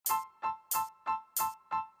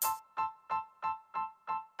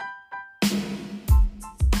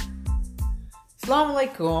আসসালামু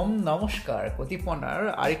আলাইকুম, নমস্কার। কতিপনার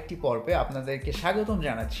আরেকটি পর্বে আপনাদেরকে স্বাগতম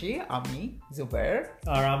জানাচ্ছি। আমি জুবাইর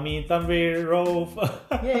আর আমি তানভীর রউফ।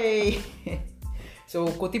 সো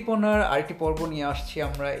কতিপনার আরেকটি পর্ব নিয়ে আসছি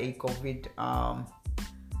আমরা এই কোভিড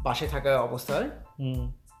বাসে থাকা অবস্থায়।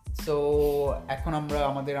 সো এখন আমরা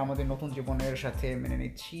আমাদের নতুন জীবনের সাথে মেনে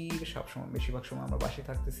নিচ্ছি। সবসময় বেশিরভাগ সময় আমরা বাসে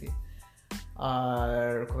থাকতেছি, আর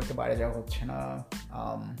খুব একটা বাইরে যাওয়া হচ্ছে না।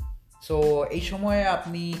 সো এই সময়ে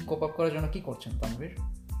আপনি কোপ আপ করার জন্য কি করছেন তানভীর?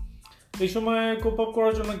 এই সময় কোপ আপ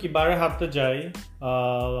করার জন্য কি বাইরে হাঁটতে যাই,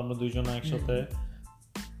 আমরা দুইজন একসাথে।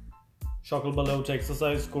 সকালবেলা উঠে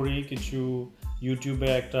এক্সারসাইজ করি, কিছু ইউটিউবে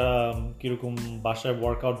একটা কিরকম বাসায়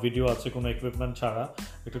ওয়ার্কআউট ভিডিও আছে কোনো ইকুইপমেন্ট ছাড়া,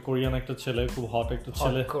 একটা কোরিয়ান একটা ছেলে, খুব হট একটা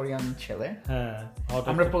ছেলে, কোরিয়ান ছেলে। হ্যাঁ,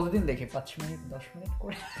 আমরা প্রতিদিন দেখি 5 মিনিট 10 মিনিট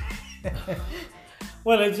করে।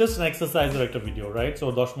 Well, it's just an exercise or একটা ভিডিও, right? So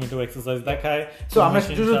 10 মিনিট এক্সারসাইজ দেখায়। So আমরা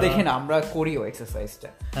শুধু দেখি না, আমরা করিও এক্সারসাইজটা।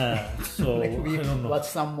 হ্যাঁ, so like we watch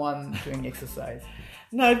someone doing exercise.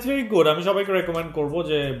 না, it's very good. আমি সবাইকে রেকমেন্ড করব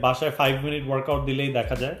যে বাসায় 5 মিনিট ওয়ার্কআউট দিলেই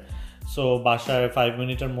দেখা যায়। সো বাসায় 5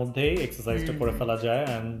 মিনিটের মধ্যেই এক্সারসাইজটা করে ফেলা যায়,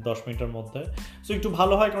 অ্যান্ড 10 মিনিটের মধ্যে। সো একটু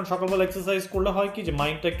ভালো হয়, কারণ সকালবেলা এক্সারসাইজ করলে হয় কি যে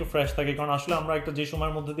মাইন্ডটা একটু ফ্রেশ থাকে, কারণ আসলে আমরা একটা যে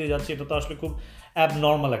সময়ের মধ্যে দিয়ে যাচ্ছি এটা তো আসলে খুব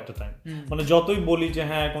অ্যাবনর্মাল একটা টাইম। মানে যতই বলি যে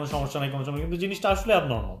হ্যাঁ কোনো সমস্যা নেই, কিন্তু জিনিসটা আসলে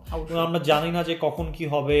অ্যাবনর্মাল। আমরা জানি না যে কখন কি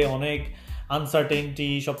হবে, অনেক আনসার্টেনিটি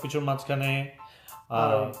সবকিছুর মাঝখানে।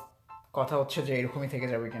 কথা হচ্ছে যে এরকমই থেকে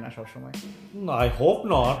যাবে কিনা সবসময়। I hope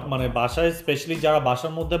not. মানে বাসায় স্পেশালি যারা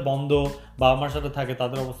বাসার মধ্যে বন্ধ বাবা মার সাথে থাকে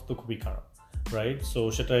তাদের অবস্থা তো খুবই খারাপ, রাইট? সো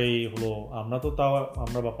সেটাই হলো, আমরা তো তাও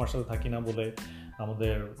আমরা বাবা মার সাথে থাকি না বলে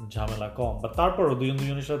আমাদের ঝামেলা কম, বা তারপরও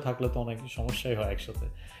দুজনের সাথে থাকলে তো অনেক সমস্যাই হয় একসাথে।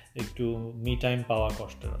 একটু মি টাইম পাওয়া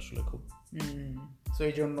কষ্টের আসলে খুব। সো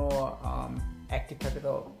এই জন্য অ্যাক্টিভ থাকা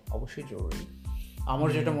তো অবশ্যই জরুরি। আমার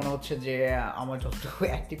যেটা মনে হচ্ছে যে আমার যতটুকু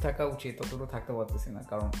অ্যাক্টিভ থাকা উচিত ততটুকু থাকতে পারতেছি না,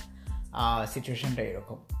 কারণ সিচুয়েশনটা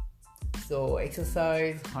এরকম। সো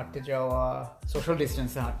এক্সারসাইজ, হাঁটতে যাওয়া, সোশ্যাল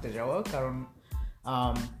ডিস্টেন্সে হাঁটতে যাওয়া, কারণ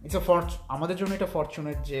ইটস আমাদের জন্য এটা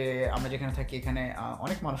ফরচুনেট যে আমরা যেখানে থাকি এখানে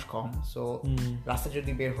অনেক মানুষ কম। সো রাস্তায়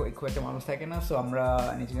যদি বের হই খুব একটা মানুষ থাকে না, সো আমরা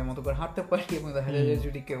নিজেদের মতো করে হাঁটতে পারি, এবং দেখা যায় যে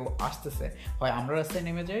যদি কেউ আসতেছে হয় আমরা রাস্তায়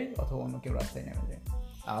নেমে যাই অথবা অন্য কেউ রাস্তায় নেমে যায়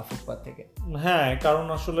ফুটপাথ থেকে। হ্যাঁ, কারণ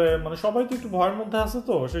আসলে মানে সবাই তো একটু ভয়ের মধ্যে আছে,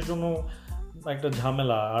 তো সেই জন্য একটা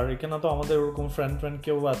ঝামেলা। আর এখানে তো আমাদের ওরকম ফ্রেন্ড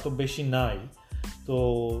কেউ এত বেশি নাই, তো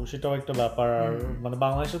সেটাও একটা ব্যাপার। আর মানে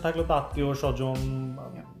বাংলাদেশে থাকলে তো আত্মীয় স্বজন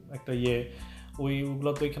একটা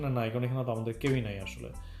ওইগুলো তো এখানে নাই, কারণ এখানে তো আমাদের কেউই নাই আসলে।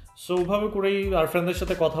 সো ওইভাবে করেই আর ফ্রেন্ডদের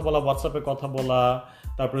সাথে কথা বলা, হোয়াটসঅ্যাপে কথা বলা,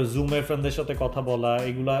 তারপরে জুমে ফ্রেন্ডদের সাথে কথা বলা,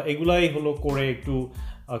 এগুলাই হলো করে একটু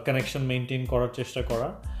কানেকশন মেনটেন করার চেষ্টা করা,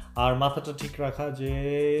 আর মাথাটা ঠিক রাখা যে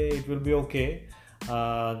ইট উইল বি ওকে।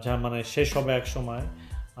 যা মানে শেষ হবে এক সময়।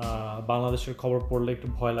 বাংলাদেশের খবর পড়লে একটু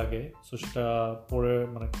ভয় লাগে, সো সেটা পড়ে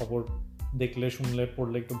মানে খবর দেখলে শুনলে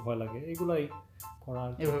পড়লে একটু ভয় লাগে। এগুলাই করা,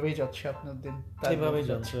 এভাবেই যাচ্ছে আপনার দিন? এভাবেই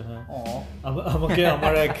যাচ্ছে, হ্যাঁ। আমাকে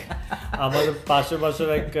আমার পাশের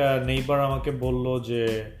এক নেইবার আমাকে বলল যে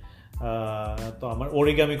তো আমার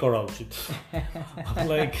অরিগামি করা উচিত।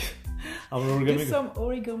 লাইক আমার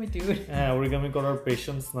অরিগামি করার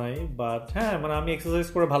পেশেন্স নাই, বাট হ্যাঁ মানে আমি এক্সারসাইজ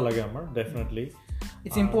করে ভালো লাগে আমার, definitely.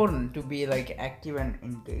 It's important to be like active and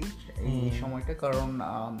engaged এই সময়টা, কারণ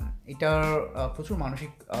এটার প্রচুর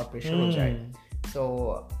মানসিক প্রেশারও যায়। সো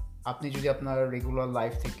আপনি যদি আপনার রেগুলার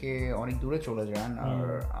লাইফ থেকে অনেক দূরে চলে যান, আর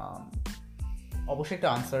অবশ্যই একটা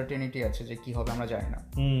আনসার্টেনিটি আছে যে কি হবে আমরা জানি না।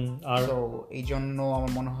 সো এই জন্য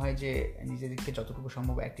আমার মনে হয় যে নিজেদেরকে যতটুকু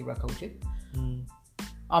সম্ভব অ্যাক্টিভ রাখা উচিত।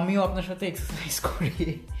 আমিও আপনার সাথে এক্সারসাইজ করি,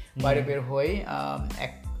 বাইরে বের হই,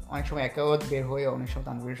 অনেক সময় একাও বের হই, অনেক সময়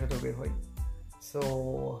তানভীরের সাথেও বের হই। So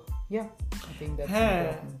yeah, I think that's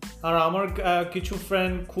important. আর আমার কিছু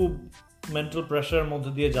ফ্রেন্ড খুব মেন্টাল প্রেশারের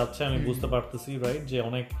মধ্যে দিয়ে যাচ্ছে, আমি বুঝতে পারতেছি, রাইট? যে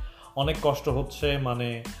অনেক কষ্ট হচ্ছে। মানে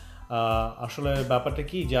আসলে ব্যাপারটা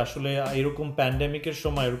কি যে আসলে এরকম প্যান্ডেমিকের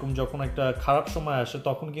সময়, এরকম যখন একটা খারাপ সময় আসে,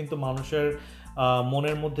 তখন কিন্তু মানুষের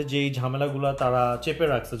মনের মধ্যে যেই ঝামেলাগুলো তারা চেপে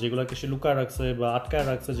রাখছে, যেগুলোকে সে লুকায় রাখছে বা আটকায়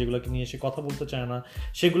রাখছে, যেগুলোকে নিয়ে সে কথা বলতে চায় না,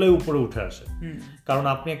 সেগুলোই উপরে উঠে আসে। কারণ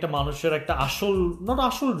আপনি একটা মানুষের একটা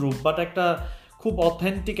আসল রূপ, বাট একটা খুব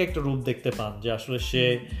অথেন্টিক একটা রূপ দেখতে পান যে আসলে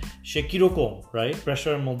সে কীরকম, রাইট?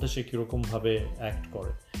 প্রেশারের মধ্যে সে কীরকমভাবে অ্যাক্ট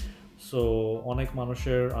করে। সো অনেক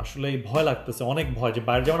মানুষের আসলেই ভয় লাগতেছে, অনেক ভয়, যে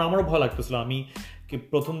বাইরে, যেমন আমারও ভয় লাগতেছিল। আমি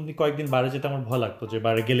প্রথম কয়েকদিন বাইরে যেতে আমার ভয় লাগতো যে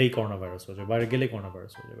বাইরে গেলেই করোনা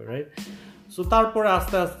ভাইরাস হয়ে যাবে, রাইট? সো তারপরে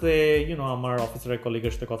আস্তে আস্তে আমার অফিসের এক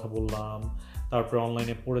কলিগের সাথে কথা বললাম, তারপরে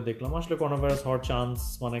অনলাইনে পড়ে দেখলাম আসলে করোনা ভাইরাস হওয়ার চান্স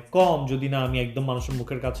মানে কম, যদি না আমি একদম মানুষের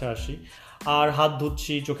মুখের কাছে আসি আর হাত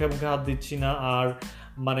ধুচ্ছি, চোখে মুখে হাত দিচ্ছি না, আর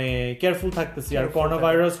মানে কেয়ারফুল থাকতেছি। আর করোনা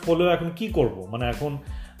ভাইরাস হলেও এখন কি করব, মানে এখন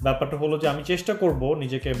ব্যাপারটা হলো যে আমি চেষ্টা করব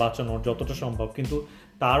নিজেকে বাঁচানোর যতটা সম্ভব, কিন্তু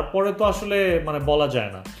তারপরে তো আসলে মানে বলা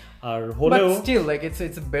যায় না। আর হলেও but still like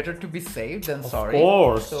it's better to be safe than sorry. Of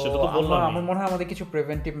course, so সেটা তো বললাম। আমার মনে হয় আমাদের কিছু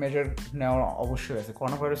প্রিভেন্টিভ মেজার নেওয়া অবশ্যই আছে।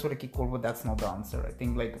 করোনা ভাইরাস হলে কি করব, that's not the answer. I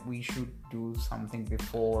think like we should do something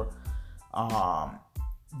before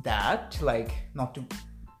that, like not to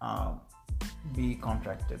be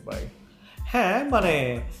contracted by. হ্যাঁ মানে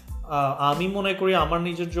আমি মনে করি আমার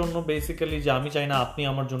নিজের জন্য বেসিক্যালি যে আমি চাই না আপনি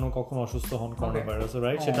আমার জন্য কখনো অসুস্থ হন করোনা ভাইরাসে,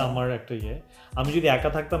 রাইট? সেটা আমার একটা আমি যদি একা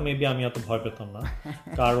থাকতাম মেবি আমি এত ভয় পেতাম না,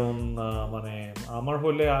 কারণ মানে আমার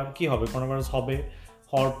হলে আর কি হবে, করোনা ভাইরাস হবে,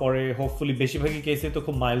 হওয়ার পরে হোপফুলি বেশিরভাগই কেসে তো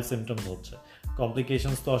খুব মাইল্ড সিমটমস হচ্ছে,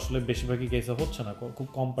 কমপ্লিকেশনস তো আসলে বেশিরভাগই কেসে হচ্ছে না, খুব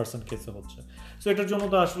কম পার্সেন্ট কেসে হচ্ছে। সো এটার জন্য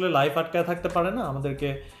তো আসলে লাইফ আটকায় থাকতে পারে না, আমাদেরকে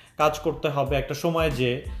কাজ করতে হবে একটা সময় যে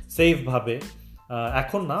সেফভাবে,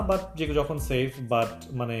 এখন না বাট যে যখন সেফ, বাট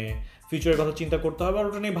মানে ফিউচারের কথা চিন্তা করতে হবে। আর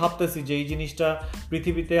ওটা নিয়ে ভাবতেছি যে এই জিনিসটা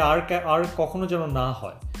পৃথিবীতে আর কখনো যেন না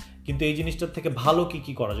হয়, কিন্তু এই জিনিসটার থেকে ভালো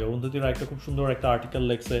কি করা যায়। অরুন্ধতিরা একটা খুব সুন্দর একটা আর্টিকেল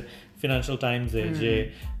লিখছে ফিনান্সিয়াল টাইমসে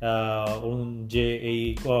যে এই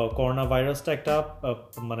করোনা ভাইরাসটা একটা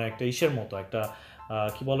মানে একটা ইসের মতো, একটা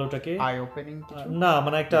কি বলে ওটাকে, না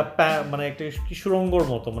মানে একটা কি সুরঙ্গর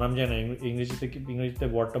মতো, মানে আমি জানি ইংরেজিতে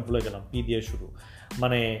ওয়ার্ডটা ভুলে গেলাম, পি দিয়ে শুরু,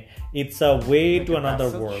 মানে it's a way to another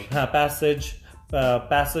world. হ্যাঁ,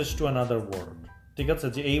 প্যাসেজ টু অ্যানাদার ওয়ার্ল্ড, ঠিক আছে?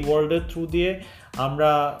 যে এই ওয়ার্ল্ডের থ্রু দিয়ে আমরা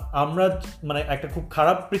মানে একটা খুব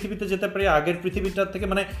খারাপ পৃথিবীতে যেতে পারি আগের পৃথিবীটার থেকে,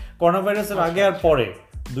 মানে করোনা ভাইরাসের আগে আর পরে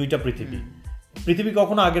দুইটা পৃথিবী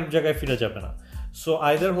কখনো আগের জায়গায় ফিরে যাবে না। সো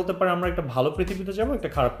আইদার হতে পারে আমরা একটা ভালো পৃথিবীতে যাবো, একটা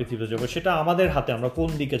খারাপ পৃথিবীতে যাবো, সেটা আমাদের হাতে, আমরা কোন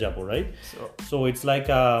দিকে যাবো, রাইট? সো ইটস লাইক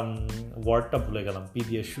ওয়ার্ডটা ভুলে গেলাম, পি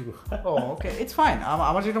দিয়ে শুরু। ওকে, ইটস ফাইন।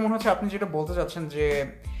 আমার যেটা মনে হচ্ছে আপনি যেটা বলতে চাচ্ছেন যে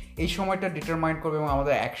এই সময়টা ডিটারমাইন করবে এবং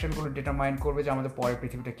আমাদের অ্যাকশনগুলো ডিটারমাইন করবে যে আমাদের পরের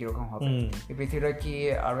পৃথিবীটা কিরকম হবে। এই পৃথিবীটা কি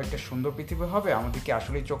আরো একটা সুন্দর পৃথিবী হবে, আমাদের কি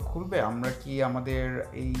আসলেই চোখ খুলবে, আমরা কি আমাদের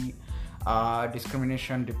এই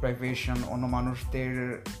ডিসক্রিমিনেশন, ডিপ্রাইভেশন, অন্য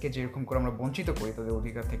মানুষদেরকে যেরকম করে আমরা বঞ্চিত করি তাদের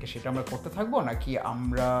অধিকার থেকে, সেটা আমরা করতে থাকবো, নাকি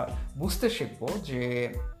আমরা বুঝতে শিখবো যে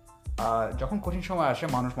যখন কঠিন সময় আসে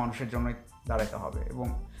মানুষের জন্য দাঁড়াতে হবে, এবং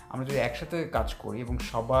আমরা যদি একসাথে কাজ করি এবং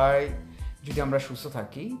সবাই যদি আমরা সুস্থ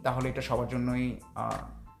থাকি তাহলে এটা সবার জন্যই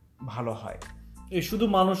ভালো হয়। এই শুধু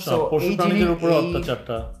মানুষ না, পশু প্রাণীদের উপর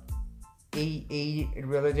অত্যাচারটা, এই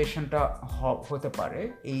রিয়েলাইজেশনটা হতে পারে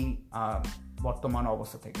এই বর্তমান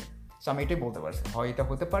অবস্থা থেকে। সো আমি এটাই বলতে পারছি, হয় এটা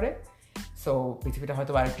হতে পারে, সো পৃথিবীটা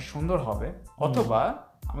হয়তো আরেকটু সুন্দর হবে, অথবা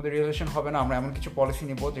আমাদের রিয়েলাইজেশন হবে না, আমরা এমন কিছু পলিসি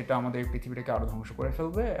নিব যেটা আমাদের পৃথিবীটাকে আরো ধ্বংস করে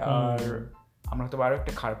ফেলবে, আর আমরা হয়তো আরো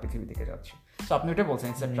একটা খারাপ পৃথিবী দিকে যাচ্ছি। সো আপনি ওটাই বলছেন,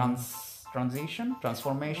 it's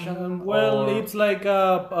transformation. Well, it's like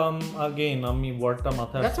again আমি ওয়ার্ডটা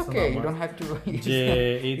মাথায় আসছে না। That's okay, you don't have to যে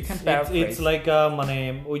it's like মানে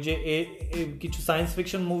ওই যে কিছু সায়েন্স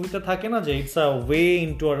ফিকশন মুভিতে থাকে না যে it's a way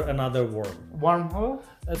into another world, wormhole.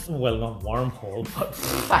 Well, not wormhole, but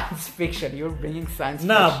science fiction. You're bringing science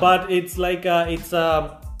fiction. Nah, but it's like it's a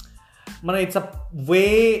মানে it's a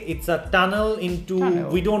way, it's a tunnel into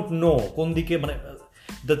we don't know কোন দিকে, মানে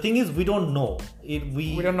the thing is we don't know we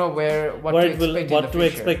don't know what to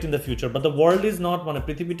expect in the future, but the world is not, মানে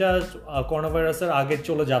পৃথিবীটা corona ভাইরাসের আগে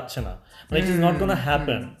চলে যাচ্ছে না, মানে it is not gonna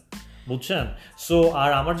happen, বুঝছেন? সো আর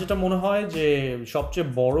আমার যেটা মনে হয় যে সবচেয়ে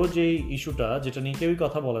বড় যে ইস্যুটা, যেটা নিয়ে কেউই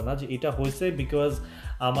কথা বলে না, যে এটা হয়েছে বিকজ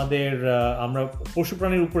আমরা পশু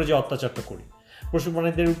প্রাণীর উপরে যে অত্যাচারটা করি, পশু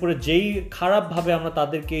প্রাণীদের উপরে যেই খারাপভাবে আমরা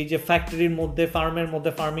তাদেরকে এই যে ফ্যাক্টরির মধ্যে ফার্মের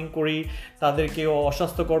মধ্যে ফার্মিং করি, তাদেরকে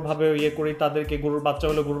অস্বাস্থ্যকরভাবে করি, তাদেরকে গরুর বাচ্চা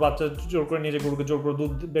হলে গরুর বাচ্চা জোর করে নিয়ে যে গরুকে জোর করে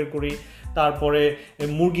দুধ বের করি, তারপরে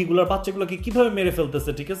মুরগিগুলোর বাচ্চাগুলোকে কিভাবে মেরে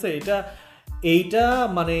ফেলতেছে, ঠিক আছে? এইটা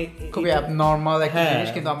মানে খুবই অ্যাবনরমাল একটা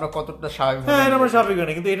জিনিস, কিন্তু আমরা কতটা স্বাভাবিক, হ্যাঁ আমরা স্বাভাবিক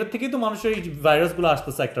না, কিন্তু এটার থেকেই তো মানুষের এই ভাইরাসগুলো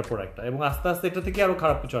আসতেছে একটার পর একটা, এবং আস্তে আস্তে এটা থেকে আরো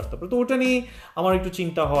খারাপ কিছু আসতে পারে। তো ওটা নিয়ে আমার একটু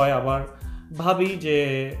চিন্তা হয়, আবার ভাবি যে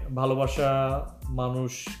ভালোবাসা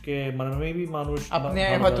মানুষকে, মানে মেবি মানুষ, আপনি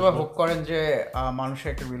হয়তো হোপ করেন যে মানুষের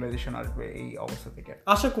একটা রিয়েলাইজেশন আসবে এই অবস্থা থেকে,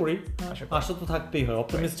 আশা করি। আশা তো থাকতেই হয়,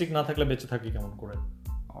 অপটিমিস্টিক না থাকলে বেঁচে থাকি কেমন করে।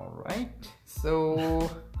 Alright, so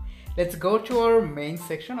let's go to our main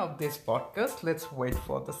section of this podcast. Let's wait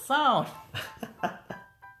for the sound.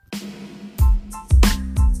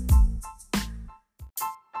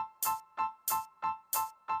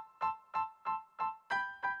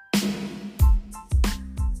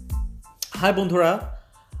 High বন্ধুরা,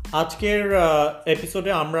 আজকের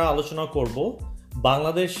এপিসোডে আমরা আলোচনা করব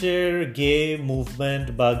বাংলাদেশের গে মুভমেন্ট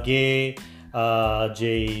বা গে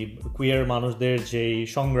যেই কুয়ার মানুষদের যেই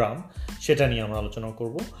সংগ্রাম, সেটা নিয়ে আমরা আলোচনা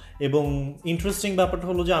করব। এবং ইন্টারেস্টিং ব্যাপারটা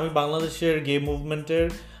হলো যে আমি বাংলাদেশের গে মুভমেন্টের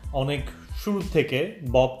অনেক শুরু থেকে,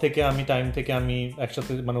 বব থেকে, টাইম থেকে আমি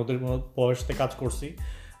একসাথে, মানে ওদের বয়সতে কাজ করছি,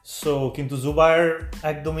 সো কিন্তু জুবায়ের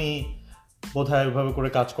একদমই বোধহয় ওইভাবে করে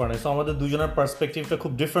কাজ করে না। সো আমাদের দুজনের পার্সপেক্টিভটা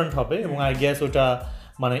খুব ডিফারেন্ট হবে এবং আই গেস ওটা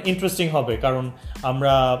মানে ইন্টারেস্টিং হবে, কারণ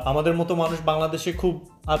আমাদের মতো মানুষ বাংলাদেশে খুব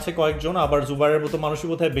আছে কয়েকজন, আবার জুবায়ের মতো মানুষই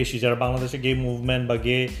বোধহয় বেশি যারা বাংলাদেশে গে মুভমেন্ট বা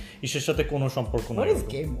গে ইস্যুর সাথে কোনো সম্পর্ক নেই। What is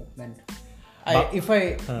gay movement? If I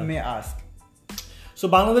may ask. So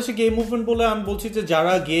বাংলাদেশে গে মুভমেন্ট বলে আমি বলছি যে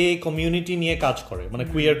যারা গে কমিউনিটি নিয়ে কাজ করে, মানে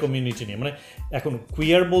কুইয়ার কমিউনিটি নিয়ে, মানে এখন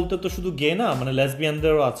কুইয়ার বলতে তো শুধু গে না, মানে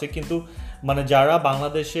লেসবিয়ানদেরও আছে, কিন্তু মানে যারা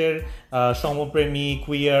বাংলাদেশের সমপ্রেমী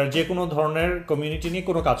কুইয়ার যে কোনো ধরনের কমিউনিটি নিয়ে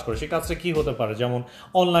কোনো কাজ করে। সেই কাজটা কি হতে পারে, যেমন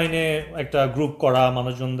অনলাইনে একটা গ্রুপ করা,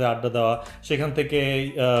 মানুষজনদের আড্ডা দেওয়া, সেখান থেকে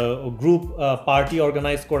গ্রুপ পার্টি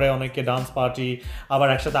অর্গানাইজ করে, অনেকে ডান্স পার্টি, আবার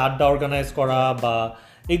একসাথে আড্ডা অর্গানাইজ করা, বা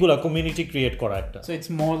এগুলা কমিউনিটি ক্রিয়েট করা একটা। So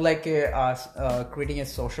it's more like creating a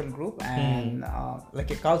social group and like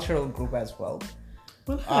a cultural group as well.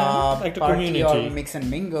 একটা Party community, or mix and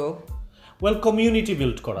mingle. Well community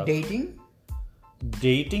build করা।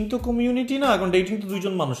 ডেটিং তো কমিউনিটি না, এখন ডেটিং তো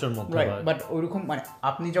দুইজন মানুষের মধ্যে হয়। বাট ওইরকম মানে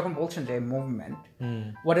আপনি যখন বলছেন যে মুভমেন্ট,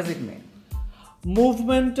 হোয়াট ডাজ ইট মিন?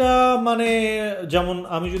 মুভমেন্টটা মানে যেমন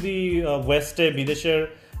আমি যদি ওয়েস্টে বিদেশের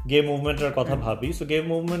গে মুভমেন্টের কথা ভাবি, সো গে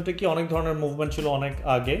মুভমেন্টে কি অনেক ধরনের মুভমেন্ট ছিল অনেক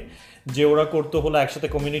আগে, যে ওরা করতো হলো একসাথে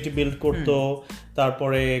কমিউনিটি বিল্ড করতো,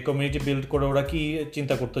 তারপরে কমিউনিটি বিল্ড করে ওরা কি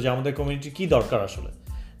চিন্তা করতো যে আমাদের কমিউনিটি কি দরকার আসলে,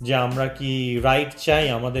 যে আমরা কি রাইট চাই,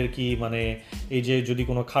 আমাদের কি মানে এই যে যদি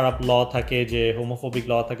কোনো খারাপ ল থাকে, যে হোমোফোবিক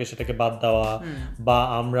ল থাকে, সেটাকে বাদ দেওয়া, বা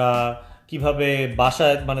আমরা কিভাবে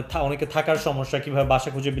বাসায় মানে অনেকে থাকার সমস্যা, কিভাবে বাসা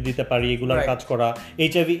খুঁজে দিতে পারি, এগুলার কাজ করা।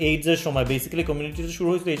 এইচআইভি এইডস এর সময় বেসিক্যালি কমিউনিটিতে শুরু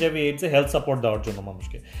হয়েছিল এইচআইভি এইডস এ হেলথ সাপোর্ট দেওয়ার জন্য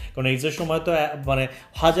মানুষকে, কারণ এইডস এর সময় তো মানে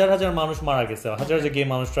হাজার হাজার মানুষ মারা গেছে, হাজার হাজার গে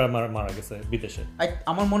মানুষরা মারা গেছে বিদেশে।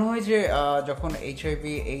 আমার মনে হয় যে যখন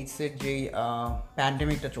এইচআইভি এইডস এর যে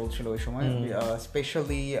প্যান্ডেমিকটা চলছিল ওই সময়,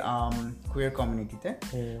 স্পেশালি কুয়ার কমিউনিটিতে,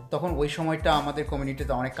 তখন ওই সময়টা আমাদের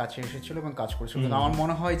কমিউনিটিতে অনেক কাছে এসেছিল এবং কাজ করেছিল। কিন্তু আমার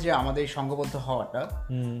মনে হয় যে আমাদের সংঘবদ্ধ হওয়াটা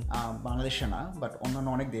বাংলাদেশে না, বাট অন্যান্য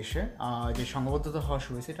অনেক দেশে যে সংঘবদ্ধতা হওয়া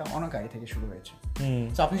শুরু হয়েছে, এটা অনেক আগে থেকে শুরু হয়েছে।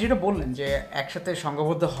 তো আপনি যেটা বললেন যে একসাথে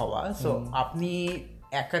সংঘবদ্ধ হওয়া, সো আপনি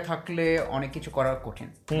একা থাকলে অনেক কিছু করা কঠিন,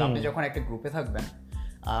 আপনি যখন একটা গ্রুপে থাকবেন,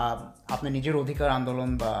 আপনার নিজের অধিকার আন্দোলন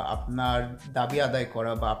বা আপনার দাবি আদায়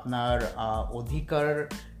করা বা আপনার অধিকার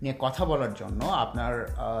নিয়ে কথা বলার জন্য আপনার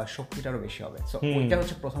শক্তিটা আরও বেশি হবে। সো ওইটা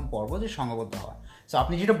হচ্ছে প্রথম পর্ব, যে সংঘবদ্ধ হওয়া। সো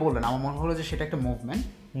আপনি যেটা বললেন, আমার মনে হলো যে সেটা একটা মুভমেন্ট,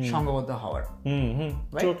 সংঘবদ্ধ হওয়ার।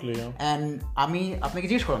 অ্যান্ড আমি আপনাকে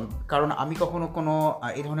জিজ্ঞেস করলাম কারণ আমি কখনো কোনো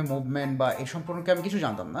এই ধরনের মুভমেন্ট বা এই সম্পর্কে আমি কিছু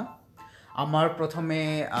জানতাম না। আমার প্রথমে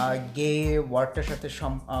গে ওয়ার্ডটার সাথে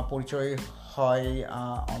পরিচয় হয়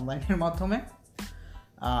অনলাইনের মাধ্যমে,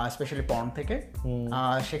 স্পেশালি পর্ন থেকে।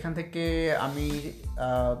 সেখান থেকে আমি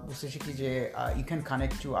বুঝতে শিখি যে you can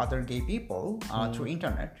connect to other gay people through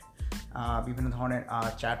internet, বিভিন্ন ধরনের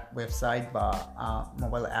চ্যাট ওয়েবসাইট বা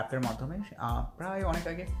মোবাইল অ্যাপের মাধ্যমে, প্রায় অনেক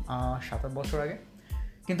আগে, 7-8 বছর আগে।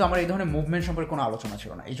 কিন্তু আমার এই ধরনের মুভমেন্ট সম্পর্কে কোনো আলোচনা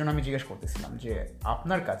ছিল না। এই জন্য আমি জিজ্ঞেস করতেছিলাম যে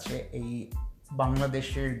আপনার কাছে এই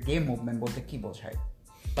বাংলাদেশের গে মুভমেন্ট বলতে কি বোঝায়?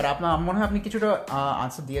 বাট আপনার মনে হয় আপনি কিছুটা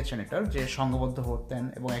আনসার দিয়েছেন এটার, যে সংঘবদ্ধ হতেন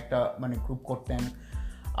এবং একটা মানে গ্রুপ করতেন,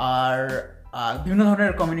 আর বিভিন্ন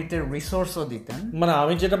ধরনের কমিউনিটির রিসোর্সও দিতেন। মানে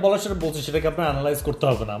আমি যেটা বলা সেটা বলছি, সেটাকে আপনার অ্যানালাইজ করতে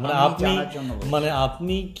হবে না। মানে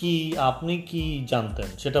আপনি কি জানতেন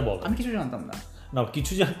সেটা বলেন। আমি কিছু জানতাম না।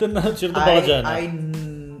 কিছু জানতেন না সেটা তো বলা যায় না।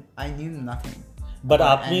 I knew nothing. বাট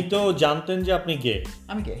আপনি তো জানতেন যে আপনি গে।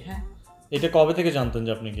 আমি গে, হ্যাঁ। এটা কবে থেকে জানতেন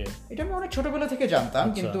যে আপনি গে? এটা আমি অনেক ছোটবেলা থেকে জানতাম,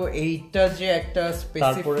 কিন্তু এইটা যে একটা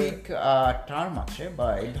স্পেসিফিক টার্ম আছে বা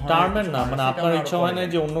এই ধরনের টার্মের না, মানে আপনার ইচ্ছা হয় না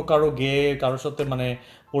যে অন্য কারো গে কারোর সাথে মানে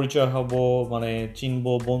পরিচয় হব, মানে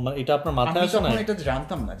চিনবো, মানে এটা আপনার মাথায় আসে না? আমি এটা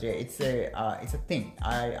জানতাম না যে ইটস এ থিং।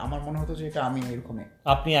 আমার মনে হতো যে এটা আমি এরকমই,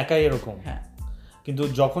 আপনি একাই এরকম। হ্যাঁ। কিন্তু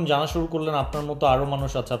যখন জানা শুরু করলেন আপনার মতো আরো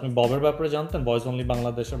মানুষ আছে, আপনি ববের ব্যাপারে জানতেন, বয়েজ অনলি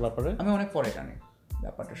বাংলাদেশের ব্যাপারে? আমি অনেক পরে জানি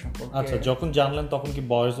ব্যাপারটা সম্পর্কে। আচ্ছা, যখন জানলেন তখন কি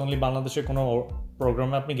বয়েজ অনলি বাংলাদেশের কোনো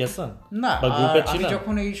প্রোগ্রামে আপনি গেছেন? না, বা গ্রুপে ছিলেন? আমি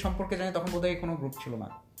যখন এই সম্পর্কে জানি তখন বোধহয় কোনো গ্রুপ ছিল না।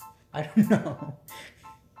 আই ডোন্ট নো,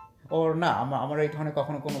 ওর না, আমার এই ধরনের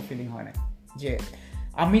কখনো কোনো ফিলিং হয় না যে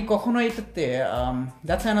আমি কখনো এটাতে।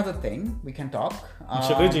 That's another thing, we can talk.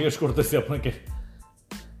 সেটাই জিজ্ঞেস করতেছি আপনাকে।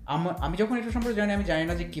 আমি যখন এটা সম্পর্কে জানি, আমি জানি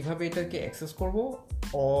না যে কিভাবে এটাকে অ্যাক্সেস করব,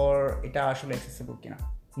 ওর এটা আসলে অ্যাক্সেসিবল কিনা।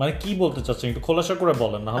 মানে কি বলতে চাচ্ছেন একটু খোলাসা করে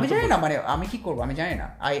বলেন না। আমি জানি না, মানে আমি কি করব আমি জানি না।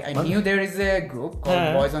 I knew there is a group called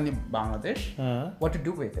boys on Bangladesh, what to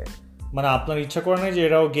do with it. মানে আপনার ইচ্ছা করে নাই যে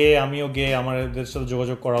এরাও গে, আমিও গে, আমার এদের সাথে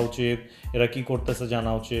যোগাযোগ করা উচিত, এরা কি করতেছে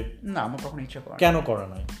জানা উচিত? না, আমার কখনো ইচ্ছা করে। কেন করে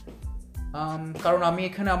নাই? কারণ আমি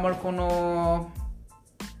এখানে আমার কোনো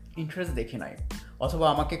ইন্টারেস্ট দেখি নাই, অথবা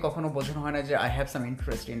আমাকে কখনো বোঝানো হয় না যে I have some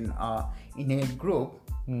interest in a group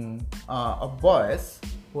of boys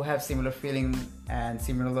who have similar feeling and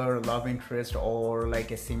similar love interest or like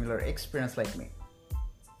a similar experience like me.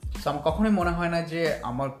 So আমার কখনোই মনে হয় না যে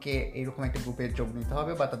আমাকে এরকম একটা গ্রুপে যোগ নিতে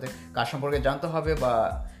হবে বা তাদের কার সম্পর্কে জানতে হবে বা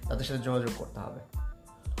তাদের সাথে যোগাযোগ করতে হবে।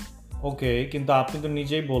 ওকে, কিন্তু আপনি তো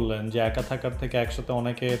নিজেই বললেন যে একা থাকার থেকে একসাথে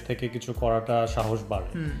অনেকে থেকে কিছু করাটা সাহস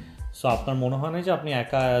বাড়ে। সো আপনার মনে হয় না যে আপনি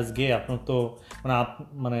একা অ্যাজ গে আপনার তো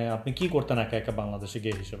মানে আপনি কি করতেন একা একা বাংলাদেশে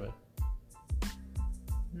গে হিসেবে?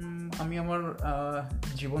 আমি আমার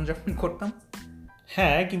জীবনযাপন করতাম।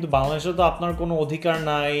 হ্যাঁ, কিন্তু বাংলাদেশে তো আপনার কোনো অধিকার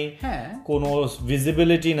নাই, কোনো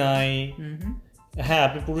ভিজিবিলিটি নাই। হ্যাঁ,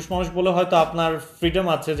 আপনি পুরুষ মানুষ বলে হয়তো আপনার ফ্রিডম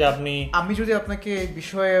আছে যে আমি যদি আপনাকে এই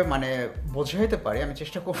বিষয়ে মানে বোঝাইতে পারি, আমি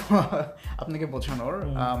চেষ্টা করব আপনাকে বোঝানোর।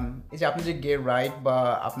 এই যে আপনি যে গে রাইট বা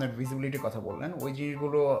আপনার ভিজিবিলিটির কথা বললেন, ওই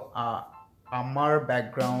জিনিসগুলো আমার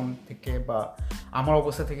ব্যাকগ্রাউন্ড থেকে বা আমার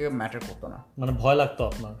অবস্থা থেকে ম্যাটার করতো না। মানে ভয় লাগতো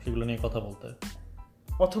আপনার সেগুলো নিয়ে কথা বলতে,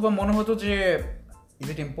 অথবা মনে হতো যে is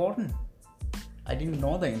it important? I didn't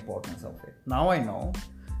know the importance of it. Now I know.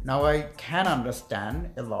 Now I can understand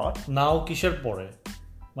a lot. Now কিসের পরে?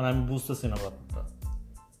 মানে আমি বুঝতেছি না ব্যাপারটা।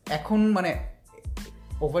 এখন মানে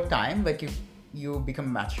over time like you become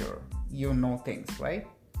mature, you know things, right?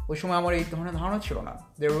 ওই সময় আমার এই ধরনের ধারণা ছিল না।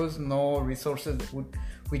 There was no resources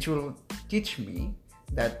which will teach me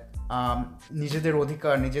that নিজেদের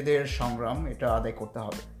অধিকার, নিজেদের সংগ্রাম এটা আদায় করতে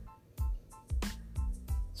হবে।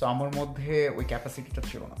 সো আমার মধ্যে ওই ক্যাপাসিটিটা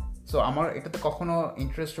ছিল না। সো আমার এটাতে কখনো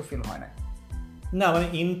ইন্টারেস্টও ফিল হয় না। না মানে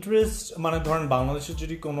ইন্টারেস্ট মানে ধরেন বাংলাদেশে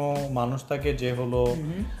যদি কোনো মানুষ থাকে যে হলো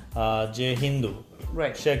যে হিন্দু,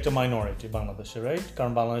 সে একটা মাইনরিটি বাংলাদেশে, রাইট?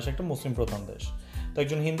 কারণ বাংলাদেশ একটা মুসলিম প্রধান দেশ। তো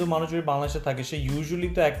একজন হিন্দু মানুষ যদি বাংলাদেশে থাকে, সে ইউজুয়ালি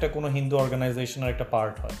তো একটা কোনো হিন্দু অর্গানাইজেশনের একটা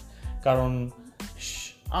পার্ট হয়। কারণ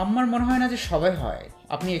আমার মনে হয় না যে সবাই হয়।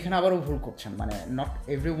 আপনি এখানে আবারও ভুল করছেন, মানে not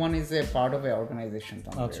everyone is a part of an organisation.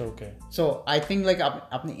 আচ্ছা, ওকে। সো আই থিঙ্ক লাইক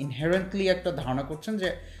আপনি ইনহেরেন্টলি একটা ধারণা করছেন যে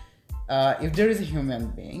if there is a human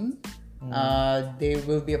being, they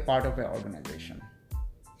will be a part of an organization.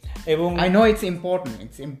 I know it's important.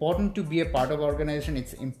 It's important to be a part of an organization.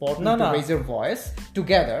 It's important to raise your voice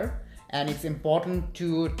together, and it's important to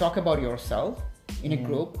talk about yourself in a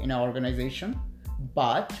group, in an organization.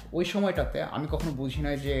 But ওই সময়টাতে আমি কখনো বুঝি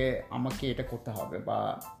না যে আমাকে এটা করতে হবে বা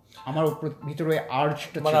আমার ভিতরে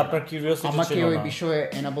আর্জটা ছিল, মানে আপনার কিউরিওসিটি ছিল, আমাকে ওই বিষয়ে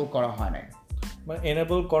এনাবল করা হয় না। মানে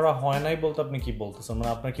এনেবল করা হয় নাই বলতে আপনি কি বলতেছেন?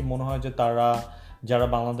 মানে আপনার কি মনে হয় যে তারা যারা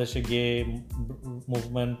বাংলাদেশে গিয়ে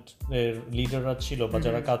মুভমেন্টের লিডাররা ছিল বা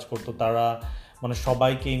যারা কাজ করতো, তারা মানে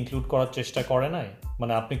সবাইকে ইনক্লুড করার চেষ্টা করে নাই?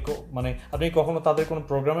 মানে আপনি কখনো তাদের কোনো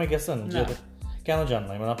প্রোগ্রামে গেছেন? কেন যান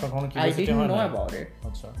নাই? মানে আপনার কখনো কিউরিওসিটি হয় না?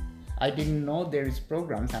 আচ্ছা, I didn't know there is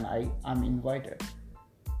programs and I'm invited.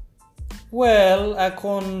 Well,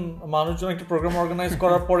 এখন মানুষজন একটা প্রোগ্রাম অর্গানাইজ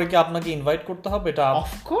করার পরে কি আপনাকে ইনভাইট করতে হবে? এটা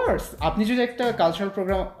অফকোর্স, আপনি যদি একটা কালচারাল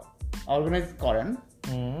প্রোগ্রাম অর্গানাইজ করেন,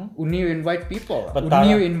 Wouldn't you invite people? Wouldn't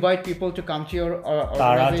you invite people to come to your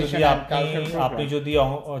organization and cultural program?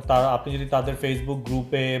 আপনি যদি তাদের ফেসবুক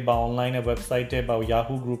গ্রুপে বা অনলাইনে ওয়েবসাইটে বা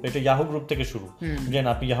ইয়াহু গ্রুপে, এটা ইয়াহু গ্রুপ থেকে শুরু, যেন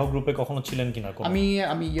আপনি ইয়াহু গ্রুপে কখনো ছিলেন কিনা?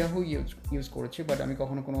 আমি ইয়াহু ইউজ করেছি, বাট আমি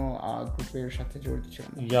কখনো কোনো গ্রুপের সাথে জড়িত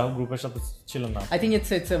ছিলাম না। ইয়াহু গ্রুপের সাথে ছিলেন না? I think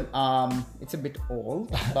it's a bit old,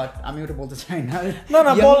 but আমি ওটা বলতে চাই না।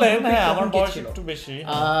 না বলেন। হ্যাঁ, আমার বয়স একটু বেশি।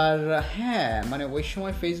 আর হ্যাঁ, মানে ওই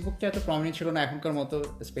সময় ফেসবুকটা এত প্রমিনেন্ট ছিল না এখনকার মতো।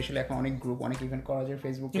 স্পেশালি এখন অনেক গ্রুপ, অনেক ইভেন্ট করা যায়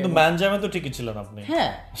ফেসবুকে। কিন্তু ম্যানজামে তো ঠিকই ছিলেন আপনি।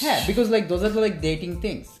 হ্যাঁ, because like those are the like dating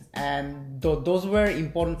things, and those were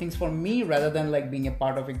important things for me rather than like being a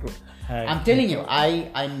part of a group. I'm telling you,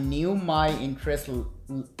 I knew my interest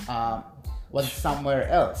was somewhere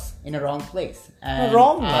else in a wrong place, and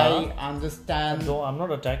I understand. Though I'm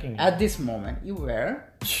not attacking you. At this moment, you were.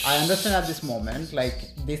 I understand at this moment, like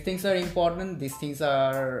these things are important. These things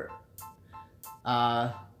are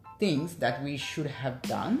things that we should have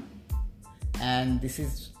done, and this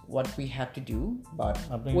is what we have to do. But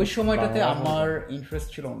ওই সময়টাতে আমার interest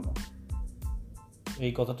ছিল অন্য।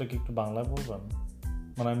 এই কথাটা কি একটু বাংলায় বলবেন?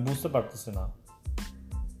 মানে আমি বুঝতে পারতেছি না।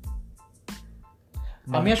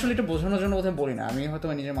 আমি আসলে এটা বোঝানোর জন্য বোধহয় বলি না, আমি হয়তো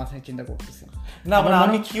নিজের মাথায় চিন্তা করতেছি। না মানে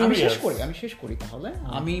আমি শেষ করি তাহলে।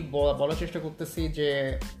 আমি বলার চেষ্টা করতেছি যে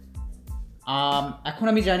এখন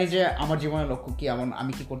আমি জানি যে আমার জীবনের লক্ষ্য কি,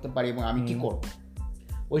 আমি কি করতে পারি এবং আমি কি করব।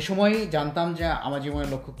 ওই সময় জানতাম যে আমার জীবনের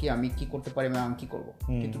লক্ষ্য কি, আমি কি করতে পারি এবং আমি কি করব,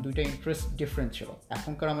 কিন্তু দুইটা ইন্টারেস্ট ডিফারেন্ট ছিল।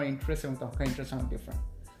 এখনকার আমার ইন্টারেস্ট এবং তখনকার ইন্টারেস্ট আমার ডিফারেন্ট।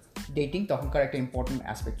 ডেটিং তখনকার একটা ইম্পর্টেন্ট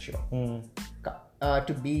অ্যাসপেক্ট ছিল।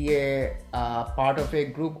 To be a part of a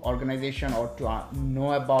group organization or to know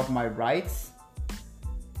about my rights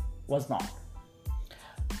was not.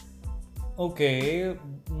 Okay,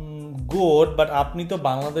 good, but আপনি তো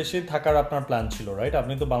বাংলাদেশে থাকার আপনার প্ল্যান ছিল, রাইট?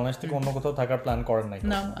 আপনি তো বাংলাদেশ থেকে অন্য কোথাও থাকার প্ল্যান করেন নাই?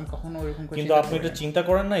 না, আমি কখনো ওরকম। কিন্তু আপনি এটা চিন্তা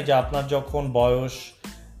করেন নাই যে আপনার যখন বয়স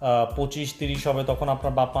 25-30 হবে তখন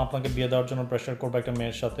আপনার বাপ মা আপনাকে বিয়ে দেওয়ার জন্য প্রেশার করবে একটা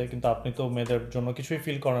মেয়ের সাথে, কিন্তু আপনি তো মেয়েদের জন্য কিছুই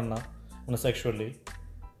ফিল করেন না মানে সেক্সুয়ালি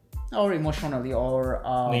or emotionally or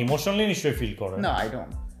না ইমোশনালি নিশ্চয়ই ফিল করেন। no I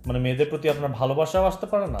don't মানে মেয়েদের প্রতি আপনার ভালোবাসাও আসতে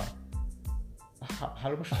পারে না?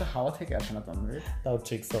 ভালোবাসা তো হাওয়া থেকে আসে না তানভীর। তাও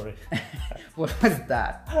ঠিক, সরি। What was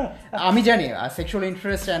that? আমি জানি sexual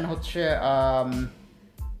interest and হচ্ছে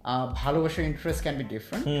ভালোবাসার interest can be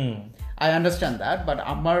different, I understand that, but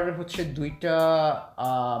আমার হচ্ছে দুইটা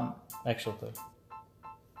একসাথে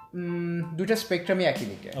দুইটা স্পেকট্রামই একই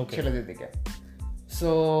দিকে, ছেলেদের দিকে।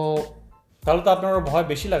 সো তাহলে তো আপনার ভয়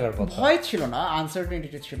বেশি লাগার কথা। ভয় ছিল না,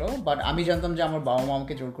 আনসার্টেনিটি ছিল, বাট আমি জানতাম যে আমার বাবা মা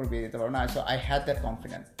আমাকে জোর করে বিয়ে দিতে পারবে না, so I had that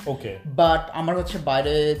confidence. Okay, but আমার হচ্ছে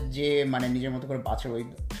বাইরে যে মানে নিজের মতো করে বাঁচার ওই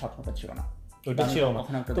স্বপ্নটা ছিল না, ওইটা ছিল না।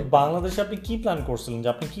 তো বাংলাদেশে আপনি কি প্ল্যান করছিলেন যে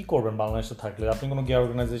আপনি কি করবেন বাংলাদেশে থাকলে? আপনি কোনো গে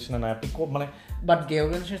অর্গানাইজেশনে না, আপনি মানে বাট গে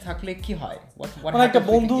অর্গানাইজেশনে থাকলে কি হয়, মানে একটা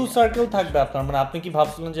বন্ধু সার্কেল থাকবে আপনার, মানে আপনি কি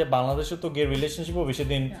ভাবছিলেন যে বাংলাদেশে তো গে রিলেশনশিপও বেশি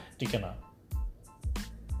দিন টিকে না?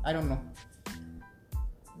 আই ডোন্ট নো,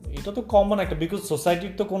 এটা তো কমন একটা, বিকজ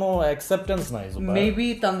সোসাইটির তো কোনো অ্যাকসেপ্টেন্স নাই। মেবি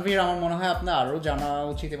তানভীর আমার মনে হয় আপনার আরো জানা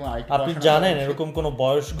উচিত, এবং আপনি জানেন এরকম কোন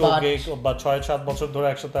বয়স্ক গে বা 6-7 বছর ধরে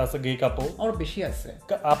একসাথে আছে গে কাপল? আরো বেশি আছে।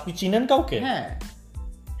 আপনি চিনেন কাউকে? হ্যাঁ,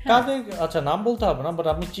 কাদের? আচ্ছা নাম বলতে হবে না, বাট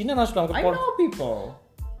আপনি চিনেন আসলে আমাকে I know people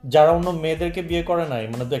যারা অন্য মেয়েদেরকে বিয়ে করে নাই,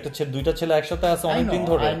 মানে দুইটা ছেলে একসাথে আছে অনেকদিন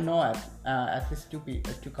ধরে? I know at least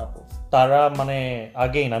two couples. তারা মানে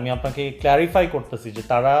আগেইন আমি আপনাকে ক্ল্যারিফাই করতেছি যে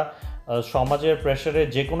তারা সমাজের প্রেসারে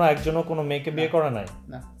যে কোনো একজনও কোনো মেয়েকে বিয়ে করে নাই?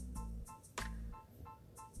 না।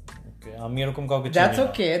 ওকে, আমি এরকম কাউকে চিনি না।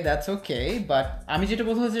 That's okay, but আমি যেটা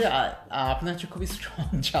বলতে চাই যে আপনার হচ্ছে খুবই স্ট্রং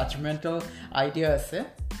জাজমেন্টাল আইডিয়া আছে।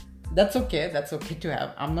 That's okay to have.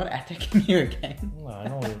 I'm not attacking you again. No, I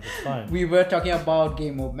know, it's fine. We were talking about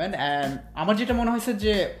gay movement, and আমার যেটা মনে হয়েছে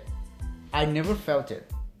যে I never felt it,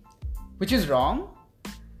 which is wrong.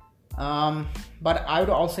 But I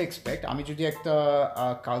would also expect, আমি যদি একটা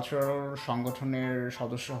cultural সংগঠনের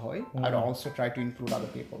সদস্য হই, I would also try to include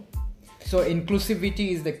other people. So inclusivity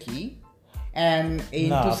is the key, and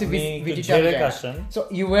inclusivity. So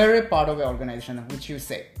you were a part of an organization, which you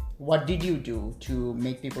say. What did you do to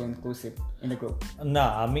make people inclusive in the group? না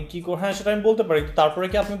আমি কি করে, হ্যাঁ সেটা আমি বলতে পারি, তারপরে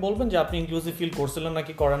কি আপনি বলবেন যে আপনি ইনক্লুসিভ ফিল করছিলেন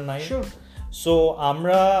নাকি করেন নাই? Sure. সো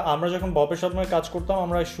আমরা যখন বপের স্বপ্নের কাজ করতাম,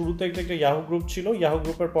 আমরা শুরুতে একটা ইয়াহু গ্রুপ ছিল, ইয়াহু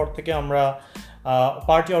গ্রুপের পর থেকে আমরা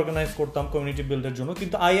পার্টি অর্গানাইজ করতাম কমিউনিটি বিল্ডের জন্য।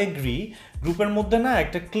 কিন্তু আই এগ্রি, গ্রুপের মধ্যে না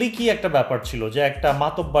একটা ক্লিকি একটা ব্যাপার ছিল, যে একটা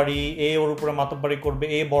মাতব্বাড়ি, ওর উপরে মাতব্বাড়ি করবে,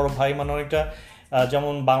 বড় ভাই, মানে অনেকটা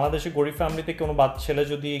যেমন বাংলাদেশে গরিব ফ্যামিলিতে কোনো ছেলে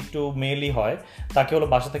যদি একটু মেলই হয় তাকে হলো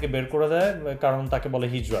বাসা থেকে বের করে দেয়, কারণ তাকে বলে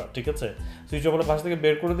হিজড়া, ঠিক আছে? হিজড়া বলে বাসা থেকে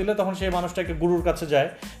বের করে দিলে তখন সেই মানুষটা একটা গুরুর কাছে যায়,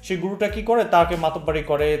 সেই গুরুটা কি করে, তাকে মাতব্বাড়ি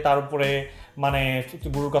করে, তার উপরে মানে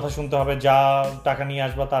গুরুর কথা শুনতে হবে, যা টাকা নিয়ে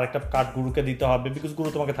আসবা তার একটা কার্ড গুরুকে দিতে হবে, বিকজ গুরু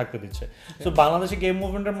তোমাকে থাকতে দিচ্ছে। তো বাংলাদেশে গেম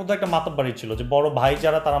মুভমেন্টের মধ্যে একটা মাতব্বাড়ি ছিল, যে বড় ভাই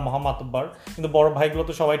যারা তারা মহা মাতব্বার, কিন্তু বড় ভাইগুলো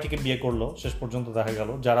তো সবাই ঠিকই বিয়ে করলো শেষ পর্যন্ত, দেখা গেল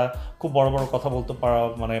যারা খুব বড় বড় কথা বলতে পারা,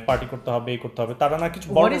 মানে পার্টি করতে হবে, এই করতে হবে, তারা না কিছু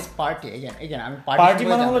পার্টি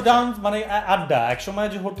মানে হলো ডান্স, মানে আড্ডা। একসময়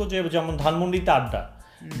যে হতো যে যেমন ধানমন্ডিতে আড্ডা,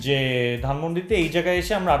 যে ধানমন্ডিতে এই জায়গায়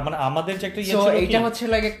এসে আমরা মানে আমাদের যে একটা এটা হচ্ছে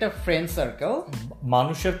লাইক একটা ফ্রেন্ড সার্কেল।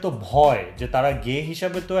 মানুষের তো ভয় যে তারা গে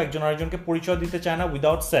হিসাবে তো একজন আরেকজনকে পরিচয় দিতে চায় না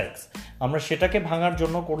উইদাউট সেক্স। আমরা সেটাকে ভাঙার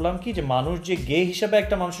জন্য করলাম কি, যে মানুষ যে গে হিসাবে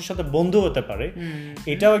একটা মানুষের সাথে বন্ধু হতে পারে,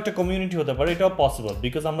 এটাও একটা কমিউনিটি হতে পারে, এটাও পসিবল,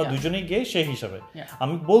 বিকজ আমরা দুজনেই গে সেই হিসাবে।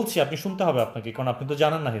 আমি বলছি, আপনি শুনতে হবে আপনাকে, কারণ আপনি তো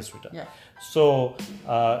জানেন না হিস্ট্রিটা। সো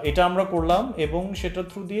এটা আমরা করলাম, এবং সেটা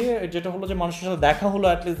থ্রু দিয়ে যেটা হলো যে মানুষের সাথে দেখা হলো,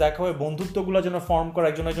 অ্যাটলিস্ট দেখা হয়ে বন্ধুত্বগুলো যেন ফর্ম করে,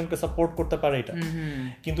 একজন একজনকে সাপোর্ট করতে পারে, এটা।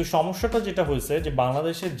 কিন্তু সমস্যাটা যেটা হয়েছে যে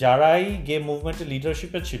বাংলাদেশে যারাই গে মুভমেন্টের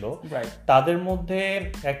লিডারশিপে ছিল, তাদের মধ্যে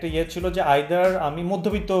একটা ছিল যে আইদার আমি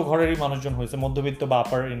মধ্যবিত্ত ঘরেরই মানুষজন হয়েছে, মধ্যবিত্ত বা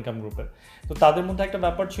আপার ইনকাম গ্রুপের, তো তাদের মধ্যে একটা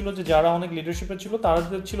ব্যাপার ছিল যে যারা অনেক লিডারশিপে ছিল,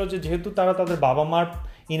 তাদের ছিল যে যেহেতু তারা তাদের বাবা মার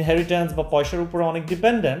ইনহেরিটেন্স বা পয়সার উপরে অনেক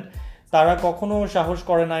ডিপেন্ডেন্ট, তারা কখনো সাহস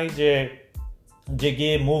করে নাই যে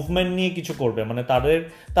গিয়ে মুভমেন্ট নিয়ে কিছু করবে, মানে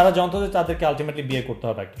তারা জানতো যে তাদেরকে আলটিমেটলি বিয়ে করতে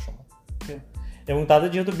হবে একটা সময়, এবং তাদের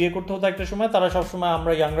যেহেতু বিয়ে করতে হতো একটা সময়, তারা সবসময়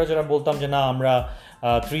আমরা ইয়াংরা যারা বলতাম যে না আমরা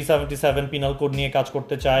 377 পিনাল কোড নিয়ে কাজ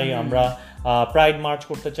করতে চাই, আমরা প্রাইড মার্চ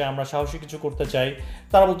করতে চাই, আমরা সাহসী কিছু করতে চাই,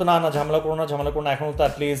 তারা বলতো না ঝামেলা করো না। এখনও তো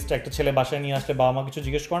অ্যাটলিস্ট একটা ছেলে বাসায় নিয়ে আসলে বাবা মা কিছু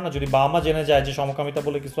জিজ্ঞেস করে না, যদি বাবা মা জেনে যায় যে সমকামিতা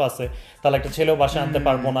বলে কিছু আছে, তাহলে একটা ছেলেও বাসায় আনতে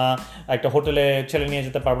পারবো না, একটা হোটেলে ছেলে নিয়ে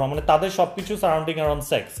যেতে পারবো না, মানে তাদের সবকিছু সারাউন্ডিং অ্যারাউন্ড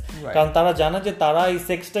সেক্স। কারণ তারা জানে যে তারা এই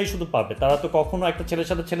সেক্সটাই শুধু পাবে, তারা তো কখনো একটা ছেলের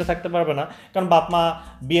সাথে ছেলে থাকতে পারবে না, কারণ বাপ মা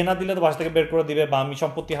বিয়ে না দিলে তো বাসা থেকে বের করে দিবে, বা আমি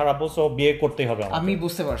সম্পত্তি হারাবো, সো বিয়ে করতেই হবে, আমি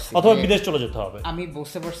বুঝতে পারছি, অথবা বিদেশ চলে যেতে হবে। আমি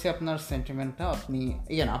বুঝতে পারছি আপনার সেন্টিমেন্টটা,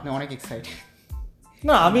 আপনি অনেক এক্সাইটেড,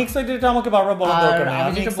 না আমি এক্সাইটেড, এটা আমাকে বারবার বলার দরকার নেই,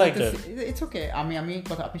 আমি এক্সাইটেড। ইটস ওকে, আমি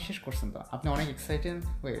কথা আপনি শেষ করছেন তো, আপনি অনেক এক্সাইটেড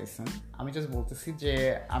হয়ে গেছেন। আমি জাস্ট বলতেছি যে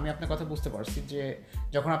আমি আপনার কথা বুঝতে পারছি যে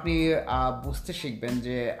যখন আপনি বুঝতে শিখবেন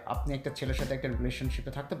যে আপনি একটা ছেলের সাথে একটা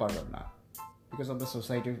রিলেশনশিপে থাকতে পারবেন না because of the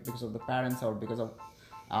society, because of the parents or because of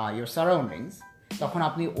your surroundings, তখন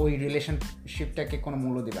আপনি ওই রিলেশনশিপটাকে কোনো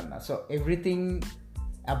মূল্য দিবেন না। So everything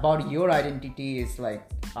about your identity is like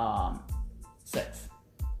sex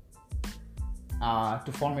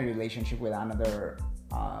to form a relationship with another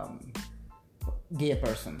gay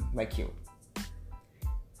person like you.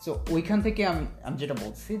 So ওইখান থেকে আমি যেটা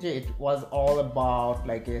বলছি যে it was all about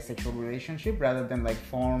like a sexual relationship rather than like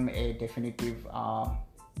form a definitive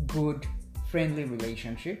good friendly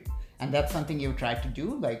relationship, and that's something you try to do,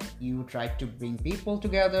 like you try to bring people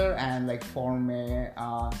together and like form a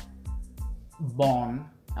bond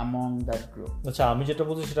among that group. আচ্ছা আমি যেটা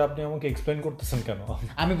বলছি সেটা আপনি আমাকে explain করতেছেন কেন?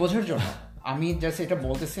 আমি বোঝার জন্য, আমি জাস্ট এটা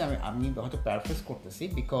বলতেছি, আমি হয়তো প্যারাফ্রেজ করতেছি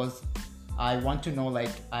because I want to know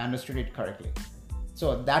like I understood it correctly. So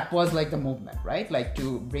that was like the movement, right? Like to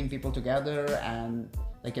bring people together and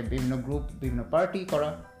like a বিভিন্ন গ্রুপ, বিভিন্ন পার্টি করা,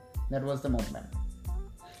 that was the movement.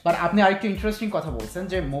 But আপনি আরেকটু interesting কথা বলছেন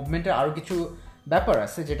যে মুভমেন্টের আরও কিছু ব্যাপার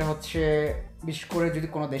আছে, যেটা হচ্ছে বিশেষ করে যদি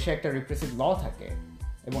কোনো দেশে একটা রিপ্রেসিভ ল থাকে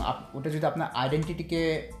এবং ওটা যদি আপনার আইডেন্টিটিকে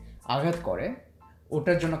আঘাত করে,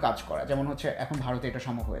 ওটার জন্য কাজ করা। যেমন হচ্ছে এখন ভারতে এটা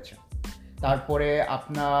সম্ভব হয়েছে। তারপরে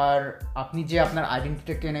আপনি যে আপনার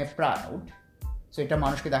আইডেন্টিটিকে নিয়ে প্রাউড, সো এটা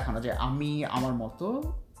মানুষকে দেখানো যে আমি আমার মতো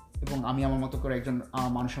এবং আমি আমার মতো করে একজন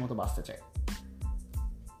মানুষের মতো বাঁচতে চাই।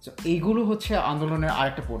 সো এইগুলো হচ্ছে আন্দোলনের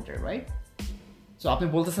আরেকটা পর্যায়ে, রাইট? সো আপনি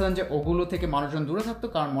বলতেছিলেন যে ওগুলো থেকে মানুষজন দূরে থাকতো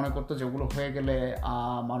কারণ মনে করতো যে ওগুলো হয়ে গেলে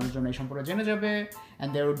মানুষজন এই সম্পর্কে জেনে যাবে অ্যান্ড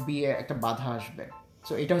দেয়ার উড বি একটা বাধা আসবে।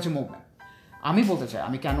 সো এটা হচ্ছে মুভমেন্ট। আমি বলতে চাই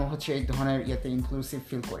আমি কেন হচ্ছে এই ধরনের ইয়েতে ইনক্লুসিভ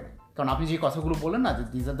ফিল করি না, কারণ আপনি যে কথাগুলো বললেন না যে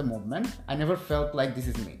this are the movement, I never felt like this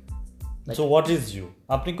is me. So what is you?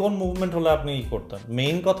 আপনি কোন মুভমেন্ট হলে আপনি করতেন?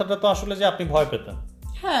 মেইন কথাটা তো আসলে যে আপনি ভয় পেতেন।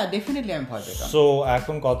 হ্যাঁ ডেফিনেটলি আমি ভয় পেতাম। সো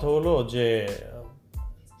এখন কথা হলো যে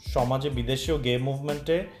সমাজে বিদেশেও গে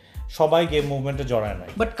মুভমেন্টে সবাই গে মুভমেন্টে জড়ায় নাই।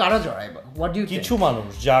 বাট কারা জড়ায়? হোয়াট ডু ইউ কিছু মানুষ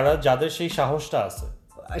যাদের সেই সাহসটা আছে।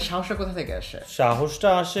 সাহসটা কোথা থেকে আসে?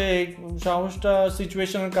 সাহসটা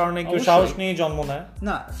সিচুয়েশনের কারণে কেউ সাহস নিয়ে জন্ম নেয়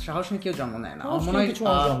না। সাহস নিয়ে কেউ জন্ম নেয় না, আমার মনে হয় কিছু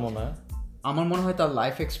জন্ম নেয়। আমার মনে হয় তার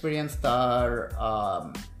লাইফ এক্সপিরিয়েন্স,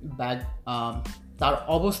 তার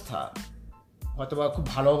অবস্থা, হয়তোবা খুব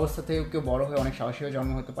ভালো অবস্থা থেকে কেউ বড় হয়ে অনেক সাহসী হয়ে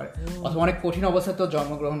জন্ম হতে পারে, অথবা অনেক কঠিন অবস্থাতেও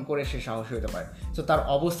জন্মগ্রহণ করে সে সাহসী হতে পারে। তো তার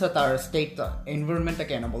অবস্থা, তার স্টেটটা,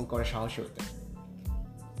 এনভায়রনমেন্টটাকে এনেবল করে সাহসী হতে।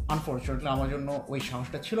 আনফর্চুনেটলি আমার জন্য ওই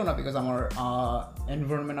সাহসটা ছিল না, বিকজ আমার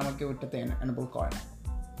এনভায়রনমেন্ট আমাকে ওইটাতে এনেবল করে না,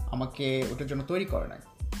 আমাকে ওটার জন্য তৈরি করে না।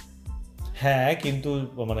 হ্যাঁ, কিন্তু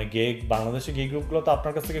মানে বাংলাদেশে গে গ্রুপগুলো তো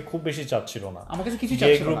আপনার কাছ থেকে খুব বেশি চাচ্ছিল না। আমার কাছে কিছু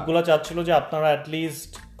চাচ্ছিল না। গ্রুপগুলো চাচ্ছিল যে আপনারা অ্যাট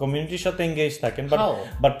লিস্ট কমিউনিটির সাথে এনগেজ থাকেন।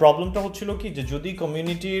 বাট প্রবলেমটা হচ্ছিল কি, যে যদি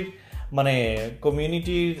কমিউনিটির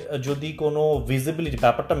যদি কোনো ভিজিবিলিটি,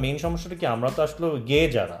 ব্যাপারটা মেইন সমস্যাটা কি, আমরা তো আসলে গে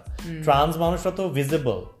যারা ট্রান্স মানুষরা তো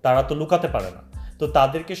ভিজিবল, তারা তো লুকাতে পারে না। তো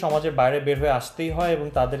তাদেরকে সমাজের বাইরে বের হয়ে আসতেই হয় এবং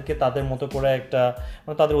তাদেরকে তাদের মতো করে একটা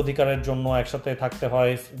মানে তাদের অধিকারের জন্য একসাথে থাকতে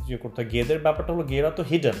হয়, ইয়ে করতে হয়। গেদের ব্যাপারটা হলো গেরা তো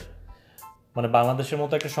হিডেন, মানে বাংলাদেশের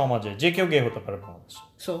মতো একটা সমাজে যে কেউ গে হতে পারে বাংলাদেশে।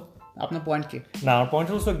 সো আপনার পয়েন্ট কি? না, আমার পয়েন্ট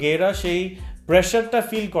হলো গেরা সেই প্রেশারটা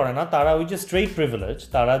ফিল করে না। তারা ওই যে স্ট্রেট প্রিভিলেজ,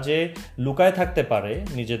 তারা যে লুকায় থাকতে পারে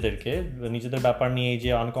নিজেদের ব্যাপার নিয়ে, যে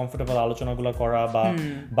আনকমফোর্টেবল আলোচনাগুলো করা বা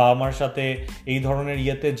বাবা মার সাথে এই ধরনের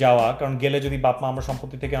ইয়েতে যাওয়া। কারণ গেলে যদি বাপ মা আমার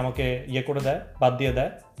সম্পত্তি থেকে আমাকে ইয়ে করে দেয়, বাদ দিয়ে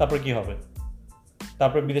দেয়, তারপরে কি হবে?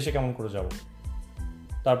 তারপরে বিদেশে কেমন করে যাব?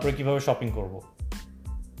 তারপরে কিভাবে শপিং করব?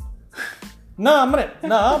 না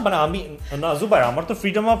মানে আমি না জুবাইর, আমার তো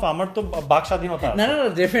ফ্রিডম অফ, আমার তো বাক স্বাধীনতা। না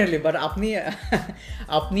ডেফিনেটলি, বাট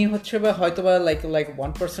আপনি হচ্ছে বা হয়তো বা লাইক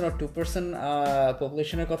 1% or 2%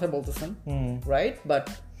 পপুলেশনের কথা বলতেছেন, রাইট? বাট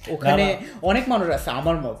ওখানে অনেক মানুষ আছে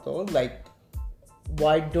আমার মতো, like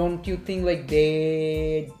why don't you think like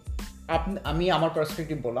আমি আমার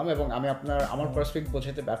পার্সপেক্টিভ বললাম এবং আমি আমার পার্সপেক্টিভ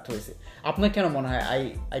বোঝাতে ব্যর্থ হয়েছি। আপনার কেন মনে হয়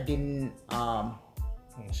I didn't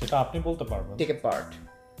সেটা আপনি বলতে পারবেন, take a part?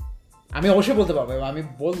 আমি অবশ্যই বলতে পারবো, আমি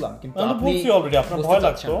বললাম, কিন্তু আপনি অলরেডি আপনার ভয়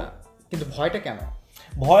লাগতো। কিন্তু ভয়টা কেন?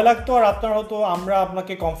 ভয় লাগতো আর আপনার হয়তো আমরা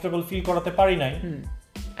আপনাকে কমফোর্টেবল ফিল করাতে পারি নাই।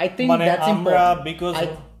 I think that's important because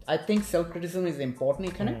I think self criticism is important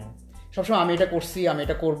এখানে। সবসময় আমি এটা করছি, আমি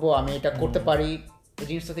এটা করব, আমি এটা করতে পারি, এই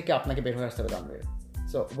জিনিসটা থেকে আপনাকে বের হয়ে আসতে হবে আমাদের।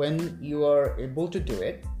 So when you are able to do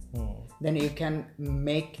it, then you can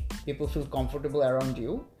make people feel comfortable around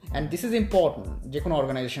you, and this is important যে কোনো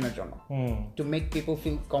অর্গানাইজেশনের জন্য, to make people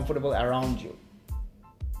feel comfortable around you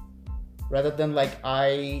rather than like I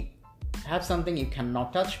have something, you cannot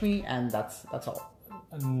touch me, and that's all.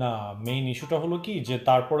 না, main ইস্যুটা হলো কি যে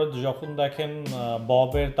তারপরে যখন দেখেন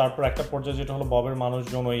ববের তারপর একটা পর্যায়ে যেটা হলো ববের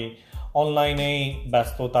মানুষজন ওই অনলাইনেই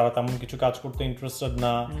ব্যস্ত, তারা তেমন কিছু কাজ করতে ইন্টারেস্টেড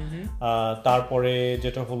না। তারপরে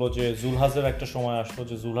যেটা হলো যে জুলহাজের একটা সময় আসলো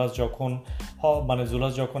যে জুলহাজ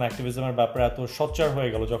যখন অ্যাক্টিভিজমের ব্যাপারে এত সোচ্চার হয়ে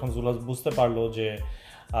গেল, যখন জুলহাজ বুঝতে পারলো যে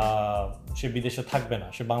সে বিদেশে থাকবে না,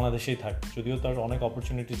 সে বাংলাদেশেই থাকবে, যদিও তার অনেক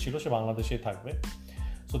অপরচুনিটি ছিল, সে বাংলাদেশেই থাকবে।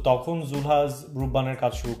 তো তখন জুলহাজ রূপবানের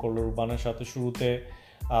কাজ শুরু করলো। রূপবানের সাথে শুরুতে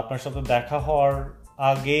আপনার সাথে দেখা হওয়ার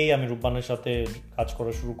আগেই আমি রূপবানের সাথে কাজ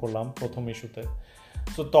করা শুরু করলাম প্রথম ইস্যুতে।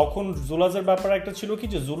 তো তখন জুলহাজের ব্যাপারে একটা ছিল কি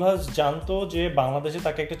যে জুলহাজ জানতো যে বাংলাদেশে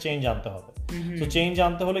তাকে একটা চেঞ্জ আনতে হবে। তো চেঞ্জ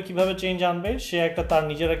আনতে হলে কিভাবে চেঞ্জ আনবে, সে তার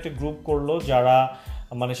নিজের একটা গ্রুপ করলো, যারা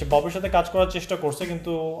সে ববের সাথে কাজ করার চেষ্টা করছে,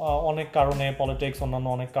 কিন্তু অনেক কারণে, পলিটিক্স অন্যান্য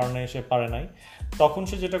অনেক কারণে সে পারে নাই। তখন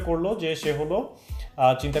সে যেটা করলো যে সে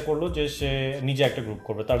চিন্তা করলো যে সে নিজে একটা গ্রুপ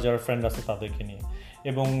করবে, তার যারা ফ্রেন্ড আছে তাদেরকে নিয়ে,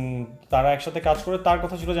 এবং তারা একসাথে কাজ করে। তার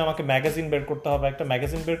কথা ছিল যে আমাকে ম্যাগাজিন বের করতে হবে, একটা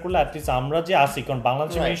ম্যাগাজিন বের করলে অ্যাটলিস্ট আমরা যে আসি, কারণ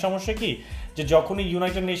বাংলাদেশের এই সমস্যা কি যে যখনই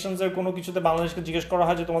ইউনাইটেড নেশনসের কোনো কিছুতে বাংলাদেশকে জিজ্ঞেস করা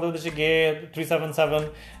হয় যে তোমাদের দেশে গে 377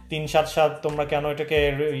 377 তোমরা কেন এটাকে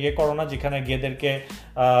করো না, যেখানে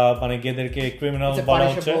গেদেরকে ক্রিমিনাল বলা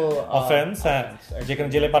হচ্ছে, অফেন্স, হ্যাঁ, যেখানে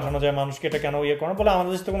জেলে পাঠানো যায় মানুষকে, এটা কেন করো না? বলে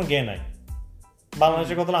আমাদের দেশে তো কোনো গে নাই।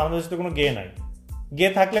 বাংলাদেশের কথা, আমাদের দেশে তো কোনো গে নাই, গে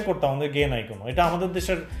থাকলে করতাম, আমাদের গে নাই কোনো, এটা আমাদের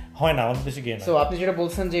দেশের হয় না, আমাদের দেশে গে নাই। সো আপনি যেটা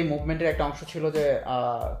বলছেন যে মুভমেন্টের একটা অংশ ছিল যে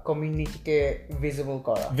কমিউনিটিকে ভিজিবল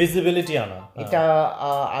করা, ভিজিবিলিটি আনা, এটা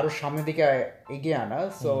আরো সামনের দিকে এগিয়ে আনা।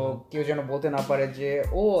 সো কেউ যেন বলতে না পারে যে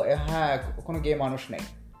ও হ্যাঁ কোনো গে মানুষ নেই,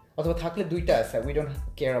 অথবা থাকলে দুইটা আছে, we don't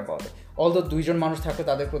care about it. Although দুইজন মানুষ থাকলে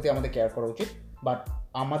তাদের প্রতি আমাদের কেয়ার করা উচিত, বাট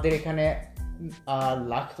আমাদের এখানে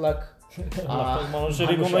লাখ লাখ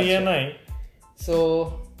মানুষেরই কোনো ইয়ে নাই। সো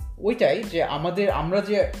ওইটাই যে আমরা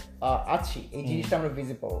যে আছি এই জিনিসটা আমরা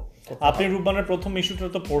ভিজিবল। আপনি রূপবানের প্রথম ইস্যুটা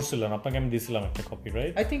তো পড়ছিলেন, আপনাকে আমি দিয়েছিলাম একটা copy,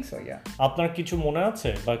 right? I think so, yeah. আপনার কিছু মনে আছে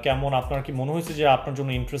বা কেমন, আপনার কি মনে হয়েছে যে আপনার জন্য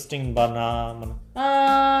ইন্টারেস্টিং বা না?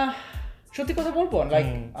 সত্যি কথা বলবো, লাইক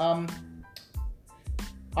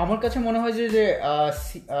আমার কাছে মনে হয় যে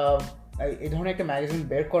এই ধরনের একটা ম্যাগাজিন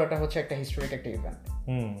বের করাটা হচ্ছে একটা হিস্টোরিক একটা event.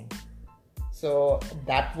 So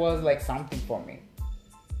that was like something for me.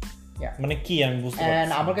 মানে কি আমি বুঝতে পারছি।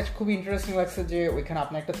 এন্ড আমার কাছে খুব ইন্টারেস্টিং লাগছে যে ওইখানে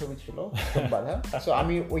আপনার একটা ছবি ছিল বাঁধা। সো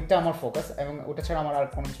আমি ওইটা আমার ফোকাস, এবং ওটা ছাড়া আমার আর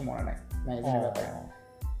কোনো কিছু মনে নাই ম্যাগাজিনের ব্যাপারে।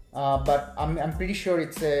 But I'm pretty sure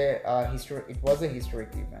it was a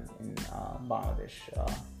historic event in Bangladesh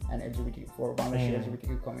and LGBT for Bangladesh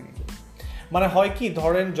LGBTQ community. মানে হয় কি,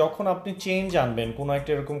 ধরেন যখন আপনি চেঞ্জ আনবেন কোনো একটা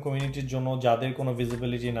এরকম কমিউনিটির জন্য যাদের কোনো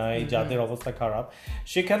ভিজিবিলিটি নাই, যাদের অবস্থা খারাপ,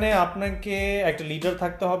 সেখানে আপনাকে একটা লিডার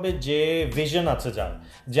থাকতে হবে যে ভিশন আছে, যার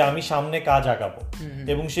যে আমি সামনে কাজ আগাবো,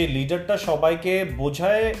 এবং সেই লিডারটা সবাইকে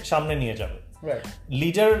বোঝায় সামনে নিয়ে যাবে।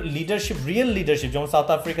 লিডারশিপ, রিয়েল লিডারশিপ, যেমন সাউথ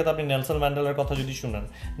আফ্রিকাতে আপনি নেলসন ম্যান্ডেলার কথা যদি শুনেন,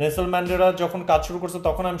 নেলসন ম্যান্ডেলা যখন কাজ শুরু করছে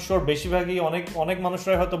তখন আমি শিওর বেশিরভাগই অনেক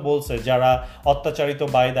মানুষরাই হয়তো বলছে যারা অত্যাচারিত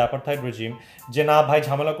বাই দ্য অ্যাপারথাইড রেজিম, যে না ভাই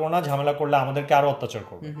ঝামেলা করো না, ঝামেলা করলে আমাদেরকে আরো অত্যাচার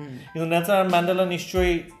করবে। কিন্তু নেলসন ম্যান্ডেলা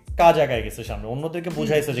নিশ্চয়ই কাজ আগায় গেছে সামনে, অন্যদেরকে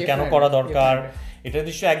বুঝাইছে যে কেন করা দরকার। এটা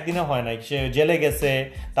নিশ্চয়ই একদিনে হয় নাই, সে জেলে গেছে,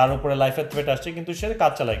 তার উপরে লাইফের থ্রেট আসছে, কিন্তু সে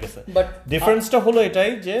কাজ চালাই গেছে। ডিফারেন্সটা হলো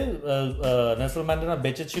এটাই যে নেলসন ম্যান্ডেলা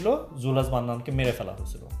বেঁচে ছিল, জুলহাজ মান্নানকে মেরে ফেলা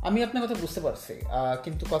হয়েছিল। আমি আপনার কথা বুঝতে পারছি,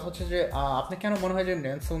 কিন্তু কথা হচ্ছে যে আপনি কেন মনে হয় যে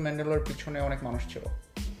নেলসন ম্যান্ডেলার পিছনে অনেক মানুষ ছিল?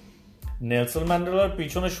 নেলসন ম্যান্ডেলার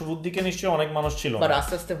পিছনে শুরুর দিকে নিশ্চয়ই অনেক মানুষ ছিল, বাট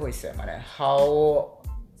আস্তে আস্তে হয়েছে, মানে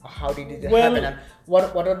how did it happen, and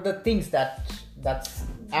what are the things that's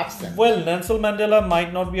absent? Well, Nelson Mandela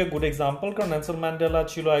might not be a good example, কারণ নেলসন ম্যান্ডেলা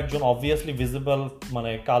ছিল একজন obviously visible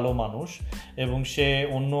কালো মানুষ, এবং সে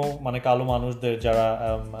অন্য কালো মানুষদের যারা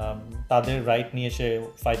তাদের রাইট নিয়ে সে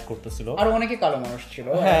ফাইট করতেছিল। আর অনেকে কালো মানুষ ছিল,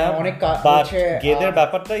 অনেক গেদের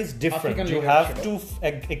ব্যাপারটা is different, you have to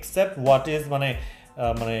accept what is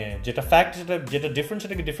যেটা ফ্যাক্ট, যেটা ডিফারেন্ট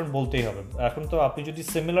সেটাকে ডিফারেন্ট বলতেই হবে। এখন তো আপনি যদি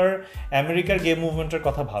সিমিলার আমেরিকার গে মুভমেন্টের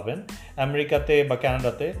কথা ভাবেন, আমেরিকাতে বা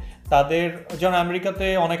কানাডাতে, তাদের যেমন আমেরিকাতে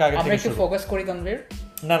অনেক আগে থেকে একটু ফোকাস করি তানভীর।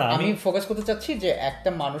 না আমি ফোকাস করতে চাচ্ছি যে একটা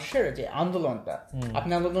মানুষের যে আন্দোলনটা,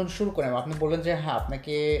 আপনি আন্দোলন শুরু করেন, আপনি বললেন যে হ্যাঁ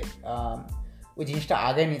আপনাকে ওই জিনিসটা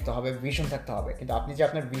আগে নিতে হবে, ভিশন থাকতে হবে, কিন্তু আপনি যে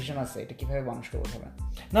আপনার ভিশন আছে এটা কিভাবে মানুষকে বোঝাবেন?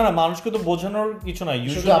 না মানুষকে তো বোঝানোর কিছু নাই,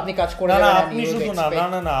 শুধু আপনি কাজ করে আপনি শুধু না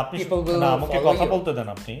আপনি আমাকে কথা বলতে দেন।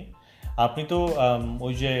 আপনি তো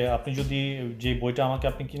ওই যে আপনি যদি যে বইটা আমাকে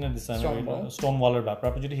আপনি কিনে দিচ্ছেন স্টোন ওয়ালের ব্যাপারে,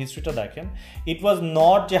 আপনি যদি হিস্ট্রিটা দেখেন, ইট ওয়াজ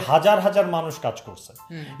নট যে হাজার হাজার মানুষ কাজ করছে,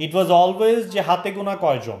 ইট ওয়াজ অলওয়েজ যে হাতে গোনা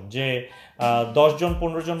কয়জন, যে 10 জন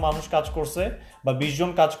 15 জন মানুষ কাজ করছে বা 20 জন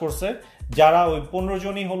কাজ করছে, যারা ওই 15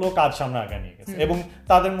 জনই হলো কাজ সামনে আগে নিয়ে গেছে এবং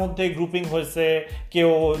তাদের মধ্যে গ্রুপিং হয়েছে, কেউ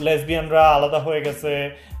লেসবিয়ানরা আলাদা হয়ে গেছে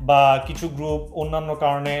বা কিছু গ্রুপ অন্যান্য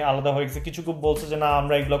কারণে আলাদা হয়ে গেছে, কিছু গ্রুপ বলছে যে না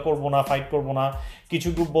আমরা এগুলো করবো না, ফাইট করবো না, কিছু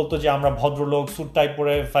গ্রুপ বলতো যে আমরা ভদ্রলোক স্যুট টাইপ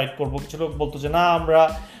পরে ফাইট করবো, কিছু লোক বলতো যে না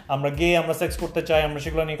আমরা গে, আমরা সেক্স করতে চাই, আমরা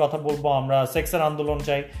সেগুলো নিয়ে কথা বলবো, আমরা সেক্সের আন্দোলন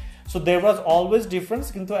চাই। So there was always difference.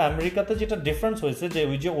 কিন্তু আমেরিকাতে যেটা ডিফারেন্স হয়েছে যে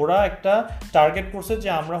ওই যে ওরা একটা টার্গেট করছে যে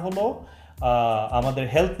আমরা হলো আমাদের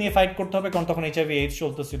হেলথ নিয়ে ফাইট করতে হবে, কারণ তখন HIV AIDS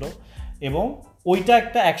চলতেছিল এবং ওইটা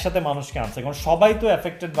একটা একসাথে মানুষকে আনছে, কারণ সবাই তো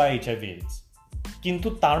এফেক্টেড বাই HIV AIDS। কিন্তু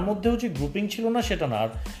তার মধ্যেও যে গ্রুপিং ছিল না সেটা না,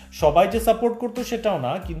 আর সবাই যে সাপোর্ট করতো সেটাও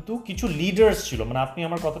না, কিন্তু কিছু লিডার্স ছিল, মানে আপনি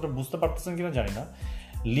আমার কথাটা বুঝতে পারতেছেন কিনা জানি না,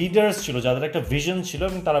 লিডার্স ছিল যাদের একটা ভিশন ছিল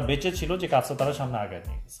এবং তারা বেঁচে ছিল যে কাজটা তারা সামনে আগায়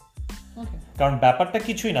নিয়ে গেছে। কারণ ব্যাপারটা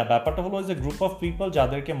কিছুই না, ব্যাপারটা হলো যে গ্রুপ অফ পিপল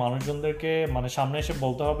যাদেরকে মানুষজনদেরকে মানে সামনে এসে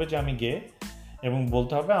বলতে হবে যে আমি গে, এবং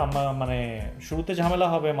বলতে হবে আমার মানে শুরুতে ঝামেলা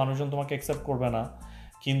হবে, মানুষজন তোমাকে অ্যাকসেপ্ট করবে না,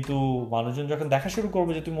 কিন্তু মানুষজন যখন দেখা শুরু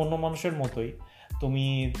করবে যে তুমি অন্য মানুষের মতোই, তুমি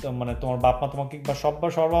মানে তোমার বাপ মা তোমাকে বা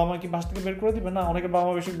সবার বাবা মা কি বাসা থেকে বের করে দিবে না, অনেকের বাবা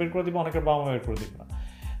মা বেশি বের করে দিবে, অনেকের বাবা মা বের করে দিবে না।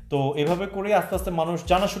 তো এভাবে করে আস্তে আস্তে মানুষ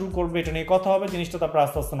জানা শুরু করবে, এটা নিয়ে কথা হবে, জিনিসটা তারপর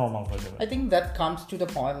আস্তে আস্তে নর্মাল হয়ে যাবে। I think that comes to the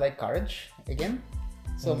point like courage again.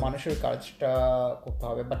 So মানুষের কারেজটা করতে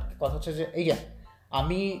হবে, বাট কথা হচ্ছে যে এগেন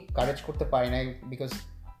আমি কারেজ করতে পারি না বিকজ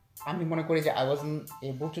আমি মনে করি যে I wasn't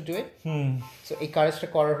able to do it. So এই কারেজটা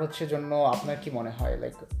করার হচ্ছে জন্য আপনার কি মনে হয়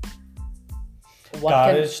like what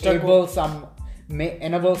can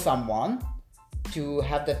enable someone to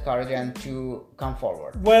have that courage and to come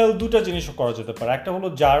forward? Well, দুটো জিনিস করা যেতে পারে। একটা হলো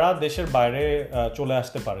যারা দেশের বাইরে চলে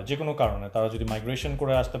আসতে পারে যে কোনো কারণে, তারা যদি মাইগ্রেশন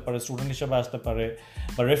করে আসতে পারে, স্টুডেন্ট হিসেবে আসতে পারে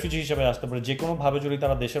বা রেফিউজি হিসেবে আসতে পারে, যে কোনোভাবে যদি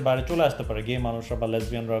তারা দেশের বাইরে চলে আসতে পারে, গে মানুষরা বা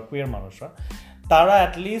লেসবিয়ানরা, কুয়ার মানুষরা, তারা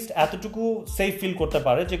অ্যাটলিস্ট এতটুকু সেফ ফিল করতে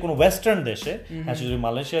পারে যে কোনো ওয়েস্টার্ন দেশে, সে যদি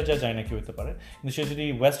মালয়েশিয়া যায় না কি হতে পারে, কিন্তু সে যদি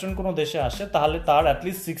ওয়েস্টার্ন কোনো দেশে আসে তাহলে তার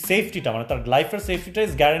অ্যাটলিস্ট সেফটিটা মানে তার লাইফের সেফটিটা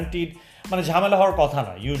ইজ গ্যারান্টিড, মানে ঝামেলা হওয়ার কথা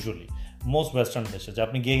না ইউজুয়ালি most western দেশে যে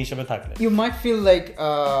আপনি গে হিসেবে থাকলে। You might feel like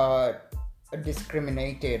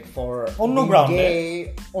discriminated for being gay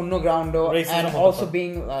on no ground and also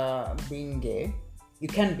being gay.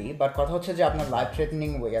 You can be, but কথা হচ্ছে যে আপনার লাইফ থ্রেটনিং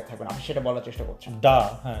ওয়ে থাকবে, আপনি সেটা বলার চেষ্টা করছেন।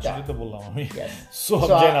 হ্যাঁ সেটাই তো বললাম আমি। সো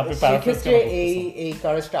আপনি প্যারাফ্রেজ এই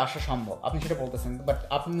কারেজটা আসা সম্ভব, আপনি সেটা বলতেছেন, বাট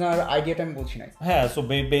আপনার আইডিয়াটা আমি বলছি না। হ্যাঁ, সো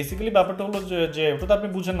বেসিক্যালি ব্যাপারটা হলো যে ওটা তো আপনি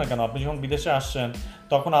বুঝেন না কেন, আপনি যখন বিদেশে আসছেন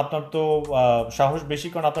তখন আপনার তো সাহস বেশি,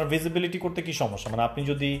 কারণ আপনার ভিজিবিলিটি করতে কি সমস্যা, মানে আপনি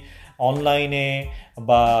যদি অনলাইনে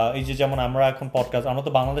বা এই যে যেমন আমরা এখন পডকাস্ট, আমরা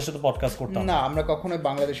তো বাংলাদেশে তো পডকাস্ট করতাম না, আমরা কখনোই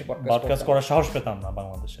বাংলাদেশে পডকাস্ট করার সাহস পেতাম না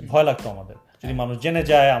বাংলাদেশে, ভয় লাগতো আমাদের যদি মানুষ জেনে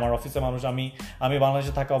যায়। আমার অফিসে মানুষ, আমি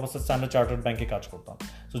বাংলাদেশে থাকা অবস্থায় স্ট্যান্ডার্ড চার্টার্ড ব্যাংকে কাজ করতাম,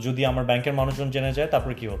 তো যদি আমার ব্যাংকের মানুষজন জেনে যায়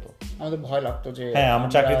তারপরে কি হতো, আমাদের ভয় লাগতো যে হ্যাঁ আমার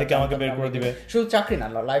চাকরি থেকে আমাকে বের করে দিবে। শুধু চাকরি না,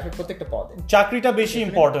 লাইফের প্রত্যেকটা পদে চাকরিটা বেশি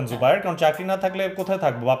ইম্পর্টেন্ট জুবাইর, কারণ চাকরি না থাকলে কোথায়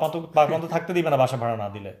থাকবো, বাবা তো থাকতে দিবে না বাসা ভাড়া না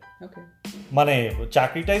দিলে। মানে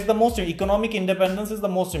চাকরিটা is the most, economic independence is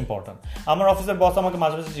the most important. আমার অফিসের বস আমাকে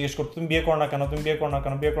মাঝে মাঝে জিজ্ঞেস করতো তুমি বিয়ে করো না কেন, তুমি বিয়ে করো না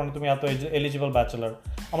কেন, বিয়ে করো না, তুমি এত এলিজিবল ব্যাচেলার।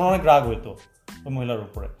 আমার অনেক রাগ হইতো মহিলার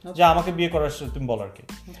উপরে যে আমাকে বিয়ে করার তুমি বলার কি।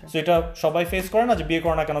 সো এটা সবাই ফেস করে না যে বিয়ে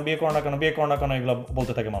করো না কেন, বিয়ে করো না কেন, বিয়ে করো না কেন, এগুলো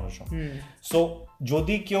বলতে থাকে মানুষজন। সো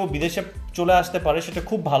যদি কেউ বিদেশে চলে আসতে পারে সেটা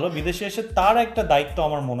খুব ভালো, বিদেশে এসে তার একটা দায়িত্ব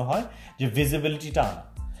আমার মনে হয় যে ভিজিবিলিটিটা আনা।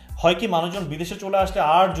 হয় কি মানুষজন বিদেশে চলে আসলে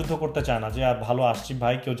আর যুদ্ধ করতে চায় না, যে আর ভালো আসছি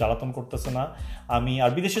ভাই, কেউ জ্বালাতন করতেছে না আমি।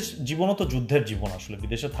 আর বিদেশের জীবনও তো যুদ্ধের জীবন, আসলে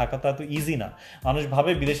বিদেশে থাকা তো এত ইজি না। মানুষ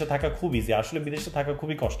ভাবে বিদেশে থাকা খুব ইজি, আসলে বিদেশে থাকা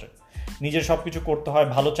খুবই কষ্টের, নিজের সবকিছু করতে হয়,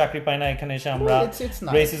 ভালো চাকরি পাই না, এখানে এসে আমরা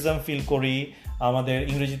রেসিজম ফিল করি, আমাদের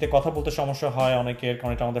ইংরেজিতে কথা বলতে সমস্যা হয় অনেকের,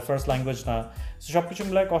 কারণ এটা আমাদের ফার্স্ট ল্যাঙ্গুয়েজ না, সবকিছু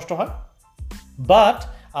মিলায় কষ্ট হয়। বাট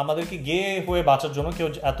আমাদেরকে গে হয়ে বাঁচার জন্য কেউ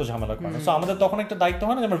এত ঝামেলা করে না, সো আমাদের তখন একটা দায়িত্ব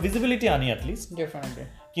হয় না যে আমরা ভিজিবিলিটি আনি অ্যাটলিস্ট।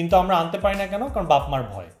 কিন্তু আমরা আনতে পারি না কেন, কারণ বাপ মার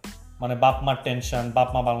ভয়, মানে বাপ মার টেনশন, বাপ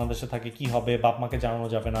মা বাংলাদেশে থাকে কি হবে, বাপ মাকে জানানো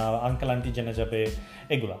যাবে না, আঙ্কেল আন্টি জেনে যাবে,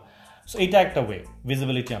 এগুলা। সো এটা একটা ওয়ে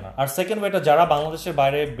ভিজিবিলিটি আনা। আর সেকেন্ড ওয়েটা যারা বাংলাদেশের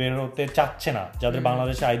বাইরে বেরোতে চাচ্ছে না, যাদের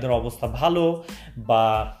বাংলাদেশে আইদের অবস্থা ভালো বা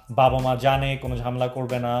বাবা মা জানে কোনো ঝামেলা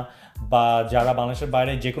করবে না, বা যারা বাংলাদেশের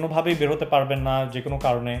বাইরে যে কোনোভাবেই বেরোতে পারবেন না যে কোনো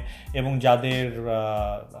কারণে, এবং যাদের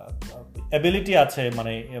অ্যাবিলিটি আছে,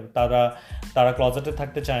 মানে তারা ক্লজেটে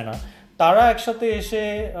থাকতে চায় না, তারা একসাথে এসে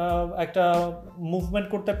একটা মুভমেন্ট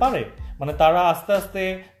করতে পারে। মানে তারা আস্তে আস্তে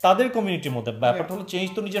তাদের কমিউনিটির মধ্যে, ব্যাপারটা হলো চেঞ্জ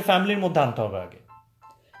তো নিজের ফ্যামিলির মধ্যে আনতে হবে আগে।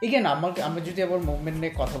 এগেন আমরা যদি আবার মুভমেন্ট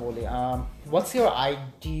নিয়ে কথা বলি, what's your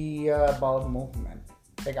idea about movement?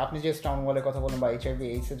 Like আপনি যে স্টাউন ওয়ালের কথা বলেন বা HIV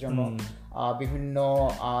AIDS এর জন্য বিভিন্ন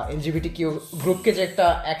LGBTQ গ্রুপকে যে একটা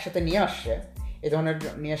একসাথে নিয়ে আসছে, এই ধরনের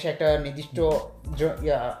নিয়ে আসে একটা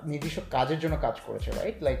নির্দিষ্ট কাজের জন্য কাজ করেছে,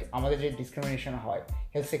 রাইট? লাইক আমাদের যে ডিসক্রিমিনেশন হয়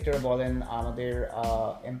হেলথ সেক্টরে বলেন, আমাদের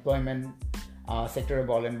এমপ্লয়মেন্ট সেক্টরে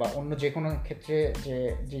বলেন বা অন্য যে কোনো ক্ষেত্রে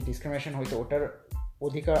যে ডিসক্রিমিনেশন হইতো ওটার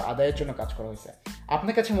অধিকার আদায়ের জন্য কাজ করা হয়েছে,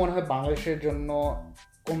 আপনার কাছে মনে হয় বাংলাদেশের জন্য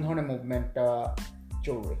কোন ধরনের মুভমেন্টটা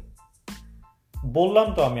জরুরি? বললাম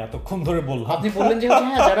তো, আমি এতক্ষণ ধরে বললাম। আপনি বললেন যে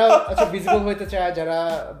হ্যাঁ যারা আচ্ছা ভিজিবল হইতে চায়, যারা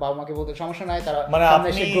বাবা মাকে বলতে সমস্যা নাই, তারা মানে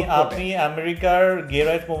আপনি আমেরিকার গে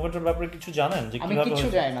রাইটস মুভমেন্টের ব্যাপারে কিছু জানেন যে আমি কিছু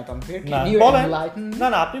জানি না তানভীর,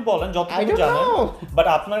 না আপনি বলেন যতটুকু জানেন, বাট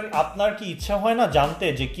আপনার কি ইচ্ছা হয় না জানতে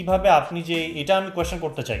যে কিভাবে আপনি যে এটা আমি কোয়েশ্চেন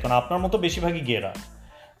করতে চাই, কারণ আপনার মতো বেশিরভাগই গেরা,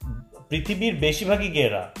 পৃথিবীর বেশিরভাগই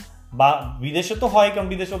গেরা, বা বিদেশে তো হয় কারণ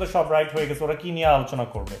বিদেশে ওদের সব রাইট হয়ে গেছে, ওরা কি নিয়ে আলোচনা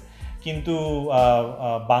করবে, কিন্তু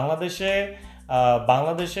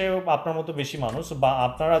বাংলাদেশে আপনার মতো বেশি মানুষ বা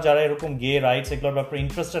আপনারা যারা এরকম গে রাইটস এগুলোর ব্যাপারে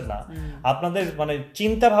ইন্টারেস্টেড না, আপনাদের মানে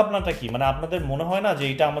চিন্তা ভাবনাটা কি, মানে আপনাদের মনে হয় না যে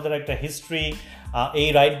এটা আমাদের একটা হিস্ট্রি, এই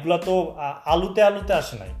রাইটগুলো তো আলুতে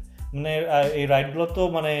আসে নাই, মানে এই রাইটগুলো তো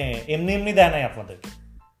মানে এমনি দেয় নাই আপনাদেরকে,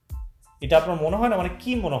 এটা আপনার মনে হয় না? মানে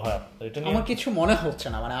কি মনে হয় আপনাদের এটা নিয়ে? আমার কিছু মনে হচ্ছে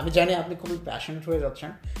না, মানে আমি জানি আপনি খুবই প্যাশনেট হয়ে যাচ্ছেন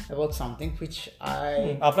about something which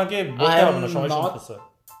আপনাকে বলতে হবে না, সবাই শুনতেছে।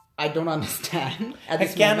 I don't understand.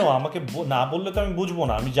 কেন আমাকে না বললে তো আমি বুঝবো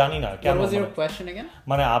না, আমি জানি না কেন। What was your question again?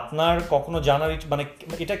 মানে আপনার কখনো জানার মানে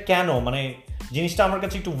এটা কেন, মানে জিনিসটা আমার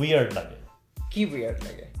কাছে একটু উইয়ার্ড লাগে। কি উইয়ার্ড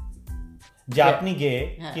লাগে? যে আপনি গে,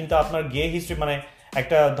 কিন্তু আপনার গে হিস্ট্রি, মানে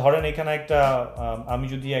একটা ধরেন এখানে একটা আমি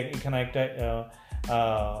যদি এখানে একটা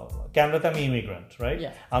ক্যানাডাতে আমি ইমিগ্রেন্ট, রাইট?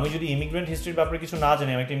 আমি যদি ইমিগ্রেন্ট হিস্ট্রির ব্যাপারে কিছু না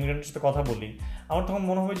জানি, আমি একটা ইমিগ্রেন্টের সাথে কথা বলি, আমার তখন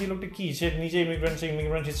মনে হয় যে লোকটা কি, সে নিজে ইমিগ্রেন্ট, সে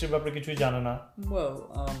ইমিগ্রেন্ট হিস্ট্রির ব্যাপারে কিছুই জানে না।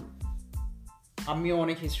 আমিও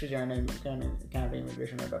অনেক হিস্ট্রি জানি না ক্যানাডা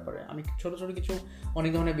ইমিগ্রেশনের ব্যাপারে। আমি ছোট ছোট কিছু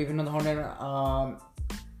অনেক ধরনের বিভিন্ন ধরনের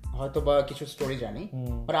হয়তো বা কিছু স্টোরি জানি,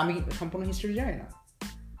 বাট আমি সম্পূর্ণ হিস্ট্রি জানি না।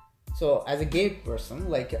 So as a gay person,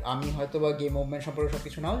 like আমি হয়তো বা গে মুভমেন্ট সম্পর্কে সব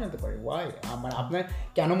কিছু নাও জানতে পারি। ওয়াই? মানে আপনার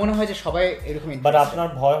কেন মনে হয় যে সবাই এরকম? বাট আপনার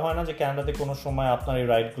ভয় হয় না যে ক্যানাডাতে কোনো সময় আপনার এই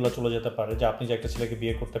রাইটগুলো চলে যেতে পারে, যে আপনি যে একটা ছেলেকে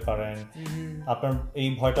বিয়ে করতে পারেন, আপনার এই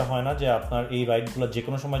ভয়টা হয় না যে আপনার এই রাইটগুলো যে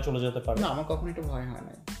কোনো সময় চলে যেতে পারে? না, আমার কখনো একটু ভয় হয়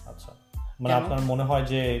না। আচ্ছা, মানে আপনার মনে হয়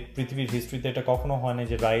যে পৃথিবীর হিস্ট্রিতে এটা কখনো হয় না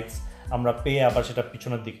যে রাইটস আমরা পেয়ে আবার সেটা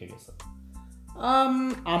পিছনের দিকে গেছে?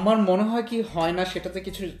 আমার মনে হয় কি হয় না সেটাতে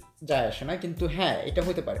কিছু যায় আসে না, কিন্তু হ্যাঁ এটা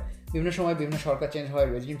হতে পারে। বিভিন্ন সময় বিভিন্ন সরকার চেঞ্জ হয়,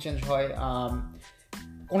 রেজিম চেঞ্জ হয়,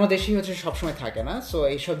 কোনো দেশই হচ্ছে সবসময় থাকে না। সো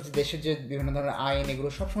এইসব দেশের যে বিভিন্ন ধরনের আইন এগুলো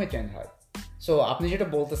সবসময় চেঞ্জ হয়। সো আপনি যেটা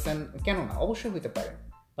বলতেছেন কেন না, অবশ্যই হতে পারে,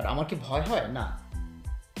 বাট আমার কি ভয় হয় না?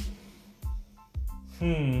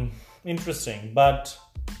 ইন্টারেস্টিং। বাট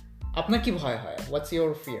আপনার কি ভয় হয়? What's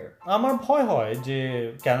your fear? আমার ভয় হয় যে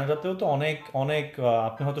ক্যানাডাতেও তো অনেক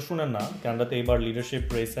আপনি হয়তো শুনেন না, ক্যানাডাতে এবার লিডারশিপ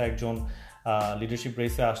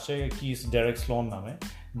রেসে আসছে কি ডেরেক স্লোন নামে,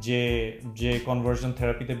 যে কনভার্জন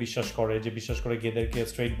থেরাপিতে বিশ্বাস করে গেদেরকে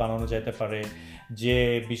স্ট্রেইট বানানো যেতে পারে, যে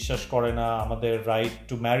বিশ্বাস করে না আমাদের রাইট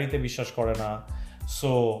টু ম্যারিতে বিশ্বাস করে না।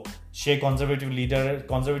 সো সে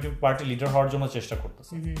কনজারভেটিভ পার্টি লিডার হওয়ার জন্য চেষ্টা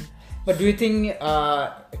করতেছে। বাট ডু ইউ থিংক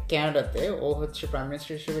ক্যানাডাতে ও হচ্ছে প্রাইম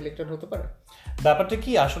মিনিস্টার হিসেবে ইলেক্টেড হতে পারে? ব্যাপারটা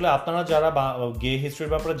কি, আসলে আপনারা যারা গে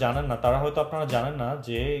হিস্ট্রির ব্যাপারে জানেন না, তারা হয়তো আপনারা জানেন না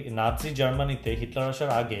যে নাজি জার্মানিতে হিটলার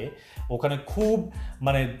আসার আগে ওখানে খুব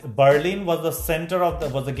মানে Berlin was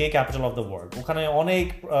the gay capital of the world. ওখানে অনেক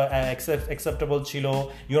অ্যাকসেপ্টেবল ছিল,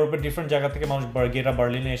 ইউরোপের ডিফারেন্ট জায়গা থেকে মানুষ গেরা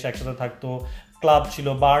বার্লিনে এসে একসাথে থাকতো, ক্লাব ছিল,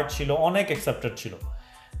 বার ছিল, অনেক অ্যাকসেপ্টেড ছিল।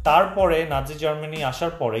 তারপরে নাজি জার্মানি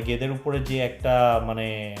আসার পরে গেদের উপরে যে একটা মানে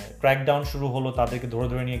ক্র্যাকডাউন শুরু হলো, তাদেরকে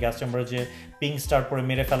ধরে নিয়ে গ্যাস চেম্বারে যে পিঙ্ক স্টার পরে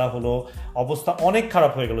মেরে ফেলা হলো, অবস্থা অনেক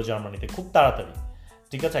খারাপ হয়ে গেল জার্মানিতে খুব তাড়াতাড়ি।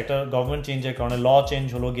 ঠিক আছে, একটা গভর্নমেন্ট চেঞ্জের কারণে ল চেঞ্জ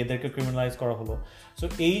হলো, গেদেরকে ক্রিমিনালাইজ করা হলো। সো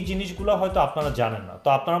এই জিনিসগুলো হয়তো আপনারা জানেন না। তো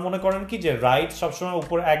আপনারা মনে করেন কি যে রাইট সবসময়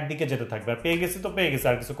উপর একদিকে যেতে থাকবে, আর পেয়ে গেছে তো পেয়ে গেছে,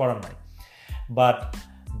 আর কিছু করার নাই। বাট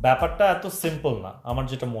ব্যাপারটা এত সিম্পল না আমার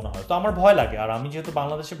যেটা মনে হয়। তো আমার ভয় লাগে। আর আমি যেহেতু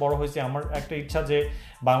বাংলাদেশে বড় হয়েছি, আমার একটা ইচ্ছা যে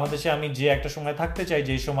বাংলাদেশে আমি যে একটা সময় থাকতে চাই,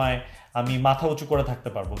 যে সময় আমি মাথা উঁচু করে থাকতে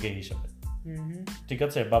পারবো গে হিসেবে। ঠিক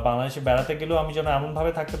আছে, বা বাংলাদেশে বেড়াতে গেলেও আমি যেন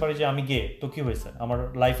এমনভাবে থাকতে পারি যে আমি গে, তো কি হয়েছে, আমার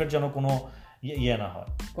লাইফের যেন কোনো ইয়ে না হয়,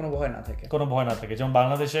 কোনো ভয় না থাকে। যেমন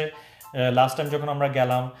বাংলাদেশে লাস্ট টাইম যখন আমরা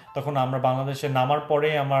গেলাম, তখন আমরা বাংলাদেশে নামার পরে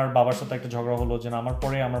আমার বাবার সাথে একটা ঝগড়া হলো, যে নামার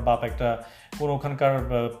পরে আমার বাপ একটা কোনো ওখানকার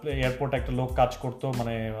এয়ারপোর্টে একটা লোক কাজ করতো,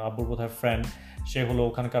 মানে আব্বুর বোধহয় ফ্রেন্ড, সে হলো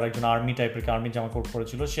ওখানকার একজন আর্মি জামা কাপড়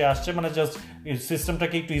পরেছিল, সে আসছে মানে জাস্ট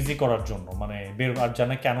সিস্টেমটাকে একটু ইজি করার জন্য, মানে বের আর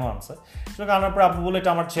জানে কেন আনছে। সেটাকে আনার পরে আব্বু বলে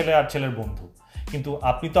এটা আমার ছেলে আর ছেলের বন্ধু, কিন্তু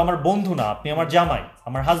আপনি তো আমার বন্ধু না, আপনি আমার জামাই,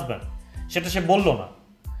 আমার হাজব্যান্ড। সেটা সে বললো না।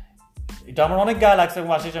 এটা আমার অনেক গায়ে লাগছে,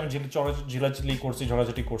 এবং আসে আমি ঝিলাঝিলি করছি,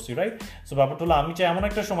 ঝগড়াঝাটি করছি, রাইট? সো ব্যাপারটা হলো আমি চাই এমন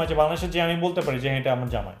একটা সময় যে বাংলাদেশে যে আমি বলতে পারি যে এটা আমার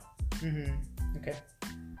জামাই,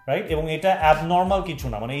 রাইট? এবং এটা অ্যাবনর্মাল কিছু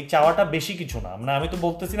না, মানে এই চাওয়াটা বেশি কিছু না। মানে আমি তো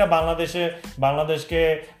বলতেছি না বাংলাদেশকে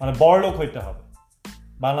মানে বড়লোক হইতে হবে,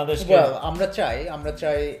 বাংলাদেশকে আমরা চাই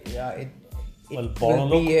it will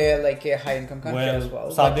be like a high income country as well.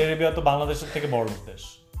 Saudi Arabia তো বাংলাদেশের থেকে বড় দেশ,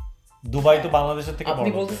 দুবাই তো বাংলাদেশের থেকে বড়।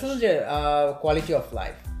 আপনি বলতেছেন যে কোয়ালিটি অফ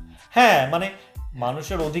লাইফ, হ্যাঁ মানে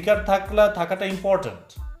মানুষের অধিকার থাকাটা ইম্পর্টেন্ট,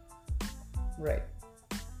 রাইট?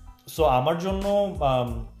 সো আমার জন্য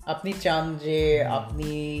আপনি চান যে আপনি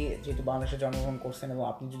যেহেতু বাংলাদেশে জন্মগ্রহণ করছেন এবং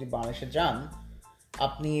আপনি যদি বাংলাদেশে যান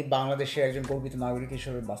আপনি বাংলাদেশের একজন গর্বিত নাগরিক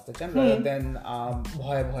হিসেবে বাঁচতে চান, rather than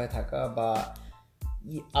ভয়ে থাকা বা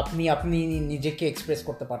আপনি নিজেকে এক্সপ্রেস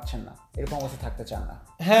করতে পারছেন না এরকম অবস্থা থাকতে চান না।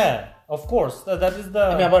 হ্যাঁ of course that is the,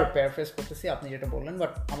 আমি আবার প্যারাফ্রেজ করতেছি আপনি যেটা বললেন,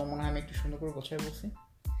 বাট আমার মনে হয় আমি একটু সুন্দর করে গোছায় বলছি।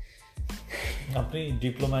 আপনি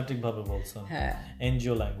ডিপ্লোম্যাটিক ভাবে বলছেন, হ্যাঁ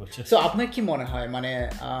এনজিও ল্যাঙ্গুয়েজ। সো আপনার কি মনে হয় মানে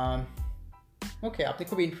ওকে আপনি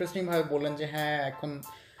খুব ইন্টারেস্টিং ভাবে বললেন যে হ্যাঁ এখন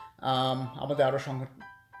আমাদের আরো সংগঠিত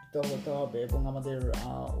হতে হবে এবং আমাদের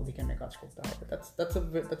অধিকার নিয়ে কাজ করতে হবে।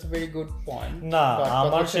 that's a very good point. না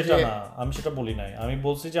আমার সেটা না, আমি সেটা বলি নাই। আমি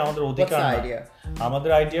বলছি যে আমাদের অধিকার না,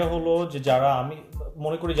 আমাদের আইডিয়া হলো যে যারা, আমি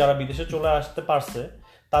মনে করি যারা বিদেশে চলে আসতে পারছে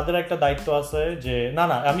তাদের একটা দায়িত্ব আছে যে না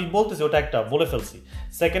আমি বলতেছি ওটা একটা বলে ফেলছি।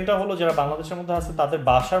 সেকেন্ডটা হলো যারা বাংলাদেশের মধ্যে আছে তাদের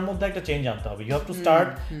বাসার মধ্যে একটা চেঞ্জ আনতে হবে। ইউ হ্যাভ টু স্টার্ট,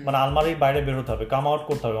 মানে আলমারির বাইরে বেরোতে হবে, কাম আউট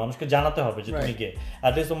করতে হবে, মানুষকে জানাতে হবে যে তুমি কে,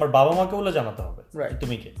 অ্যাটলিস্ট তোমার বাবা মাকে বলে জানাতে হবে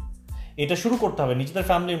তুমি কে। এটা শুরু করতে হবে নিজেদের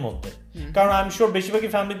ফ্যামিলির মধ্যে, কারণ আমি শিওর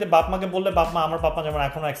বেশিরভাগই ফ্যামিলিতে বাপ মাকে বললে বাপ মা, আমার বাপ মা যেমন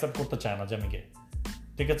এখনো অ্যাকসেপ্ট করতে চায় না যে আমি গে,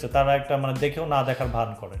 ঠিক আছে? তারা একটা মানে দেখেও না দেখার ভান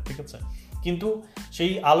করে, ঠিক আছে? কিন্তু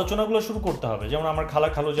সেই আলোচনাগুলো শুরু করতে হবে। যেমন আমার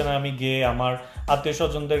খালু জানে আমি গে, আমার আত্মীয়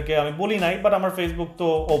স্বজনদেরকে আমি বলি নাই, বাট আমার ফেসবুক তো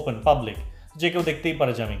ওপেন পাবলিক, যে কেউ দেখতেই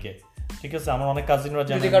পারে যে আমি গে, ঠিক আছে? আমার অনেক কাজিনরা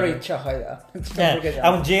জানে, যদি কারো ইচ্ছা হয়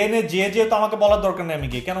এবং যে তো আমাকে বলার দরকার নেই আমি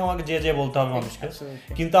গে, কেন আমাকে যে বলতে হবে মানুষকে?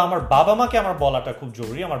 কিন্তু আমার বাবা মাকে আমার বলাটা খুব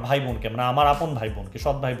জরুরি, আমার ভাই বোনকে, মানে আমার আপন ভাই বোনকে,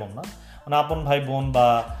 সৎ ভাই বোন না, মানে আপন ভাই বোন বা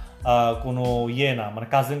কোনো না, মানে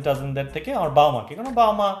কাজিনদের থেকে আমার বাবা মাকে, কারণ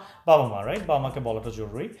বাবা মা রাইট, বাবা মাকে বলাটা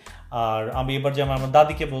জরুরি। আর আমি এবার যেমন আমার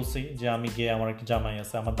দাদিকে বলছি যে আমি গে, আমার একটা জামাই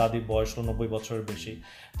আছে, আমার দাদির বয়স 90 বছরের বেশি,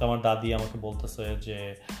 তো আমার দাদি আমাকে বলতেছে যে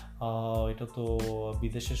এটা তো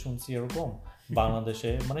বিদেশে শুনছি এরকম,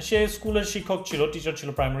 বাংলাদেশে, মানে সে স্কুলের শিক্ষক ছিল, টিচার ছিল,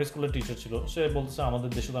 প্রাইমারি স্কুলের টিচার ছিল, সে বলতেছে আমাদের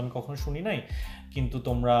দেশে তো আমি কখনো শুনি নাই, কিন্তু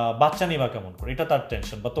তোমরা বাচ্চা নিবা কেমন করে, এটা তার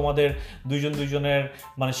টেনশন। বা তোমাদের দুইজনের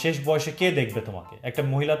মানে শেষ বয়সে কে দেখবে তোমাকে? একটা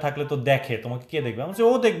মহিলা থাকলে তো দেখে, তোমাকে কে দেখবে? আমি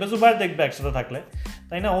ও দেখবে, জুবাইর দেখবে একসাথে থাকলে,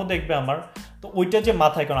 তাই না? ও দেখবে আমার, তো ওইটা যে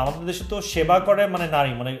মাথায়, কারণ আমাদের দেশে তো সেবা করে মানে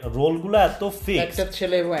নারী, মানে রোলগুলো এত ফিক্স, একটা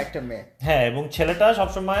ছেলে এবং একটা মেয়ে, হ্যাঁ, এবং ছেলেটা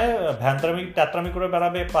সবসময় ট্যাটরামি করে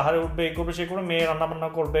বেড়াবে, পাহাড়ে উঠবে, এই করবে, সে করবে, মেয়ে রান্নাবান্না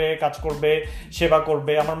করবে, কাজ করবে, সেবা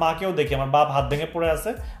করবে। আমার মাকেও দেখি, আমার বাপ হাত ভেঙে পড়ে আছে,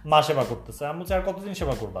 মা সেবা করতেছে, আমি বলছি আর কতদিন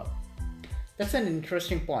সেবা করবা? That's an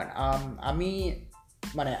interesting point. আমি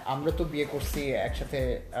মানে আমরা তো বিয়ে করছি একসাথে,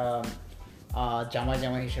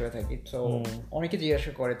 জামাই হিসেবে থাকি, তো অনেকে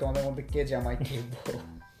জিজ্ঞাসা করে তোমাদের মধ্যে কে জামাই কে বউ।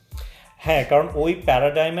 হ্যাঁ, কারণ ওই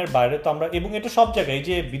প্যারাডাইমের বাইরে তো আমরা, এবং এটা সব জায়গায়,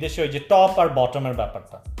 যে বিদেশে ওই যে টপ আর বটমের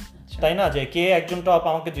ব্যাপারটা, তাই না? যে কে একজন টপ,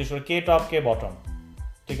 আমাকে জিজ্ঞেস করে কে টপ কে বটম,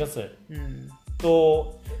 ঠিক আছে?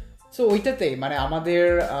 তো ওইটাতেই মানে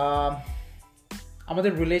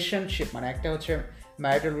আমাদের রিলেশনশিপ, মানে একটা হচ্ছে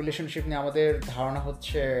ম্যারিটাল রিলেশনশিপ নিয়ে আমাদের ধারণা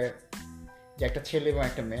হচ্ছে যে একটা ছেলে এবং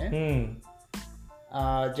একটা মেয়ে,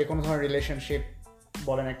 যে কোনো ধরনের রিলেশনশিপ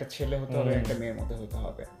বলেন একটা ছেলে হতে হবে, একটা মেয়ের মধ্যে হতে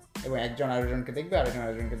হবে, এবং একজন আরেকজনকে দেখবে,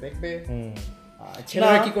 আরেকজনকে দেখবে।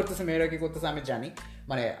 ছেলেরা কি করতেছে, মেয়েরা কি করতেছে আমি জানি,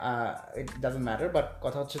 মানে ইট ডাজন্ট ম্যাটার, বাট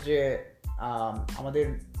কথা হচ্ছে যে আমাদের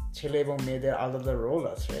ছেলে এবং মেয়েদের আলাদা রোল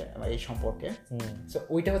আছে এই সম্পর্কে। সো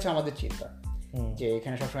ওইটা হচ্ছে আমাদের চিন্তা, যে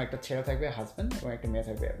এখানে সবসময় একটা ছেলে থাকবে হাজব্যান্ড এবং একটা মেয়ে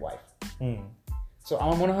থাকবে ওয়াইফ। সো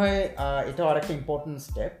আমার মনে হয় এটাও আরেকটা ইম্পর্টেন্ট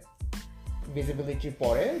স্টেপ ভিজিবিলিটির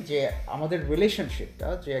পরে, যে আমাদের রিলেশনশিপটা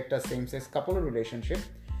যে একটা same sex কাপলের relationship,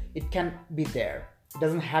 it can be there, it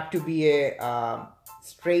doesn't have to B A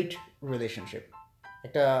straight relationship.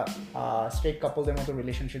 একটা স্ট্রেইট কাপলদের মতো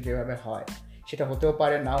রিলেশনশিপ যেভাবে হয় সেটা হতেও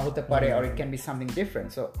পারে, নাও হতে পারে, আর it can be something different.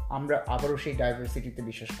 So আমরা আবারও সেই ডাইভার্সিটিতে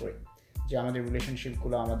বিশ্বাস করি যে আমাদের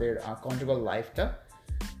রিলেশনশিপগুলো, আমাদের কনজুগাল লাইফটা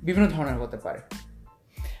বিভিন্ন ধরনের হতে পারে।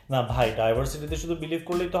 না ভাই, ডাইভার্সিটিতে শুধু বিলিভ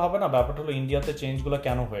করলেই তো হবে না। ব্যাপারটা হলো ইন্ডিয়াতে চেঞ্জগুলো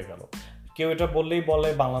কেন হয়ে গেল? কেউ এটা বললেই বলে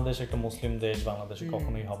বাংলাদেশ একটা মুসলিম দেশ, বাংলাদেশে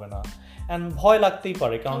কখনোই হবে না, অ্যান্ড ভয় লাগতেই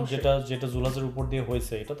পারে, কারণ যেটা জুলহাজের উপর দিয়ে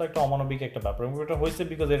হয়েছে এটা তো একটা অমানবিক একটা ব্যাপার, এবং এটা হয়েছে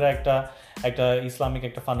বিকজ এরা একটা ইসলামিক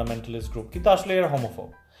একটা ফান্ডামেন্টালিস্ট গ্রুপ, কিন্তু আসলে এরা হোমোফোব।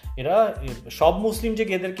 এরা সব মুসলিম যে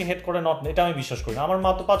এদেরকে হেড করে নট, এটা আমি বিশ্বাস করি না। আমার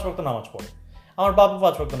মা তো 5 ওয়াক্ত নামাজ পড়ে, আমার বাবা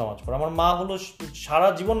 5 ওয়াক্ত নামাজ পড়ে, আমার মা হলো সারা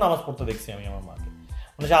জীবন নামাজ পড়তে দেখছি আমি আমার মাকে,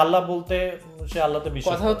 মানে সে আল্লাহ বলতে, সে আল্লাহতে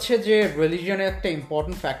বিশ্বাস। কথা হচ্ছে যে রিলিজিয়নের একটা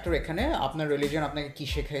ইম্পর্টেন্ট ফ্যাক্টর এখানে, আপনার রিলিজিয়ন আপনাকে কি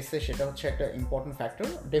শেখাইছে সেটা হচ্ছে একটা ইম্পর্টেন্ট ফ্যাক্টর।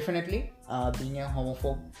 ডেফিনেটলি বিং এ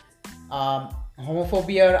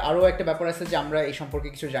হোমোফোবিয়ার আরও একটা ব্যাপার আছে যে আমরা এই সম্পর্কে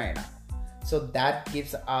কিছু জানি না। so that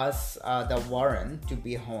gives us the warrant to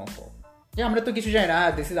be homophobe. যে আমরা তো কিছু জানি না,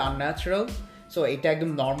 this is unnatural, so এটা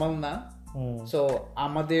একদম নর্মাল না, so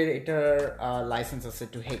আমাদের এটার লাইসেন্স আছে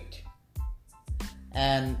to hate.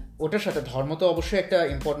 And ওটার সাথে ধর্ম তো অবশ্যই একটা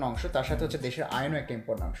ইম্পর্টেন্ট অংশ, তার সাথে হচ্ছে দেশের আইনও একটা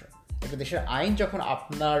ইম্পর্টেন্ট অংশ. একটা দেশের আইন যখন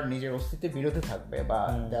আপনার নিজের অস্তিত্বের বিরুদ্ধে থাকবে বা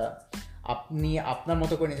আপনি আপনার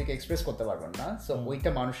মতো করে নিজেকে এক্সপ্রেস করতে পারবেন না, সো ওইটা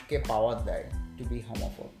মানুষকে পাওয়ার দেয় টু বি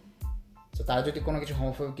হোমোফোব. সো তারা যদি কোনো কিছু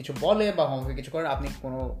হোমোফোবিক কিছু বলে বা হোমোফোবিক কিছু করে, আপনি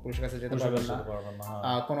কোনো পুলিশের কাছে যেতে পারবেন না,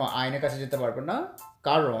 কোনো আইনের কাছে যেতে পারবেন না,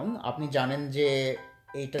 কারণ আপনি জানেন যে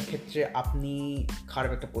এইটার ক্ষেত্রে আপনি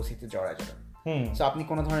খারাপ একটা পরিস্থিতিতে জড়ায় যাবেন. সো আপনি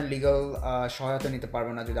কোনো ধরনের লিগাল সহায়তা নিতে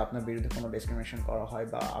পারবেন না যদি আপনার বিরুদ্ধে কোনো ডিসক্রিমিনেশন করা হয়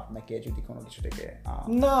বা আপনাকে যদি কোনো কিছু থেকে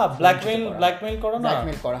না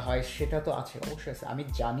ব্ল্যাকমেইল করা হয়, সেটা তো আছে, অবশ্যই আছে, আমি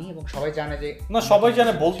জানি এবং সবাই জানে যে না, সবাই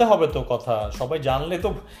জানে, বলতে হবে তো কথা, সবাই জানলে তো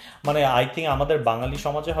মানে আই থিঙ্ক আমাদের বাঙালি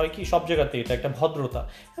সমাজে হয় কি সব জায়গাতে এটা একটা ভদ্রতা,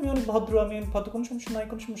 আমি অনেক ভদ্র, কোনো সমস্যা নাই,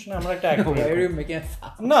 আমরা একটা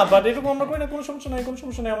না, বাট এরকম আমরা করি না, কোনো সমস্যা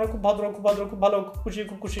নাই, আমরা খুব ভদ্র, খুব ভালো,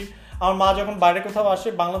 খুব খুশি. আমার মা যখন বাইরে কোথাও আসে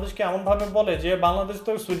বাংলাদেশকে এমন ভাবে বলে যে বাংলাদেশ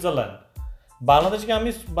তো সুইজারল্যান্ড. বাংলাদেশকে আমি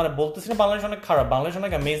মানে বলতেছি না বাংলাদেশ অনেক খারাপ, বাংলাদেশ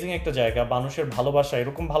অনেক অ্যামেজিং একটা জায়গা, মানুষের ভালোবাসা,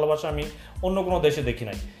 এরকম ভালোবাসা আমি অন্য কোনো দেশে দেখি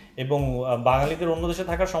নাই. এবং বাঙালিদের অন্য দেশে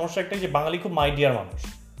থাকার সমস্যা একটাই যে বাঙালি খুব মাই ডিয়ার মানুষ,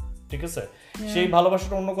 ঠিক আছে, সেই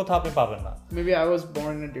ভালোবাসাটা অন্য কোথাও আপনি পাবেন না. Maybe I was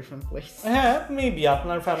born in a different place. হ্যাঁ, মেবি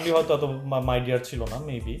আপনার ফ্যামিলি হয়তো অত মাই ডিয়ার ছিল না,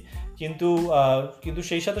 মেবি, কিন্তু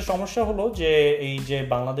সেই সাথে সমস্যা হলো যে এই যে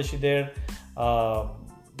বাংলাদেশিদের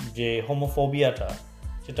যে হোমোফোবিয়াটা,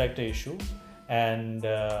 সেটা একটা ইস্যু. অ্যান্ড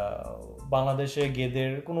বাংলাদেশে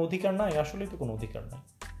গেদের কোনো অধিকার নাই, আসলেই তো কোনো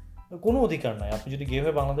অধিকার নাই. আপনি যদি গে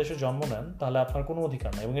হয়ে বাংলাদেশে জন্ম নেন তাহলে আপনার কোনো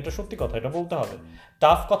অধিকার নাই, এবং এটা সত্যি কথা, এটা বলতে হবে,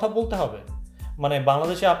 টাফ কথা বলতে হবে. মানে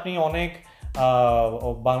বাংলাদেশে আপনি অনেক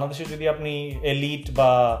বাংলাদেশে যদি আপনি এলিট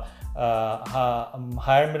বা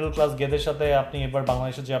হায়ার মিডল ক্লাস গেদের সাথে আপনি এবার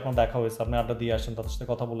বাংলাদেশে যে আপনার দেখা হয়েছে, আপনি আড্ডা দিয়ে আসছেন, তাদের সাথে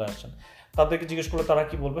কথা বলে আসছেন, তাদেরকে জিজ্ঞেস করলে তারা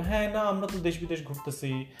কি বলবে? হ্যাঁ, না, আমরা তো দেশ বিদেশ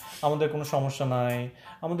ঘুরতেছি, আমাদের কোনো সমস্যা নাই,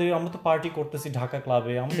 আমরা তো পার্টি করতেছি ঢাকা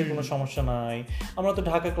ক্লাবে, আমাদের কোনো সমস্যা নাই, আমরা তো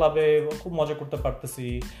ঢাকা ক্লাবে খুব মজা করতে পারতেছি,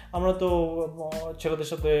 আমরা তো ছেলেদের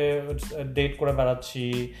সাথে ডেট করে বেড়াচ্ছি,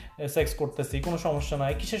 সেক্স করতেছি, কোনো সমস্যা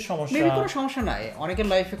নাই, কিসের সমস্যা? কোনো সমস্যা নাই, অনেকের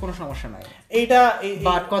লাইফে কোনো সমস্যা নাই. এইটা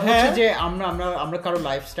বাট কথা হচ্ছে যে আমরা কারো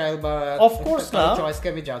লাইফস্টাইল বা অফকোর্স না চয়েসকে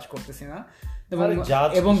আমি জাজ করতেছি না.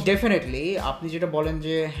 এবং ডেফিনেটলি আপনি যেটা বলেন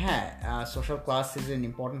যে হ্যাঁ, social class is an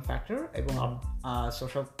important factor, এবং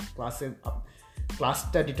সোশ্যাল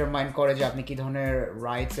ক্লাসটা ডিটারমাইন করে যে আপনি কি ধরনের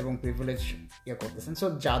রাইটস এবং প্রিভিলেজ করতেছেন. সো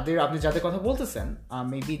আপনি যাদের কথা বলতেছেন,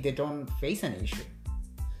 maybe they don't face an issue,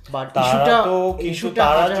 but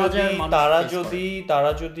তারা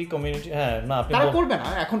যদি কমিউনিটি, হ্যাঁ, না, তারা করবে না.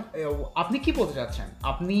 এখন আপনি কি বলতে চাচ্ছেন?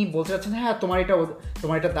 আপনি বলতে চাচ্ছেন হ্যাঁ,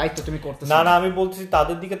 তোমার এটা দায়িত্ব, তুমি করতেছো না, আমি বলছি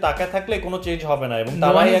তাদের দিকে তাকায় থাকলে কোনো চেঞ্জ হবে না, এবং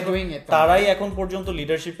তারাই এখন পর্যন্ত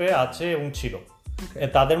লিডারশিপে আছে এবং ছিল.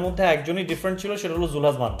 তাদের মধ্যে একজনই ডিফারেন্ট ছিল, সেটা হলো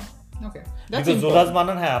জুলহাস মান্নান. জুলহাস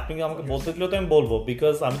মান্নান, হ্যাঁ, আপনি আমাকে বলতে দিলেও তো আমি বলবো,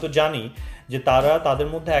 বিকজ আমি তো জানি যে তাদের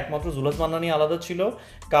মধ্যে একমাত্র জুলহাস মান্নানই আলাদা ছিল,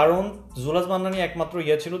 কারণ জুলহাস মান্নানই একমাত্র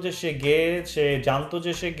ছিল যে সে জানতো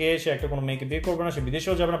যে সে একটা কোনো মেয়েকে বিয়ে করবে না, সে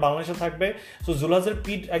বিদেশেও যাবে না, বাংলাদেশে থাকবে. সো জুলহাসের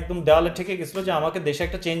পিঠ একদম দেওয়ালে ঠেকে গেছিল যে আমাকে দেশে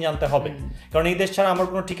একটা চেঞ্জ আনতে হবে, কারণ এই দেশ ছাড়া আমার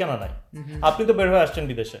কোনো ঠিকানা নাই. আপনি তো বের হয়ে আসছেন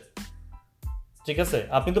বিদেশে, ঠিক আছে,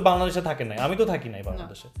 আপনি তো বাংলাদেশে থাকেন নাই, আমি তো থাকি নাই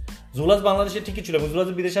বাংলাদেশে. জুলহাস বাংলাদেশে ঠিকই ছিল, এবং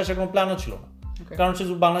জুলহাসের বিদেশে আসার কোনো প্ল্যানও ছিল না, কারণ সে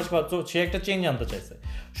বাংলাদেশ, সে একটা চেঞ্জ আনতে চাইছে.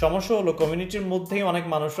 সমস্যা হলো কমিউনিটির মধ্যেই অনেক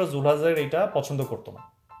মানুষরা জুলহাসের এটা পছন্দ করতো না,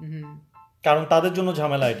 কারণ তাদের জন্য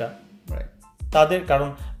ঝামেলা এটা, কারণ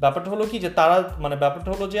ব্যাপারটা হলো কি যে ব্যাপারটা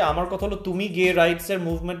হলো যে আমার কথা হলো, তুমি গে রাইটস এর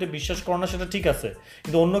মুভমেন্টে বিশ্বাস করো না, সেটা ঠিক আছে,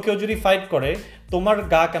 কিন্তু অন্য কেউ যদি ফাইট করে, তোমার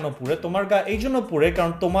গা কেন পুড়ে? তোমার গা এই জন্য পুড়ে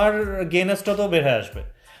কারণ তোমার গেনেসটা তো বের হয়ে আসবে.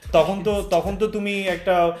 তখন তো তুমি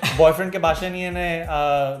একটা বয়ফ্রেন্ডকে বাসায় নিয়ে এনে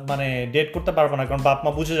মানে ডেট করতে পারবে না, কারণ বাপ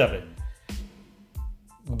মা বুঝে যাবে.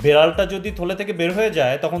 বিড়ালটা যদি থলে থেকে বের হয়ে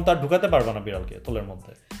যায়, তখন তার ঢুকাতে পারবে না বিড়ালকে থলের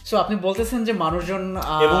মধ্যে. সো আপনি বলতেছেন যে মানুষজন,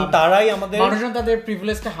 এবং তারাই মানুষজন তাদের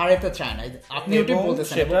প্রিভিলেজটা হারাতে চায় না, আপনি ওটাই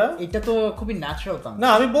বলতেছেন. এটা তো খুবই ন্যাচারাল. না,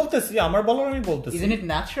 আমি বলতেছি, আমার বলার আমি বলতেছি, ইজন্ট ইট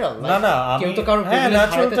ন্যাচারাল? না, আমি তো কারণ হ্যাঁ,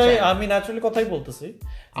 ন্যাচারালটাই, আমি ন্যাচারালি কথাই বলতেছি.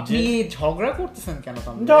 আপনি ঝগড়া করতেছেন কেন?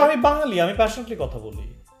 আমি বাঙালি, আমি প্যাশনেটলি কথা বলি.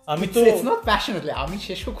 আমি তো ইটস নট প্যাশনেটলি, আমি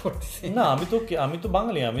শেষও করতেছি না, আমি তো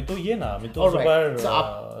বাঙালি, আমি তো না, আমি তো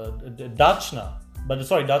ডাচ না, বা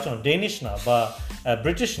সরি ডাচ না, ডেনিশ না, বা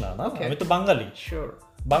ব্রিটিশ না, আমি তো বাঙালি.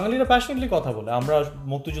 বাঙালিরা প্যাশনেটলি কথা বলে। আমরা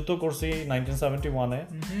মুক্তিযুদ্ধ করছি 1971-এ,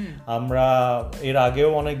 আমরা এর আগেও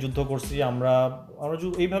অনেক যুদ্ধ করছি, আমরা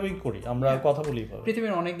এইভাবেই করি, আমরা কথা বলি এইভাবে।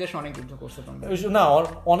 পৃথিবীর অনেক দেশ অনেক যুদ্ধ করছে না,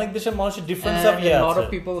 অনেক দেশের মানুষের difference of a lot of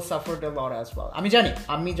people suffered a lot as well.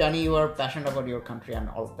 আমি জানি you are passionate about your country and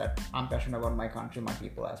all of that. I'm passionate about my country, my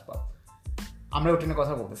people as well. আমরা ওটা নিয়ে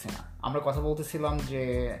কথা বলতেছি না, আমরা কথা বলতেছিলাম যে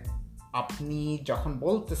আপনি যখন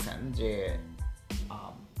বলতেছেন যে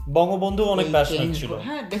বঙ্গবন্ধু অনেক প্যাশনেট ছিল।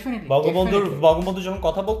 হ্যাঁ, ডেফিনেটলি বঙ্গবন্ধু যখন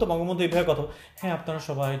কথা বলতো, বঙ্গবন্ধু এইভাবে কথা, হ্যাঁ আপনারা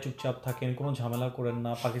সবাই চুপচাপ থাকেন, কোনো ঝামেলা করেন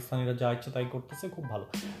না, পাকিস্তানিরা যা ইচ্ছে তাই করতেছে, খুব ভালো।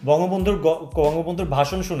 বঙ্গবন্ধুর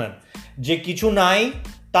ভাষণ শুনেন যে কিছু নাই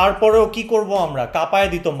তারপরেও কি করব আমরা, কাঁপায়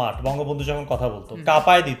দিত মাঠ। বঙ্গবন্ধু যখন কথা বলতো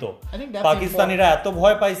কাঁপায় দিত, পাকিস্তানিরা এত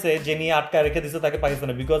ভয় পাইছে যে নিয়ে আটকায় রেখে দিছে তাকে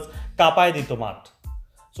পাকিস্তানে, বিকজ কাঁপায় দিত মাঠ।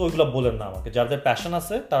 সো ওইগুলো বলেন না আমাকে, যাদের প্যাশন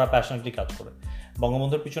আছে তারা প্যাশনেটলি কাজ করে।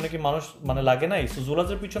 বঙ্গবন্ধুর পিছনে কি মানুষ লাগে নাই?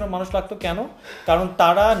 জুলহাজের পিছনে মানুষ লাগতো কেন? কারণ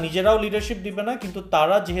তারা নিজেরাও লিডারশিপ দিবে না, কিন্তু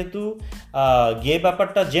তারা যেহেতু গে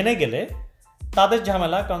ব্যাপারটা জেনে গেলে তাদের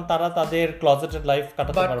ঝামেলা, কারণ তারা তাদের ক্লজেটেড লাইফ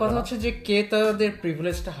কাটাতে পারবে না। কথা হচ্ছে যে কে তাদের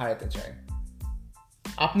প্রিভিলেজটা হারাতে চায়।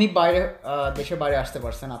 আপনি দেশের বাইরে আসতে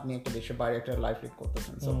পারছেন, আপনি একটা দেশের বাইরে একটা লাইফ লিড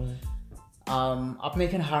করতেছেন, সো আপনি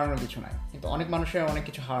এখানে হারানোর কিছু নাই, কিন্তু অনেক মানুষের অনেক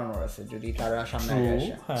কিছু হারানোর আছে যদি তারা সামনে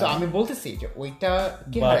আসে। সো আমি বলতেছি যে ওইটা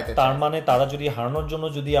কে হারাতে চায়। তার মানে তারা যদি হারানোর জন্য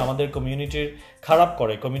যদি আমাদের কমিউনিটির খারাপ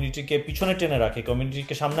করে, কমিউনিটিকে পিছনে টেনে রাখে,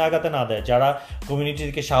 কমিউনিটিকে সামনে আগাতে না দেয়, যারা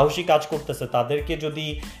কমিউনিটিকে সাহসী কাজ করতেছে তাদেরকে যদি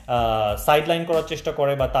সাইডলাইন করার চেষ্টা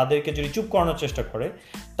করে বা তাদেরকে যদি চুপ করানোর চেষ্টা করে,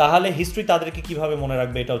 তাহলে হিস্ট্রি তাদেরকে কিভাবে মনে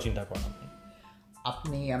রাখবে এটাও চিন্তা করেন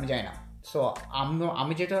আমি জানি না। সো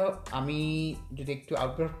আমি যদি একটু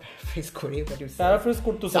প্যারাফ্রেজ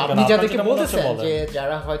করি, আপনি যাদেরকে বলতেছেন যে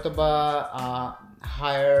যারা হয়তো বা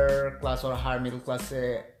হায়ার ক্লাস আর হায়ার মিডল ক্লাসে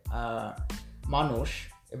মানুষ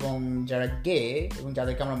এবং যারা গে এবং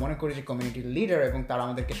যাদেরকে আমরা মনে করি যে কমিউনিটির লিডার এবং তারা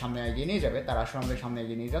আমাদেরকে সামনে এগিয়ে নিয়ে যাবে, তারা আসলে আমাদের সামনে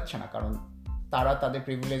এগিয়ে নিয়ে যাচ্ছে না, কারণ তারা তাদের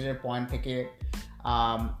প্রিভিলেজের পয়েন্ট থেকে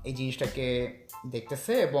এই জিনিসটাকে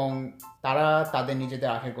দেখতেছে এবং তারা তাদের নিজেদের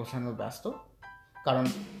আখের গোছানোর ব্যস্ত। কারণ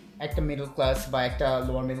একটা মিডল ক্লাস বা একটা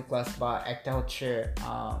লোয়ার মিডল ক্লাস বা একটা হচ্ছে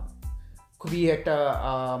খুবই একটা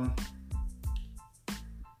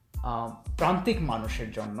প্রান্তিক মানুষের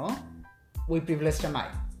জন্য ওই প্রিভিলেজটা নাই।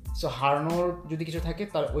 সো হারানোর যদি কিছু থাকে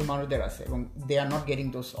তার ওই মানুষদের আছে এবং দে are not getting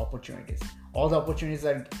those opportunities. All the opportunities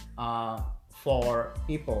R for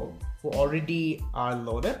people who already R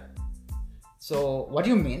loaded. So what do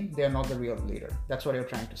you mean they are not the real leader? That's what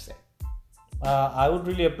you're trying to say. I would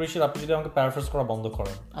really appreciate আপনি যদি আমাকে paraphrase করা বন্ধ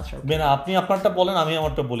করেন। আচ্ছা, আপনি আপনারটা বলেন, আমি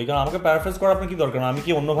আমারটা বলি, কারণ আমাকে প্যারাফ্রেজ করা আপনার কি দরকার? আমি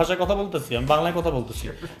কি অন্য ভাষায় কথা বলতেছি? আমি বাংলায় কথা বলতেছি।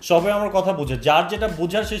 সবাই আমার কথা বুঝে, যার যেটা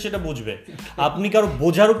বোঝার সে সেটা বুঝবে। আপনি কারো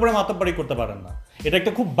বোঝার উপরে মাতব্বাড়ি করতে পারেন না, এটা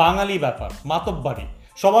একটা খুব বাঙালি ব্যাপার। মাতব্বাড়ি,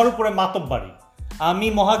 সবার উপরে মাতব্বাড়ি। আমি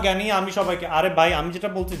মহাজ্ঞানী, আমি সবাইকে, আরে ভাই আমি যেটা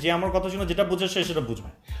বলছি, যে আমার কথা শুনে যেটা বোঝার সে সেটা বুঝবে।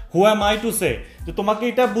 হু অ্যাম আই টু সে যে তোমাকে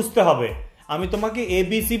এটা বুঝতে হবে? আমি তোমাকে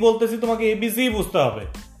এবিসি বলতেছি, তোমাকে এবিসি বুঝতে হবে।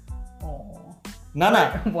 না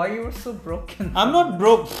why you were so broken? I'm not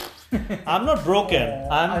broken.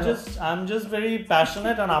 I'm just very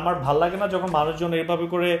passionate, and আমার ভাল লাগে না যখন মানুষজন এইভাবে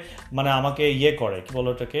করে মানে আমাকে করে, কি বলো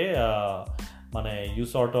ওটাকে, মানে you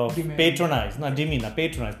sort of patronize, না ডিমি না,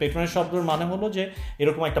 patronize শব্দের মানে হলো যে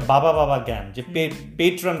এরকম একটা বাবা জ্ঞান, যে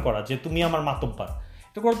পেট্রন করা, যে তুমি আমার মাতব্বর,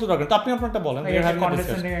 এটা করতে দরকার। তো আপনি আপনারটা বলেন।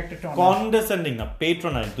 কনডেসেন্ডিং না,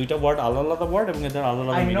 পেট্রোনাইজ, দুইটা ওয়ার্ড আলাদা ওয়ার্ড এবং এদের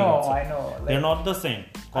আলাদা মিনিং আছে। I know. They're not the same.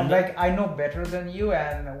 Like I know better than you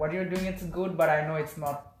and what you're doing it's good, but I know it's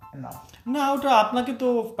not enough. না, ওটা আপনাকে তো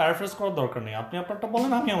প্যারাফ্রেজ করার দরকার নেই। আপনি আপনারটা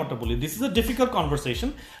বলেন, আমি আমারটা বলি। This is a difficult conversation,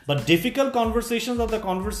 but difficult conversations are the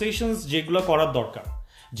conversations যেগুলো করার দরকার।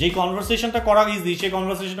 যে কনভারসেশনটা করা ইজি, সেই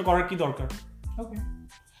কনভারসেশনটা করার কি দরকার? ওকে,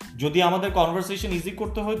 যদি আমাদের কনভারসেশন ইজি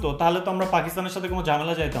করতে হইতো তাহলে তো আমরা পাকিস্তানের সাথে কোনো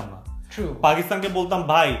ঝামেলা যাইতাম না। পাকিস্তানকে বলতাম,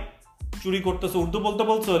 ভাই চুরি করতেছে, উর্দু বলতে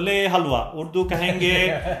বলছো, লে হালুয়া, উর্দু কহেंगे,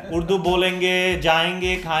 उर्दू बोलेंगे,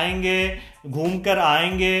 जाएंगे, खाएंगे, घूम कर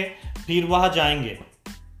आएंगे, फिर वहां जाएंगे।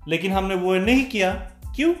 लेकिन हमने वो नहीं किया।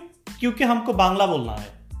 क्यों? क्योंकि हमको बांग्ला बोलना है,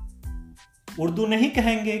 उर्दू नहीं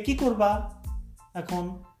कहेंगे। কি করবা এখন?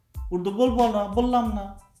 উর্দু বলবো না, বললাম না,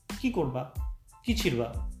 কি করবা? কি ছিড়বা?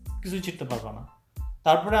 কিছু ছিড়তে পারবা না।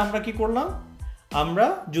 তারপরে আমরা কি করলাম? আমরা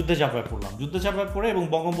যুদ্ধে ঝাঁপিয়ে পড়লাম। যুদ্ধে ঝাঁপিয়ে পড়ে এবং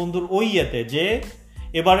বঙ্গবন্ধুর ওই যে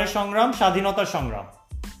এবারের সংগ্রাম স্বাধীনতার সংগ্রাম,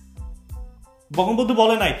 বঙ্গবন্ধু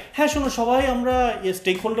বলে নাই, হ্যাঁ শোনো সবাই আমরা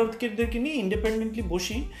স্টেক হোল্ডারদেরকে নিয়ে ইন্ডিপেন্ডেন্টলি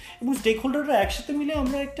বসি এবং স্টেক হোল্ডাররা একসাথে মিলে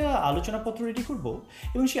আমরা একটা আলোচনাপত্র রেডি করব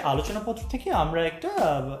এবং সেই আলোচনাপত্র থেকে আমরা একটা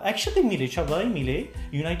একসাথে মিলে, সবাই মিলে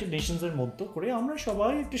ইউনাইটেড নেশনসের মধ্যে করে আমরা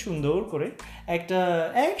সবাই একটু সুন্দর করে একটা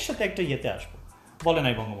একসাথে একটা আসবো। বলে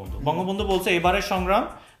নাই বঙ্গবন্ধু। বঙ্গবন্ধু বলছে এবারের সংগ্রাম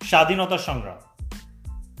স্বাধীনতার সংগ্রাম।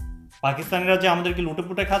 পাকিস্তানিরা যে আমাদেরকে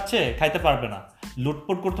লুটেপুটে খাচ্ছে, খাইতে পারবে না।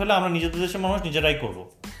 লুটপুট করতে হলে আমরা নিজেদের দেশের মানুষ নিজেরাই করব।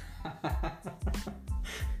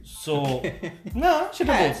 সো না,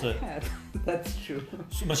 সেটা বলছে,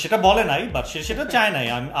 সেটা বলে নাই, বাট সেটা চায় নাই।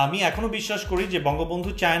 আমি এখনো বিশ্বাস করি যে বঙ্গবন্ধু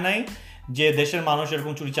চায় নাই যে দেশের মানুষ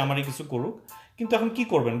এরকম চুরি চামারি কিছু করুক, কিন্তু এখন কি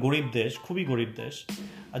করবেন, গরিব দেশ, খুবই গরিব দেশ।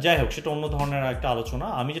 যাই হোক, সেটা অন্য ধরনের একটা আলোচনা।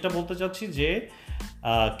 আমি যেটা বলতে চাচ্ছি যে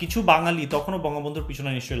কিছু বাঙালি তখনও বঙ্গবন্ধুর পিছনে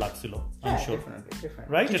নিশ্চয়ই লাগছিল,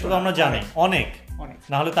 রাইট? এটা তো আমরা জানি, অনেক,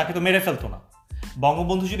 না হলে তাকে তো মেরে ফেলতো না।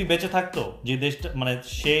 বঙ্গবন্ধু যদি বেঁচে থাকতো, যে দেশটা মানে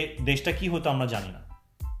সে দেশটা কি হতো আমরা জানি না,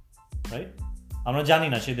 রাইট? আমরা জানি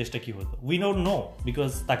না সেই দেশটা কি হতো, উই ডোন্ট নো, বিকজ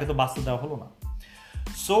তাকে তো বাঁচতে দেওয়া হলো না।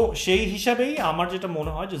 সো সেই হিসাবেই আমার যেটা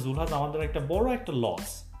মনে হয় যে জুলহাস আমাদের একটা বড় একটা লস,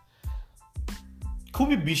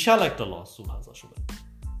 খুবই বিশাল একটা লস জুলহাস আসলে।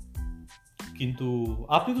 কিন্তু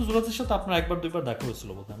আপনি তো জুলহাসের সাথে আপনার একবার দুইবার দেখা হয়েছিল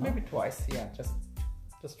বোধহয়, না? Maybe twice, yeah,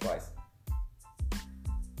 just twice.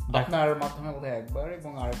 আপনার মাধ্যমে বোধহয় একবার,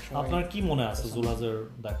 এবং আরেক সময়। আপনার কি মনে আছে জুলহাসের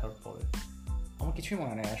দেখার পরে? আমার কিছুই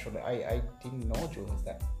মনে নেই আসলে। I didn't know Xulhaz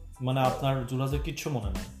that. মানে আপনার জুলহাসের কিচ্ছু মনে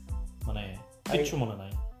নাই, মানে কিচ্ছু মনে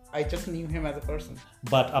নাই? I just knew him as a person.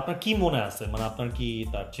 But আপনার কি মনে আছে, মানে আপনার কি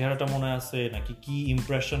তার চেহারাটা মনে আছে নাকি কি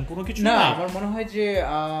ইমপ্রেশন, কোনো কিছু? না, আমার মনে হয় যে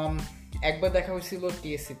একবার দেখা হয়েছিল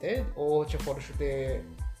টিএসসি তে, ও হচ্ছে ফটোশুটে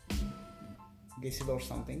গেছিল অর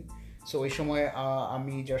সামথিং। সো ওই সময়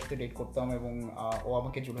আমি জাস্ট ডেট করতাম, এবং ও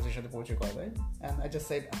আমাকে জুলহাসের সাথে পরিচয় করে দেয়, and I just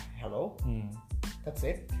said hello, that's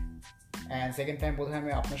it. And second time বোধহয়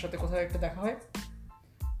আমি আপনার সাথে কোথাও একটা দেখা হয়,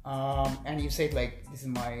 and you said like this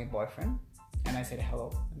is my boyfriend, and I said hello,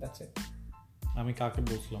 that's it. আমি কাকে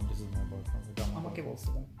বলছিলাম দিস ইজ মাই বয়ফ্রেন্ড? আমাকে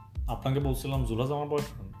বলছিলাম। আপনাকে বলছিলাম জুলহাস আমার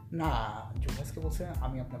বয়ফ্রেন্ড? না, জুলহাসকে বলছিলেন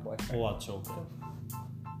আমি আপনার বয়ফ্রেন্ড। ও আচ্ছা, ওকে।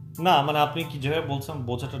 না মানে আপনি কি যেভাবে বলছেন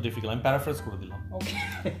বোঝাটা ডিফিকাল্ট, আমি প্যারাফ্রেজ করে দিলাম। ওকে,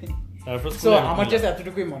 প্যারাফ্রেজ সো আমার জাস্ট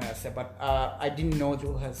এতটুকুই মনে আছে, but I didn't know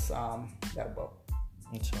Xulhaz that well.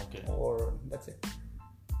 আচ্ছা, ওকে, or that's it.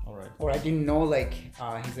 Alright. Or I didn't know like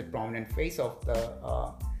he's a prominent face of the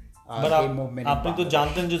gay movement. আপনি তো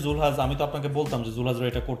জানতেন যে জুলহাস, আমি তো আপনাকে বলতাম যে জুলহাস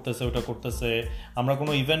এটা করতেছে ওটা করতেছে। আমরা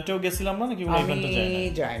কোনো ইভেন্টেও গেছিলাম না নাকি? কোনো ইভেন্টে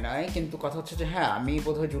যাই নাই, কিন্তু কথা হচ্ছে যে হ্যাঁ, আমি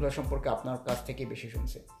বোধহয় জুলহাস সম্পর্কে আপনার কাছ থেকে বেশি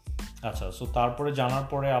শুনছি। আচ্ছা, সো তারপরে জানার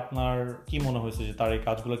পরে আপনার কি মনে হয়েছে যে তার এই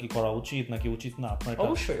কাজগুলো কি করা উচিত নাকি উচিত না? আপনার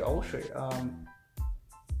অবশ্যই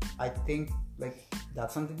I think like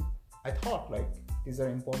that's something I thought like these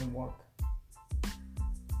are important work.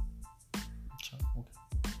 আচ্ছা, ওকে।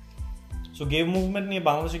 সো গে মুভমেন্ট নিয়ে,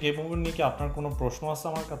 বাংলাদেশে গে মুভমেন্ট নিয়ে কি আপনার কোনো প্রশ্ন আছে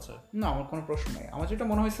আমার কাছে? না, আমার কোনো প্রশ্ন নেই। আমার যেটা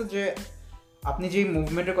মনে হয়েছে যে আপনি যে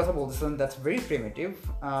মুভমেন্টের কথা বলতেছেন দ্যাটস ভেরি প্রিমিটিভ,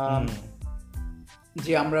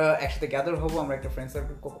 যে আমরা একসাথে গ্যাদার হবো, আমরা একটা ফ্রেন্ড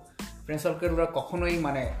সার্কেল ওরা কখনোই,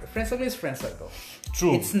 মানে friend circle is friend circle, true,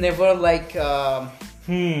 it's never like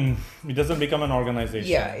it doesn't become an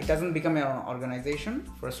organization. Yeah, it doesn't become an organization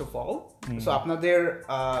first of all. So আপনাদের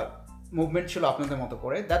মুভমেন্ট ছিল আপনাদের মতো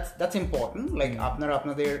করে, that's important, like আপনারা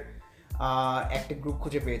আপনাদের একটা গ্রুপ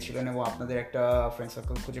খুঁজে পেয়েছিলেন এবং আপনাদের একটা ফ্রেন্ড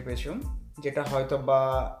সার্কেল খুঁজে পেয়েছিলেন, যেটা হয়তো বা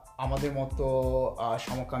আমাদের মতো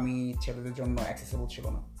সমকামী ছেলেদের জন্য অ্যাক্সেসিবল ছিল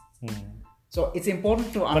না। So it's important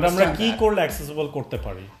to understand আমরা কি করলে অ্যাক্সেসিবল করতে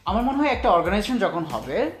পারি? আমার মনে হয় একটা অর্গানাইজেশন যখন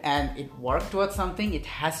হবে and it work towards something, it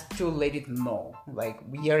has to let it know like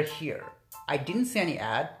we are here. I didn't see any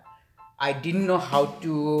ad, I didn't know how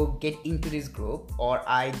to get into this group, or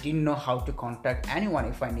I didn't know how to contact anyone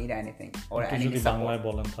if I need anything or any support. যদি বাংলায়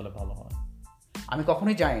বলেন তাহলে ভালো হয়। আমি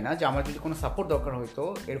কখনোই জানি না যে আমার যদি কোনো সাপোর্ট দরকার হইতো,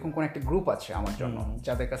 এরকম কোন একটা গ্রুপ আছে আমার জন্য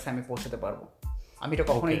যাদের কাছে আমি পৌঁছাতে পারবো, আমি এটা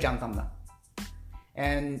কখনোই জানতাম না।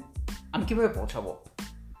 এন্ড আমি কিভাবে পৌঁছাবো?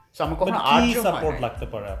 সো আমার কখনো আর্ট সাপোর্ট লাগতে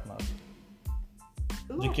পারে আপনার,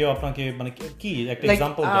 যে কেউ আপনাকে মানে কি একটা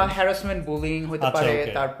एग्जांपल দেন। হ্যারাসমেন্ট, বুলিং হতে পারে,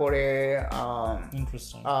 তারপরে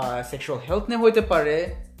সেক্সুয়াল হেলথ নিয়ে হতে পারে,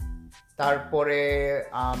 তারপরে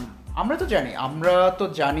আমরা তো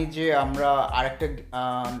জানি যে আমরা আরেকটা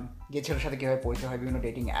গে ছেলের সাথে কিভাবে পরিচয় হয় বিভিন্ন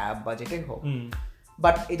ডেটিং অ্যাপ বা যেটাই হোক,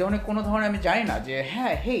 বাট এই ধরনের কোনো ধরনের আমি জানি না যে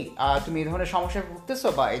হ্যাঁ হেই তুমি এই ধরনের সমস্যায় ভুগতেছো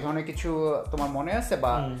বা এই ধরনের কিছু তোমার মনে আছে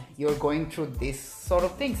বা you are going through this sort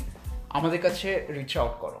of things, আমাদের কাছে রিচ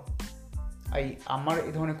আউট করো। আমার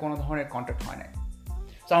এই ধরনের কোনো ধরনের কন্ট্যাক্ট হয় না।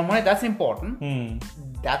 সো আমার মনে হয় that's important,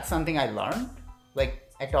 that's something I learn. Like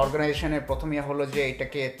একটা অর্গানাইজেশনের প্রথম ইয়ে হলো যে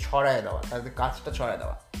এটাকে ছড়ায় দেওয়া, তাদের কাজটা ছড়ায়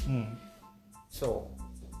দেওয়া। সো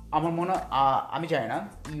আমার মনে হয়, আমি জানি না,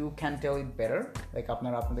 you can tell it better, like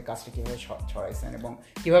আপনারা আপনাদের কাজটা কীভাবে ছড়াইছেন এবং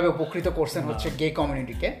কীভাবে উপকৃত করছেন হচ্ছে গে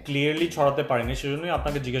কমিউনিটিকে। ক্লিয়ারলি ছড়াতে পারিনি, সেজন্যই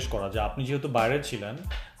আপনাকে জিজ্ঞেস করা যে আপনি যেহেতু বাইরে ছিলেন,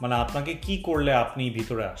 মানে আপনাকে কি করলে আপনি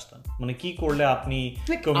ভিতরে আসতেন, মানে কি করলে আপনি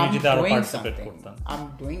কমিউনিটিতে আরো পার্টিসিপেট করতেন? I am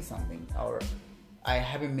doing something or I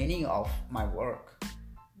have a meaning of my work.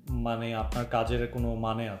 মানে আপনার কাজের কোনো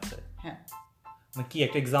মানে আছে? হ্যাঁ, মানে কি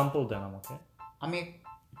একটা এক্সাম্পল দেন আমাকে।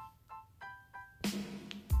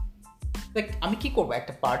 আমি কি করব,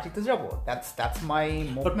 একটা পার্টিতে যাব, দ্যাটস মাই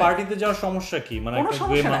মুভমেন্ট। পার্টিতে যাওয়ার সমস্যা কি, মানে একটা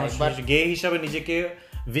গে মানুষ গে হিসাবে নিজেকে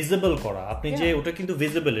ভিজিবল করা, আপনি যে ওটা কিন্তু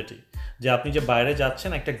ভিজিবিলিটি, যে আপনি যে বাইরে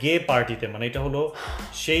যাচ্ছেন একটা গে পার্টিতে, মানে এটা হলো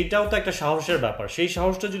সেইটাও তো একটা সাহসের ব্যাপার। সেই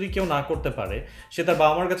সাহসটা যদি কেউ না করতে পারে, সে তার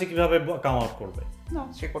বাবা মার কাছে কিভাবে কাম আউট করবে? না,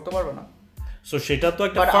 সে করতে পারবে না। সো সেটা তো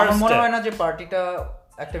একটা ফার্স্ট স্টেপ। মনে হয় না যে পার্টিটা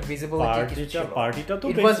একটা ভিজিবিলিটি ছিল। পার্টিটা তো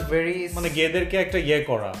ইট ওয়াজ ভেরি, মানে গেদেরকে একটা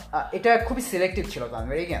করা, এটা খুবই সিলেক্টিভ ছিল।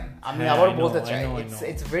 আমি আবার বলতে চাই,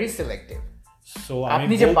 ইটস ভেরি সিলেক্টিভ। সো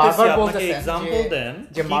আপনি যে বারবার বলতেছেন এক্সাম্পল দেন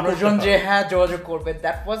যে মানুষজন যে হ্যাঁ যোগাযোগ করবে,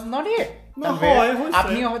 দ্যাট ওয়াজ নট ইট।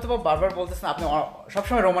 আপনি হয়তো বারবার বলতেছেন, আপনি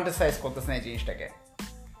সবসময় রোমান্টিসাইজ করতেছেন এই জিনিসটাকে।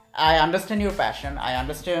 I understand your passion, I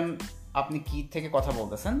understand আপনি কি থেকে কথা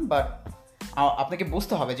বলতেছেন, বাট আপনাকে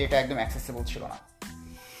বুঝতে হবে যে এটা একদম অ্যাক্সেসিবল ছিল না।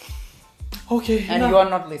 ওকে, and you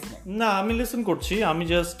are not listening. না, আমি লিসেন করছি, আমি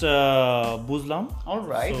জাস্ট বুঝলাম।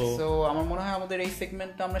 অলরাইট, সো আমার মনে হয় আমাদের এই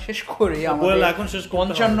সেগমেন্টটা আমরা শেষ করি। আমাদের এখন শেষ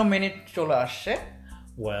 55 মিনিট চলে আসছে।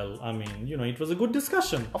 Well, I mean, it was a good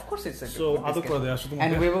discussion. Of course it's a good discussion. আদর করে দেয়া শুধু,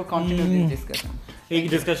 and we will continue this discussion. এই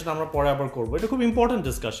ডিসকাশন আমরা পরে আবার করব, এটা খুব ইম্পর্টেন্ট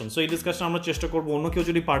ডিসকাশন। সো এই ডিসকাশন আমরা চেষ্টা করব, অন্য কেউ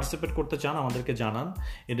যদি পার্টিসিপেট করতে চান আমাদেরকে জানান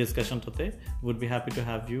এই ডিসকাশনটাতে, would be happy to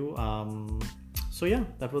have you. So yeah,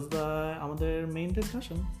 that was আমাদের মেইন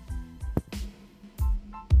ডিসকাশন।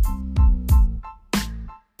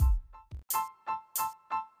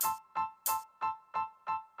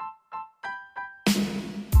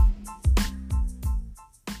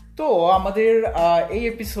 তো আমাদের এই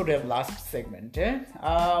এপিসোডের লাস্ট সেগমেন্টে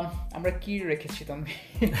আমরা কি রেখেছি তুমি?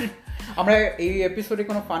 আমরা এই এপিসোডে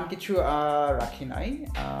কোনো ফান কিছু রাখি নাই,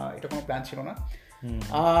 এটা কোনো প্ল্যান ছিল না।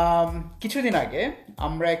 কিছুদিন আগে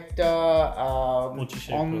আমরা একটা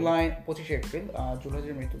অনলাইন 25 এপ্রিল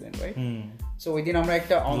জুলহাজের মৃত্যুদিন, রাইট? সো ওই দিন আমরা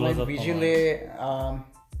একটা অনলাইন ভিজিলে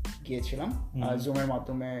গিয়েছিলাম, জুমের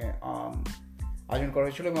মাধ্যমে আয়োজন করা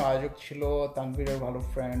হয়েছিল, এবং আয়োজক ছিল তানভীরের ভালো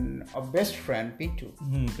friend, best friend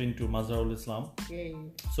Pintu Mazharul Islam.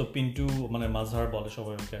 So Pintu মানে মাজহার বলে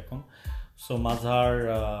সবাই ওকে এখন। সো মাজহার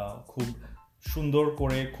খুব সুন্দর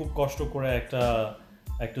করে, খুব কষ্ট করে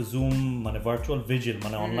একটা জুম মানে ভার্চুয়াল ভিজিল,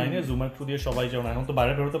 মানে অনলাইনে জুমের থ্রু দিয়ে সবাই, যেমন এখন তো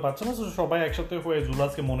বাইরে বেরোতে পারছে না, সবাই একসাথে হয়ে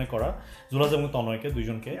জুলহাজকে মনে করা, জুলহাজ এবং তনয়কে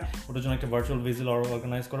দুইজনকে, ওটার জন্য একটা ভার্চুয়াল ভিজিল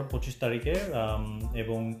অর্গানাইজ করা 25 তারিখে।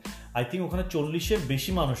 এবং আই থিঙ্ক ওখানে 40-এর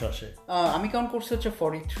বেশি মানুষ আসে। আমি কাউন্ট করছি হচ্ছে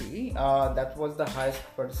 43, that was the highest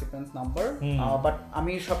participant number. But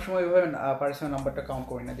আমি সবসময় এভাবে পার্টিসিপেন্ট নাম্বারটা কাউন্ট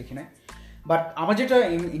করি না, দেখি না। বাট আমার যেটা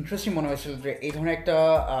ইন্টারেস্টিং মনে হয়েছিল যে এই ধরনের একটা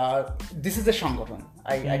দিস ইজ এ সংগঠন।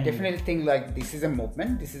 I definitely think like this is a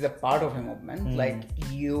movement, this is a part of a movement, like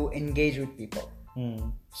you engage with people.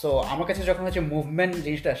 So আমার কাছে যখন হচ্ছে মুভমেন্ট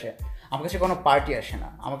জিনিসটা আসে, আমার কাছে কোনো পার্টি আসে না,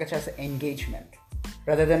 আমার কাছে আসে engagement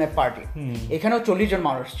rather than a party. এখানেও 40 জন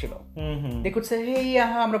মানুষ ছিল। They could say, hey,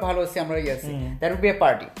 আমরা ভালো আছি, আমরা আছি। That would be a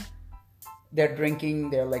party. They're drinking,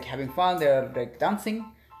 they're like having fun, they're like dancing.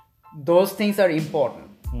 Those things are important,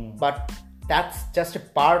 but that's just a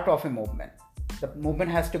part of a movement. The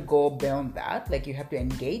movement has to go beyond that. Like you have to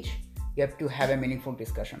engage, you have to have a meaningful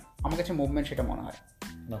discussion. আমার কাছে movement সেটা মনে হয়।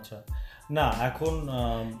 আচ্ছা, না এখন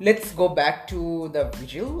let's go back to the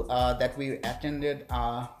vigil that we attended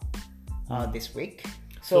this week.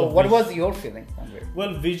 So what was your feeling?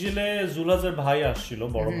 Well, vigile জুলহাজের ভাই আসছিল,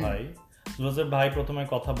 বড় ভাই। জুলহাজের ভাই প্রথমে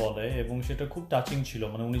কথা বলে এবং সেটা খুব টাচিং ছিল।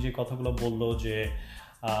 মানে উনি যে কথাগুলো বললো যে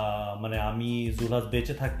মানে আমি জুলহাজ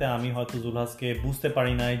বেঁচে থাকতে আমি হয়তো জুলহাজকে বুঝতে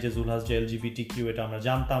পারি নাই যে জুলহাজ যে LGBTQ, এটা আমরা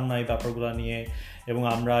জানতাম না এই ব্যাপারগুলো নিয়ে, এবং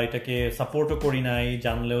আমরা এটাকে সাপোর্টও করি নাই,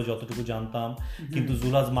 জানলেও যতটুকু জানতাম। কিন্তু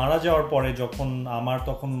জুলহাজ মারা যাওয়ার পরে যখন আমার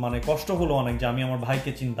তখন মানে কষ্ট হলো অনেক যে আমি আমার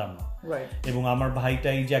ভাইকে চিনতাম না, এবং আমার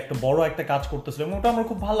ভাইটাই যে একটা বড় একটা কাজ করতেছিল, এবং ওটা আমার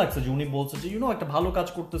খুব ভালো লাগছে যে উনি বলছে যে একটা ভালো কাজ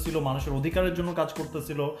করতেছিল, মানুষের অধিকারের জন্য কাজ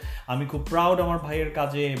করতেছিল। আমি খুব প্রাউড আমার ভাইয়ের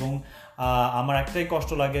কাজে, এবং আমার একটাই কষ্ট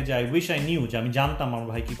লাগে যে আই উইশ আই নিউ, যে আমি জানতাম আমার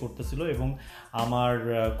ভাই কি করতেছিল, এবং আমার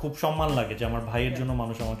খুব সম্মান লাগে যে আমার ভাইয়ের জন্য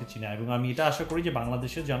মানুষ আমাকে চিনে। এবং আমি এটা আশা করি যে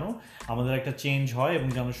বাংলাদেশে যেন আমাদের একটা চেঞ্জ হয়, এবং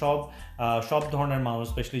যেন সব ধরনের মানুষ,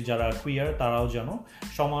 স্পেশালি যারা কুইয়ার, তারাও যেন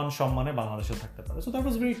সমান সম্মানে বাংলাদেশে থাকতে পারে। So that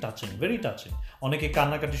was very touching. অনেকে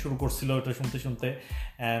কান্নাকাটি শুরু করছিল এটা শুনতে।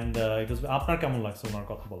 অ্যান্ড ইট ওয়াজ, আপনার কেমন লাগছে ওনার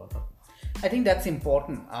কথা বলাটা? I think that's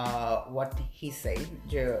important what he said,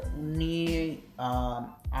 যে উনি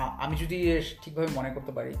আমি যদি ঠিকভাবে মনে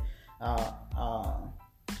করতে পারি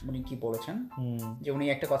উনি কি বলেছেন, যে উনি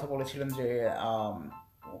একটা কথা বলেছিলেন যে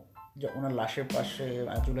ওনার লাশের পাশে,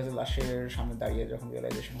 জুলহাজের লাশের সামনে দাঁড়িয়ে যখন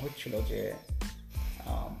রিয়েলাইজেশন হচ্ছিল যে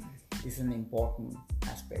this is an important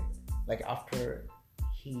aspect, like after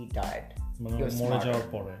he died, মরে যাওয়ার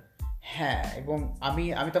পরে হ্যাঁ, এবং আমি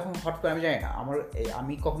তখন হঠাৎ করে আমি জানি না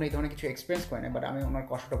আমি কখনো এই ধরনের কিছু এক্সপিরিয়েন্স করি না, বাট আমি ওনার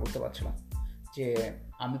কষ্টটা বুঝতে পারছিলাম যে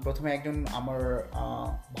আমি প্রথমে একজন আমার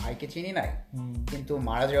ভাইকে চিনি নাই, কিন্তু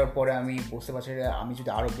মারা যাওয়ার পরে আমি বুঝতে পারছি যে আমি যদি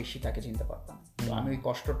আরো বেশি তাকে চিনতে পারতাম, তো আমি ওই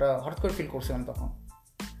কষ্টটা হঠাৎ করে ফিল করছিলাম তখন।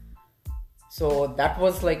 সো দ্যাট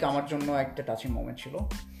ওয়াজ লাইক আমার জন্য একটা টাচিং মোমেন্ট ছিল।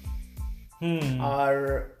 আর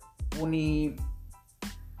উনি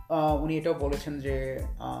এটাও বলেছেন যে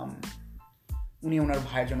উনি ওনার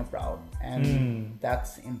ভাইয়ের জন্য proud, and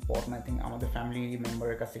that's important I think আমাদের ফ্যামিলি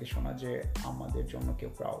মেম্বারের কাছ থেকে শোনা যে আমাদের জন্য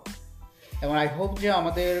কেউ প্রাউড, এবং আই হোপ যে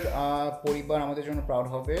আমাদের পরিবার আমাদের জন্য প্রাউড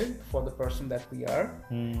হবে for the person that we are,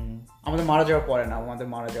 আমাদের মারা যাওয়ার পরে না, আমাদের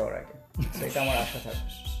মারা যাওয়ার আগে। এটা আমার আশা থাকে।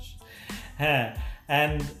 হ্যাঁ,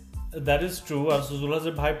 অ্যান্ড দ্যাট ইজ ট্রু। আর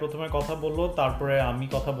জুলহাজের ভাই প্রথমে কথা বললো, তারপরে আমি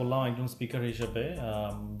কথা বললাম একজন স্পিকার হিসেবে,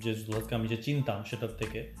 যে জুলহাজকে আমি যে চিনতাম সেটার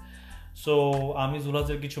থেকে। সো আমি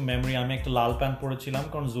জুলহাজের কিছু মেমোরি, আমি একটা লাল প্যান্ট পরেছিলাম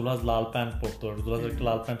কারণ জুলহাজ লাল প্যান্ট পরতো, জুলহাজের একটা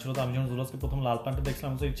লাল প্যান্ট ছিল, তো আমি যখন জুলহাজকে প্রথম লাল প্যান্টটা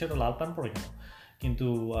দেখছিলাম তো ইচ্ছে একটা লাল প্যান্ট পরে কেন, কিন্তু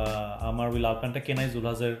আমার ওই লাল প্যান্টটা কেনাই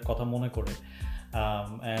জুলহাজের কথা মনে করে।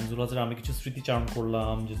 অ্যান্ড জুলহাজের আমি কিছু স্মৃতিচারণ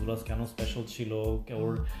করলাম যে জুলহাজ কেন স্পেশাল ছিল,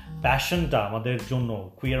 ওর প্যাশনটা আমাদের জন্য,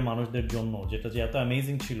 কুইয়ার মানুষদের জন্য, যেটা যে এত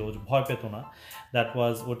অ্যামেজিং ছিল, ভয় পেত না, দ্যাট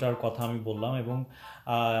ওয়াজ ওটার কথা আমি বললাম। এবং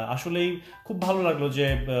আসলেই খুব ভালো লাগলো যে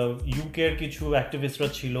ইউকের কিছু অ্যাক্টিভিস্টরা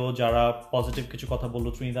ছিল যারা পজিটিভ কিছু কথা বললো।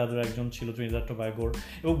 ত্রিনিদাদের একজন ছিল, ত্রিনিদাদ টোব্যাগোর,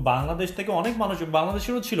 এবং বাংলাদেশ থেকে অনেক মানুষ,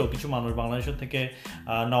 বাংলাদেশেরও ছিল কিছু মানুষ, বাংলাদেশের থেকে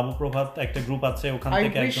নবপ্রভাত একটা গ্রুপ আছে, ওখান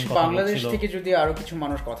থেকে একজন কথা বলছিল। বাংলাদেশ থেকে যদি আরো কিছু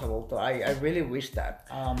মানুষ কথা বলতো, আই রিয়েলি উইশ দ্যাট।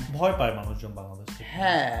 ভয় পায় মানুষজন বাংলাদেশ থেকে।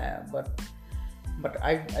 হ্যাঁ, but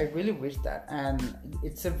I really wish that, and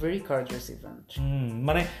it's a very courageous event.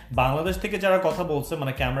 মানে বাংলাদেশ থেকে যারা কথা বলছে,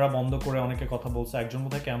 মানে ক্যামেরা বন্ধ করে অনেকে কথা বলছে, একজন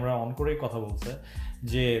বোধহয় ক্যামেরা অন করেই কথা বলছে,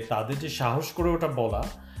 যে তাদের যে সাহস করে ওটা বলা,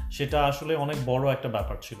 সেটা আসলে অনেক বড় একটা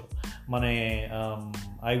ব্যাপার ছিল। মানে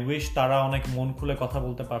আই উইশ তারা অনেক মন খুলে কথা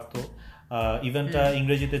বলতে পারতো। ইভেন্টটা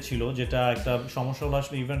ইংরেজিতে ছিল, যেটা একটা সমস্যা হলো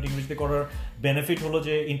আসলে ইভেন্ট ইংরেজিতে করার বেনিফিট হলো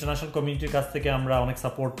যে ইন্টারন্যাশনাল কমিউনিটির কাছ থেকে আমরা অনেক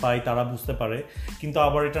সাপোর্ট পাই, তারা বুঝতে পারে, কিন্তু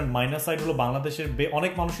আবার এটার মাইনাস সাইড হলো বাংলাদেশের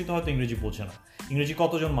অনেক মানুষই তো হয়তো ইংরেজি বোঝে না। ইংরেজি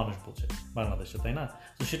কতজন মানুষ বোঝে বাংলাদেশে, তাই না?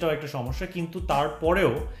 তো সেটাও একটা সমস্যা, কিন্তু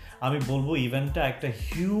তারপরেও আমি বলবো ইভেন্টটা একটা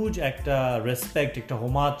হিউজ একটা রেসপেক্ট, একটা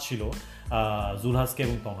হোমাজ ছিল জুলহাজকে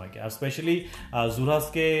এবং তনয়কে। আর স্পেশালি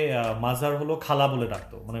জুলহাজকে মাজার হলো খালা বলে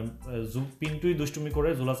ডাকতো, মানে পিন্টুই দুষ্টুমি করে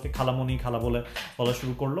জুলহাজকে খালামণি খালা বলে বলা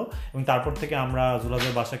শুরু করলো, এবং তারপর থেকে আমরা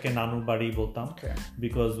জুলহাজের বাসাকে নানুর বাড়ি বলতাম,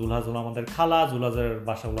 বিকজ জুলহাজ হলো আমাদের খালা, জুলহাজের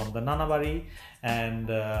বাসা হলো আমাদের নানা বাড়ি, অ্যান্ড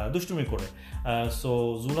দুষ্টুমি করে। সো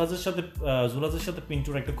জুলহাজের সাথে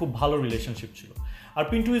পিন্টুর একটা খুব ভালো রিলেশনশিপ ছিল। আর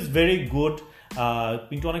Pintu is very good,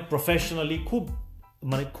 Pintu অনেক প্রফেশনালি,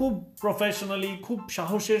 খুব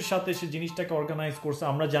সাহসের সাথে সে জিনিসটাকে অর্গানাইজ করছে।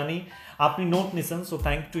 আমরা জানি আপনি নোট নিছেন, so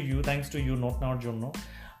thanks to you note নেওয়ার জন্য।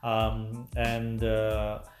 অ্যান্ড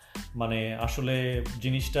মানে আসলে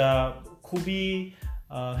জিনিসটা খুবই,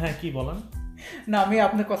 হ্যাঁ কি বলেন? না, আমি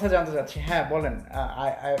আপনার কথা জানতে চাচ্ছি। হ্যাঁ বলেন।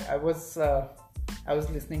 I was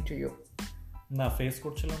listening to you. না, ফেস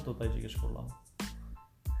করছিলাম তো তাই জিজ্ঞেস করলাম।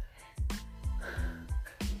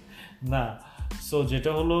 না, সো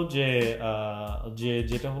যেটা হলো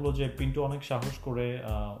যে পিন্টু অনেক সাহস করে,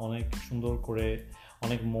 অনেক সুন্দর করে,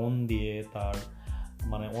 অনেক মন দিয়ে, তার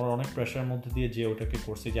মানে ওর অনেক প্রেশারের মধ্যে দিয়ে যে ওটাকে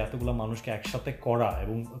করছে, যে এতগুলো মানুষকে একসাথে করা,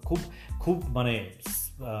 এবং খুব মানে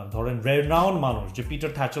ধরেন রেনাউন্ড মানুষ, যে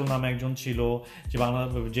পিটার থ্যাচেল নামে একজন ছিল,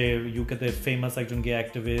 যে ইউকেতে ফেমাস একজন গে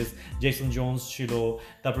অ্যাক্টিভিস্ট, জেসন জোন্স ছিল,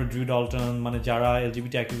 তারপরে ড্রু ডলটন, মানে যারা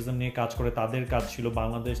এলজিবিটি অ্যাক্টিভিজম নিয়ে কাজ করে তাদের কাজ ছিল।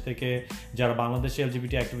 বাংলাদেশ থেকে যারা বাংলাদেশে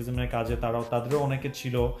এলজিবিটি অ্যাক্টিভিজমের কাজে তাদেরও অনেকে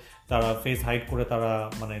ছিল, তারা ফেস হাইড করে তারা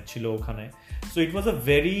মানে ছিল ওখানে। So it was a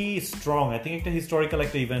very strong, I think একটা হিস্টোরিক্যাল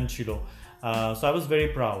একটা ইভেন্ট ছিল। So I was very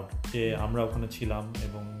proud যে আমরা ওখানে ছিলাম,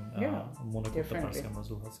 এবং মনে করতে পারছি আমরা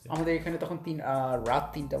জুলহাজকে। আমাদের এখানে তখন রাত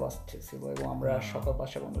 3টা বাজছিল, এবং আমরা সকাল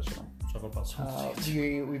 5টা বন্ধ ছিলাম। সকাল 5টা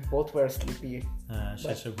we both were sleepy,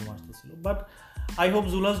 শেষে ঘুম আসতেছিল। বাট আই হোপ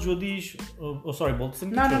জুলহাজ যদি বলছেন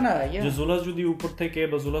না যে জুলহাজ যদি উপর থেকে,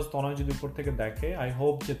 বা জুলহাজ তনয় যদি উপর থেকে দেখে, আই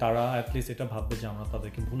হোপ যে তারা অ্যাটলিস্ট এটা ভাববে যে আমরা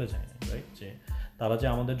তাদেরকে ভুলে যাই না, রাইট? যে তারা যে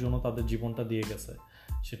আমাদের জন্য তাদের জীবনটা দিয়ে গেছে,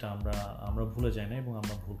 সেটা আমরা ভুলে যাই না, এবং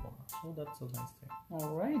আমরা ভুলবো না। So that's a nice thing.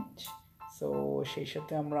 Alright, so সেই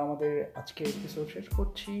সাথে আমরা আমাদের আজকের এপিসোড শেষ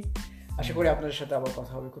করছি। আশা করি আপনাদের সাথে আবার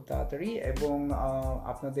কথা হবে খুব তাড়াতাড়ি, এবং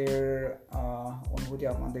আপনাদের অনুভূতি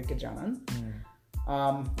আমাদেরকে জানান।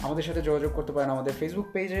 আমাদের সাথে যোগাযোগ করতে পারেন আমাদের ফেসবুক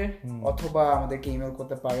পেজে, অথবা আমাদেরকে ইমেল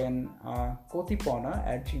করতে পারেন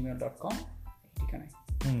kotipona@gmail.com ঠিকানায়।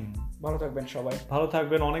 ভালো থাকবেন সবাই, ভালো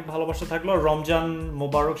থাকবেন, অনেক ভালোবাসা থাকলো। রমজান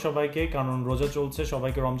মোবারক সবাইকে, কারণ রোজা চলছে,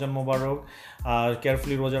 সবাইকে রমজান মোবারক। আর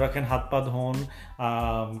কেয়ারফুলি রোজা রাখেন, হাত পা ধোন,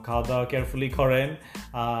 খাওয়া দাওয়া কেয়ারফুলি করেন,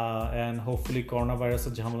 অ্যান্ড হোপফুলি করোনা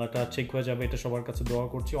ভাইরাসের ঝামেলাটা ঠিক হয়ে যাবে, এটা সবার কাছে দোয়া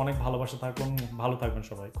করছি। অনেক ভালোবাসা থাকুন, ভালো থাকবেন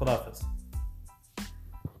সবাই, খোদা হাফেজ।